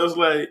mean? So it's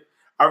like,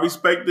 I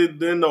respected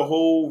then the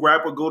whole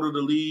rapper go to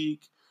the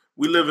league.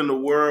 We live in a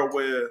world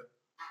where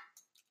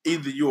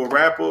either you're a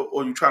rapper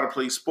or you try to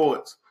play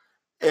sports.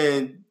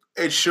 And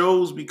it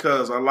shows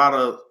because a lot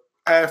of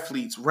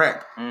athletes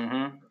rap.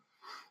 I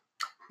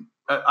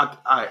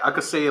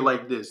could say it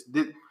like this.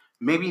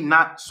 Maybe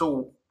not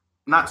so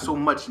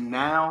much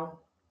now,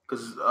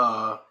 because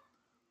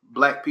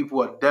black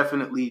people are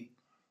definitely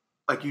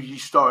like you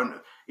starting,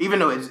 even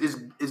though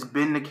it's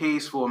been the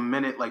case for a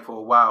minute, like for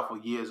a while, for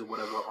years or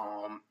whatever,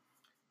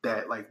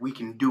 that like we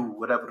can do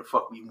whatever the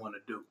fuck we want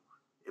to do.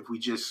 if we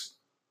just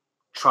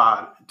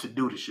try to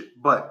do the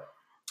shit. But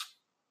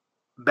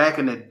back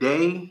in the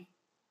day,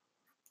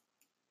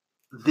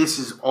 this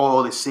is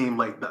all it seemed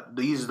like.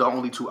 These are the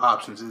only two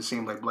options it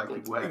seemed like black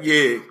people had.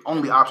 Yeah.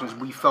 Only options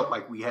we felt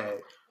like we had.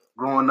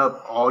 Growing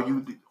up, all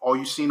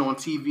you seen on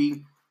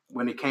TV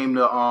when it came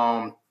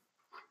to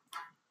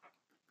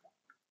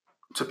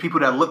people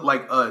that looked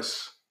like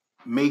us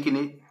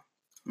making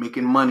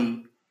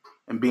money,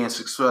 and being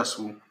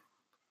successful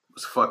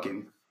was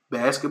fucking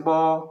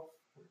basketball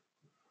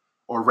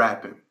or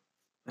rapping.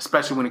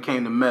 Especially when it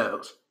came to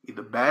males.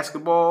 Either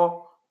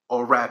basketball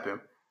or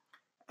rapping.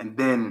 And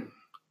then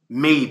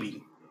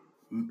maybe,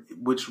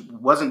 which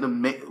wasn't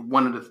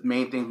one of the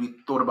main things we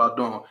thought about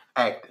doing,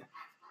 acting.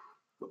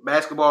 But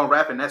basketball and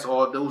rapping, that's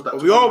all those.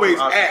 We always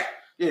act.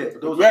 Yeah,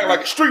 those you act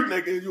like a street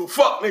nigga, you a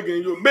fuck nigga,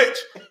 and you a bitch.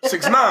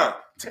 6'9",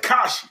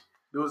 Tekashi.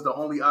 Those are the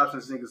only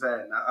options niggas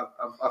had. And I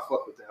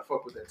fuck with that. I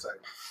fuck with that title.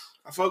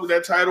 I fuck with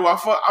that title. I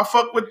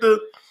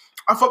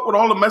fuck with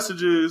all the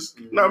messages.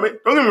 Mm-hmm. You know what I mean?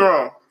 Don't get me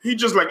wrong. He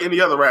just like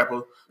any other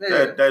rapper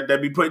that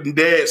be putting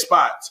dead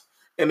spots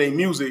in their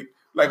music,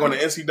 like on the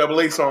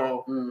NCAA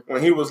song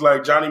when he was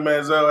like Johnny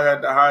Manziel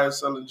had the highest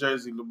selling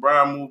jersey.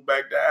 LeBron moved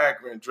back to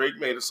Akron. Drake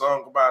made a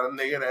song about a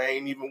nigga that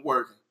ain't even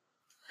working.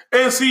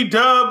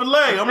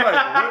 NCAA. I'm like,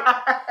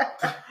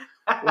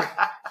 what?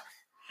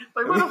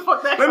 Like, where the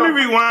fuck that Let me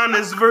rewind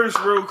this verse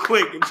real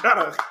quick and try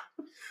to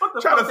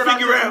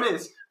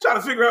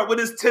figure out where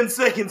this 10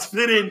 seconds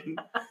fit in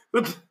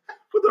with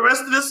the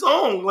rest of this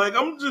song. Like,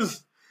 I'm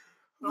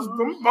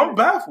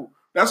baffled.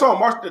 That's all.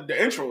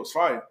 The intro is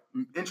fire.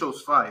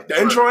 Intro's fire.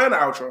 The intro and the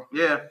outro.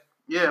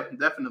 Yeah,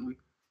 definitely.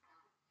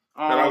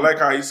 And I like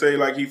how he say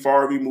like he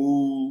far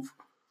removed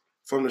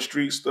from the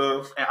street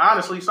stuff. And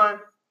honestly, son,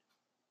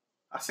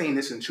 I seen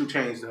this in 2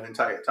 Chainz the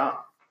entire time.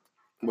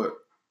 What?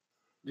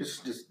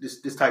 This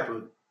type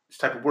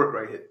of work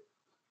right here.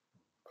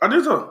 I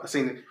did so. I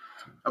seen it.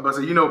 I'm about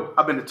to say,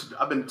 I've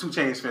been a 2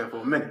 Chainz fan for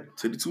a minute.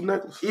 Titty 2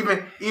 necklace.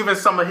 Even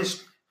some of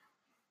his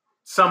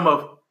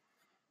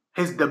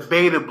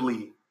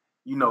debatably,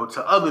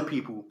 to other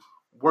people,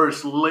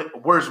 worse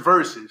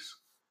verses,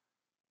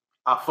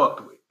 I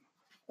fucked with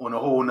on a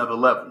whole nother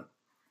level.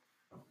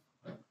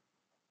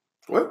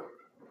 What?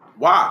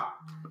 Why?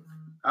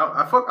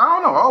 I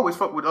don't know. I always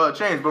fuck with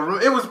Chainz,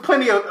 but it was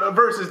plenty of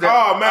verses that.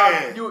 Oh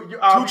man, 2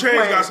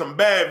 Chainz got some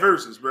bad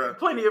verses, bro.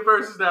 Plenty of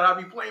verses that I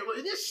be playing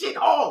with. This shit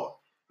hard.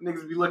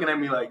 Niggas be looking at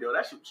me like, yo,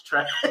 that shit was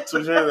trash. 2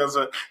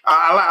 Chainz,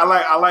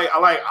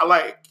 I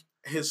like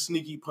his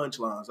sneaky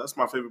punchlines. That's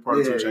my favorite part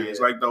of 2 Chainz.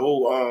 Yeah. Like the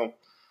whole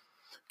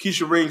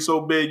Keisha ring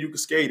so big you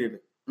could skate in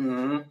it.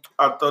 Mm-hmm.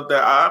 I thought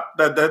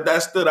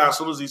that stood out as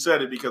soon as he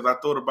said it because I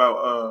thought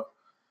about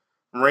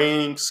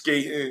rain,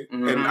 skating,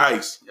 and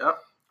ice. Yep.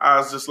 I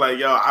was just like,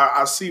 yo,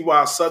 I see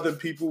why Southern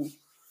people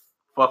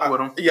fuck with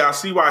him. Yeah, I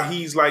see why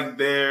he's like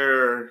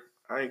their.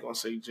 I ain't gonna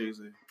say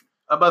Jay-Z.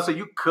 I'm about to say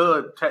you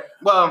could.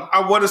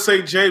 I want to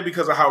say Jay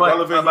because of how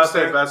relevant. I'm about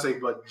to say,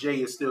 but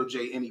Jay is still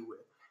Jay anyway.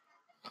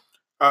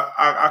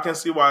 I can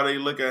see why they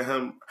look at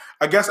him.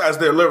 I guess as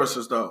their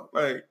lyricist though.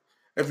 Like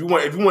if you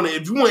want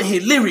to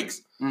hear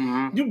lyrics,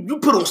 you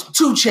put on some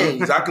 2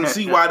 Chainz. I can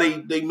see why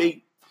they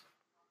make.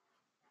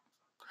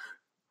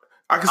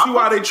 I can see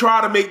why they try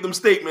to make them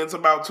statements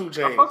about 2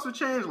 Chainz. I fucks with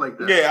Chainz like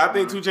that. Yeah, I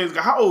think 2 Chainz.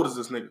 How old is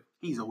this nigga?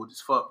 He's old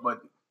as fuck,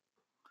 but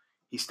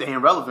he's staying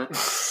relevant.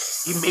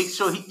 He makes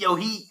sure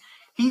he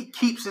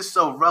keeps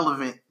himself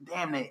relevant.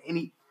 Damn that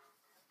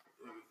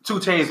 2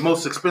 Chainz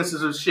most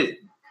expensive shit.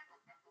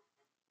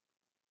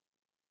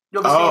 You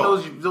ever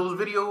seen those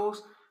videos?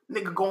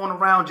 Nigga going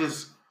around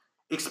just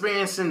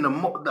experiencing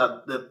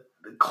the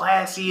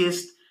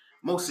classiest,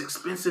 most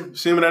expensive.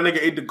 See when that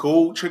nigga ate the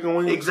gold chicken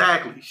wings?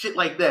 Exactly, shit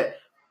like that.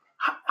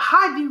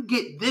 How do you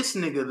get this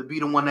nigga to be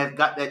the one that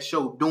got that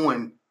show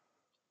doing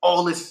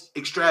all this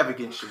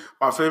extravagant shit?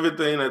 My favorite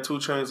thing that 2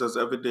 Chainz has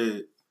ever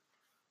did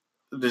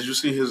you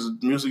see his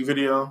music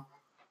video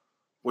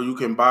where you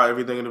can buy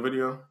everything in the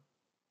video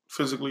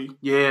physically?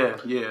 Yeah.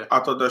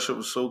 I thought that shit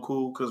was so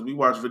cool because we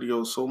watch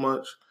videos so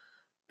much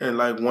and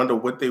like wonder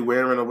what they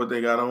wearing or what they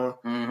got on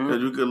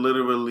that you could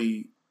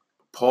literally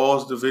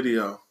pause the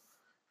video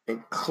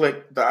and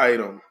click the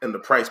item and the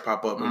price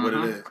pop up and what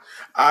it is.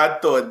 I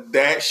thought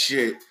that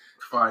shit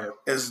fire.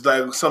 It's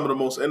like some of the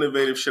most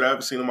innovative shit I've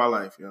ever seen in my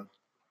life, yeah.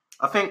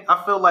 I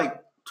feel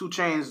like 2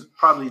 Chainz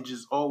probably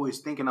just always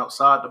thinking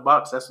outside the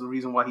box. That's the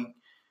reason why he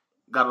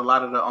got a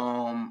lot of the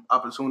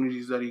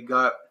opportunities that he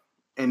got.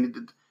 And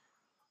the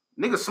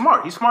nigga's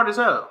smart. He's smart as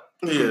hell.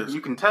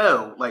 You can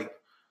tell. Like,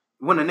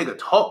 when a nigga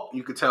talk,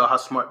 you can tell how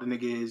smart the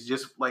nigga is.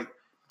 Just like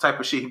the type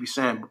of shit he be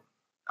saying.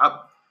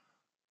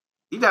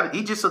 He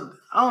just a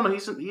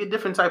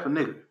different type of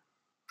nigga.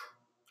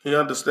 He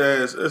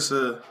understands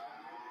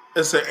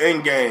it's an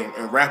end game,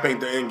 and rap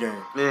ain't the end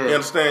game. Yeah. You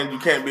understand? You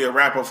can't be a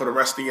rapper for the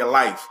rest of your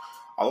life.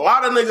 A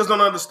lot of niggas don't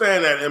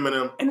understand that,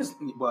 Eminem. And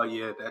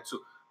that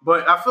too.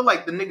 But I feel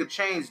like the nigga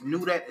Chainz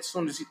knew that as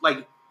soon as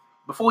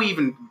before he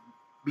even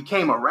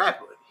became a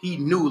rapper, he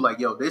knew like,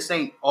 yo, this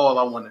ain't all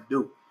I want to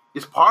do.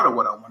 It's part of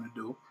what I want to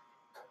do,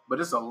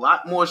 but it's a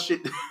lot more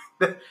shit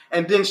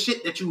And then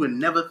shit that you would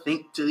never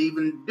think to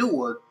even do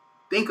or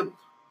think of.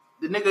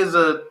 The nigga is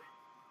a,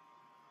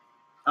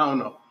 I don't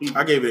know.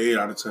 I gave it 8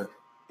 out of 10.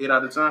 8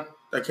 out of 10?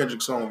 That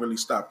Kendrick song really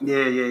stopped it.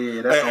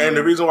 Yeah. That's And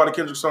the reason why the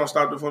Kendrick song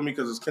stopped it for me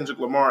because it's Kendrick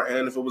Lamar,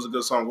 and if it was a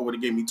good song, it would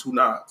have gave me 2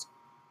 nods.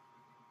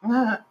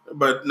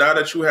 But now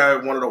that you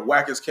have one of the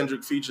wackest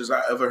Kendrick features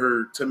I ever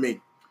heard, to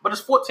me. But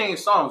it's 14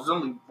 songs. There's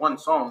only one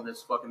song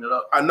that's fucking it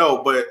up. I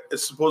know, but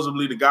it's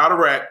supposedly the God of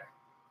Rap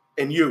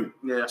and you.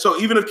 Yeah. So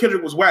even if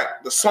Kendrick was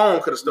whack, the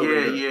song could have still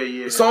been good.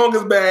 Yeah. The song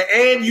is bad,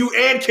 and you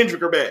and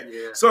Kendrick are bad.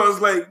 Yeah. So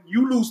it's like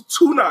you lose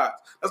 2 nods.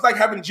 That's like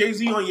having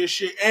Jay-Z on your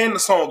shit and the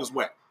song is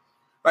whack.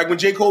 Like when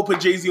J. Cole put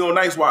Jay-Z on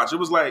Nice Watch, it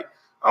was like,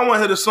 I don't want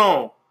to hear the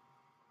song.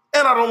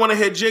 And I don't want to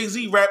hear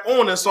Jay-Z rap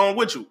on this song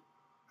with you.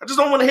 I just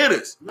don't want to hear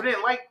this. You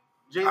didn't like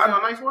Jay-Z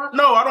on Nice Watch?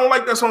 No, I don't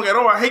like that song at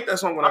all. I hate that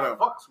song on that album.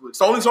 Fucks with It's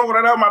the only song on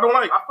that album I don't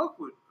like. I fuck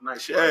with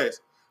Nice Watch. Yes.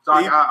 So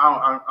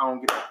I don't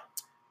get that.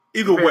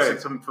 Either way,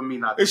 for me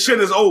not. this shit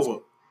is over.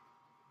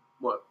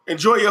 What?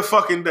 Enjoy your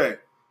fucking day.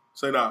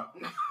 Say nah.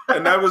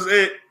 And that was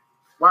it.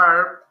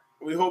 Word.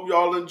 We hope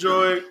y'all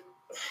enjoyed.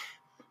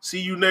 See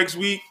you next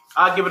week.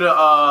 I'll give it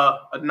a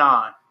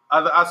 9.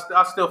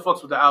 I still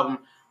fucks with the album.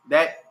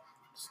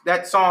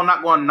 That song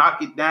not going to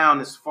knock it down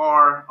as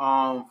far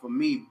for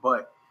me,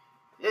 but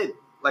it,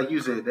 like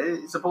you said,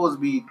 it's supposed to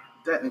be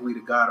technically the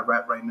God of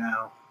rap right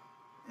now,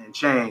 and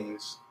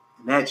Chains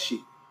and that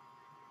shit.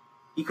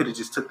 He could have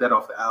just took that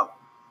off the album.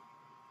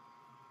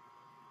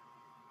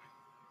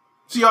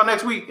 See y'all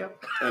next week. Yeah.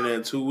 And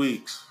then 2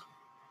 weeks.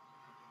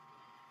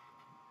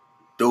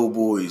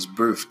 Doughboy's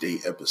birthday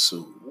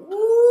episode.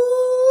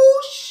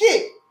 Ooh,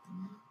 shit.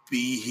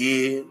 Be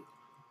here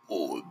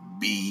or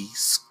be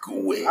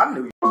square. I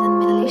knew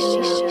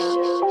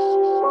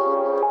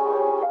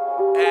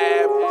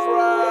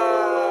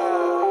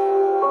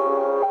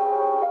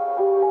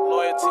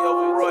Loyalty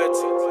over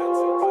royalty.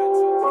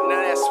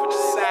 Now that's what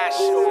your side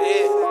show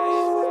is.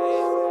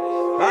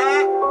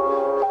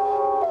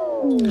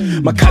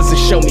 My cousin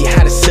showed me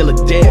how to seal a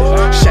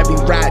deal. Chevy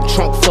ride,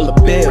 trunk full of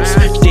bills.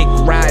 Dick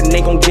riding,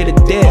 ain't gon' get a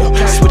deal.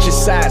 Switching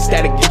sides,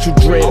 that'll get you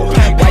drilled.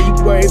 Why you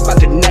worried about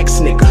the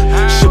next nigga?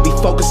 Should be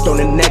focused on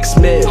the next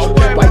meal.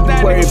 Why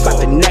you worried about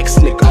the next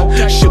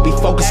nigga? Should be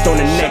focused on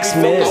the next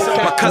meal.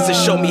 My cousin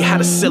showed me how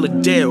to seal a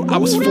deal. I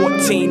was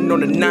 14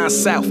 on the 9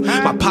 South.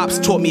 My pops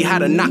taught me how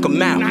to knock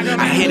 'em out.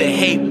 I hear the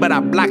hate, but I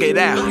block it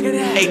out.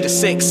 8 to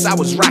 6, I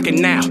was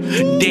rocking now.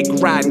 Dick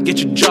riding, get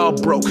your jaw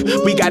broke.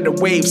 We got the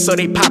waves, so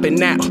they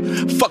popping out.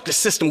 Fuck the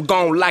system,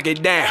 gon' lock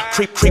it down.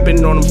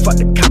 Creeping on them, fuck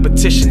the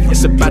competition.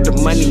 It's about the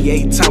money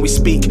every time we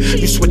speak.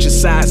 You switching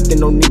sides, then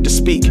no need to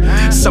speak.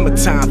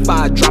 Summertime,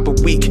 5 drop a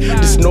week.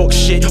 This Nork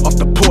shit off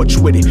the porch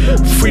with it.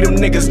 Freedom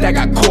niggas that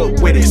got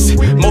caught with us.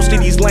 Most of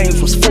these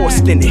lanes was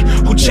forced in it.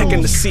 Who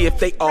checking to see if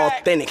they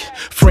authentic?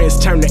 Friends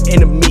turn to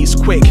enemies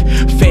quick.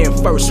 Fan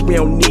first, we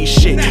don't need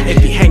shit.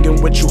 If he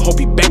hanging with you, hope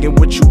he banging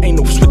with you. Ain't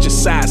no switching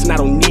sides, not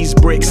on these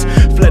bricks.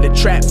 Flooded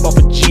trap off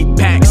of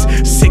G-Packs.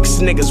 6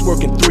 niggas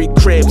working 3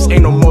 cribs.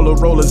 Ain't no molar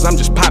rollers, I'm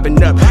just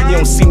popping up. You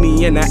don't see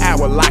me in an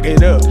hour, lock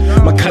it up.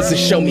 My cousin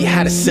showed me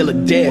how to seal a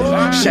deal.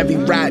 Chevy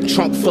ride,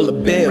 trunk full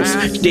of bills.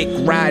 Dick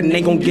riding,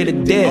 ain't gon' get a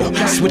deal.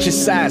 Switching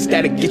sides,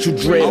 that'll get you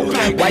drilled.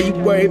 Why you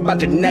worried about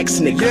the next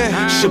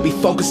nigga? Should be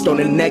focused on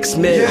the next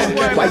meal.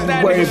 Why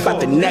you worried about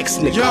the next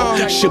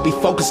nigga? Should be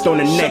focused on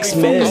the next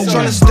meal. I'm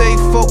tryna stay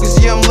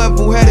focused, yeah, I'm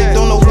level headed.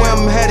 Don't know where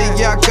I'm headed,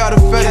 yeah, I got a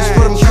fetish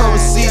for them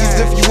currencies.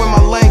 If you in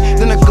my lane,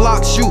 then the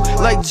Glock shoot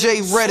like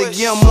Jay Reddick.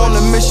 Yeah, I'm on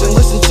a mission,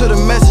 listen to the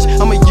message.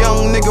 I'm a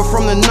young nigga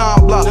from the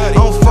 9 block. I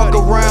don't fuck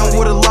around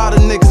with a lot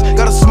of niggas.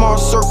 Got a smart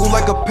circle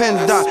like a pen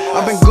dot.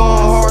 I've been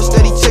going hard,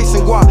 steady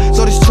chasing guap.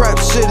 So this trap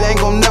shit ain't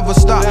gon' never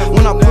stop.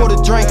 When I pour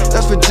the drink,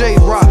 that's for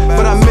J-Rock.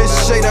 But I miss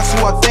Shay, that's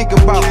who I think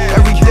about.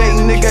 Every day,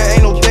 nigga,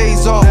 ain't no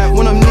days off.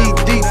 When I'm knee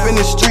deep in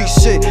the street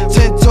shit.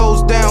 10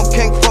 toes down,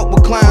 can't fuck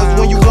with clowns.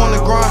 When you on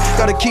the grind,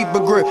 gotta keep a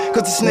grip.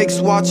 Cause the snakes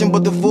watching,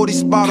 but the 40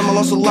 spot him. I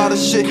lost a lot of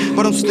shit,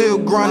 but I'm still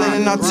grinding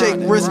and I take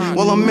risks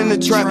while I'm in the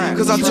trap.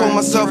 Cause I told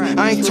myself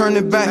I ain't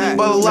turning back.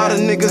 But a lot of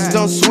niggas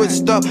done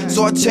switched up,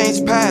 so I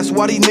changed paths.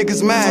 Why these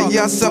niggas mad?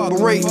 Yeah, I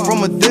separate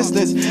from a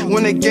distance.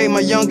 When they gave my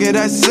younger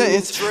that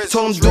sentence,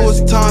 told him do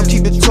his time,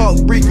 keep the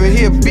talk brief, and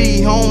he'll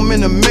be home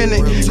in a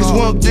minute. Cause we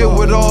don't deal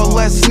with all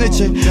that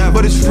snitching.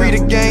 But it's free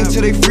the gang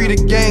till they free the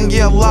gang.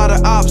 Yeah, a lot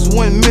of ops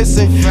went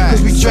missing.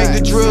 Cause we drank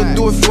the drill,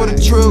 do it for the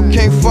drill.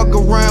 Can't fuck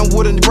around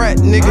with a rat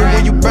nigga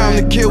when you bound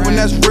to kill, when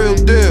that's real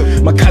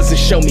deal. My cousin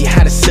showed me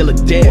how to seal a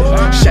deal.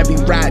 Chevy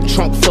ride,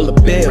 trunk full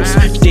of bills.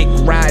 Dick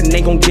riding,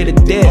 ain't gon' get a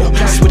deal.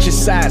 Switching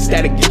sides,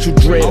 that'll get you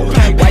drilled.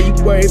 Why you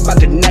worried about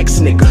the next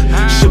nigga?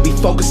 Should be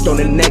focused on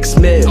the next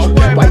meal.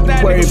 Why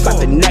you worried about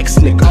the next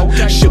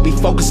nigga? Should be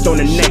focused on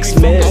the next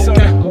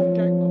meal.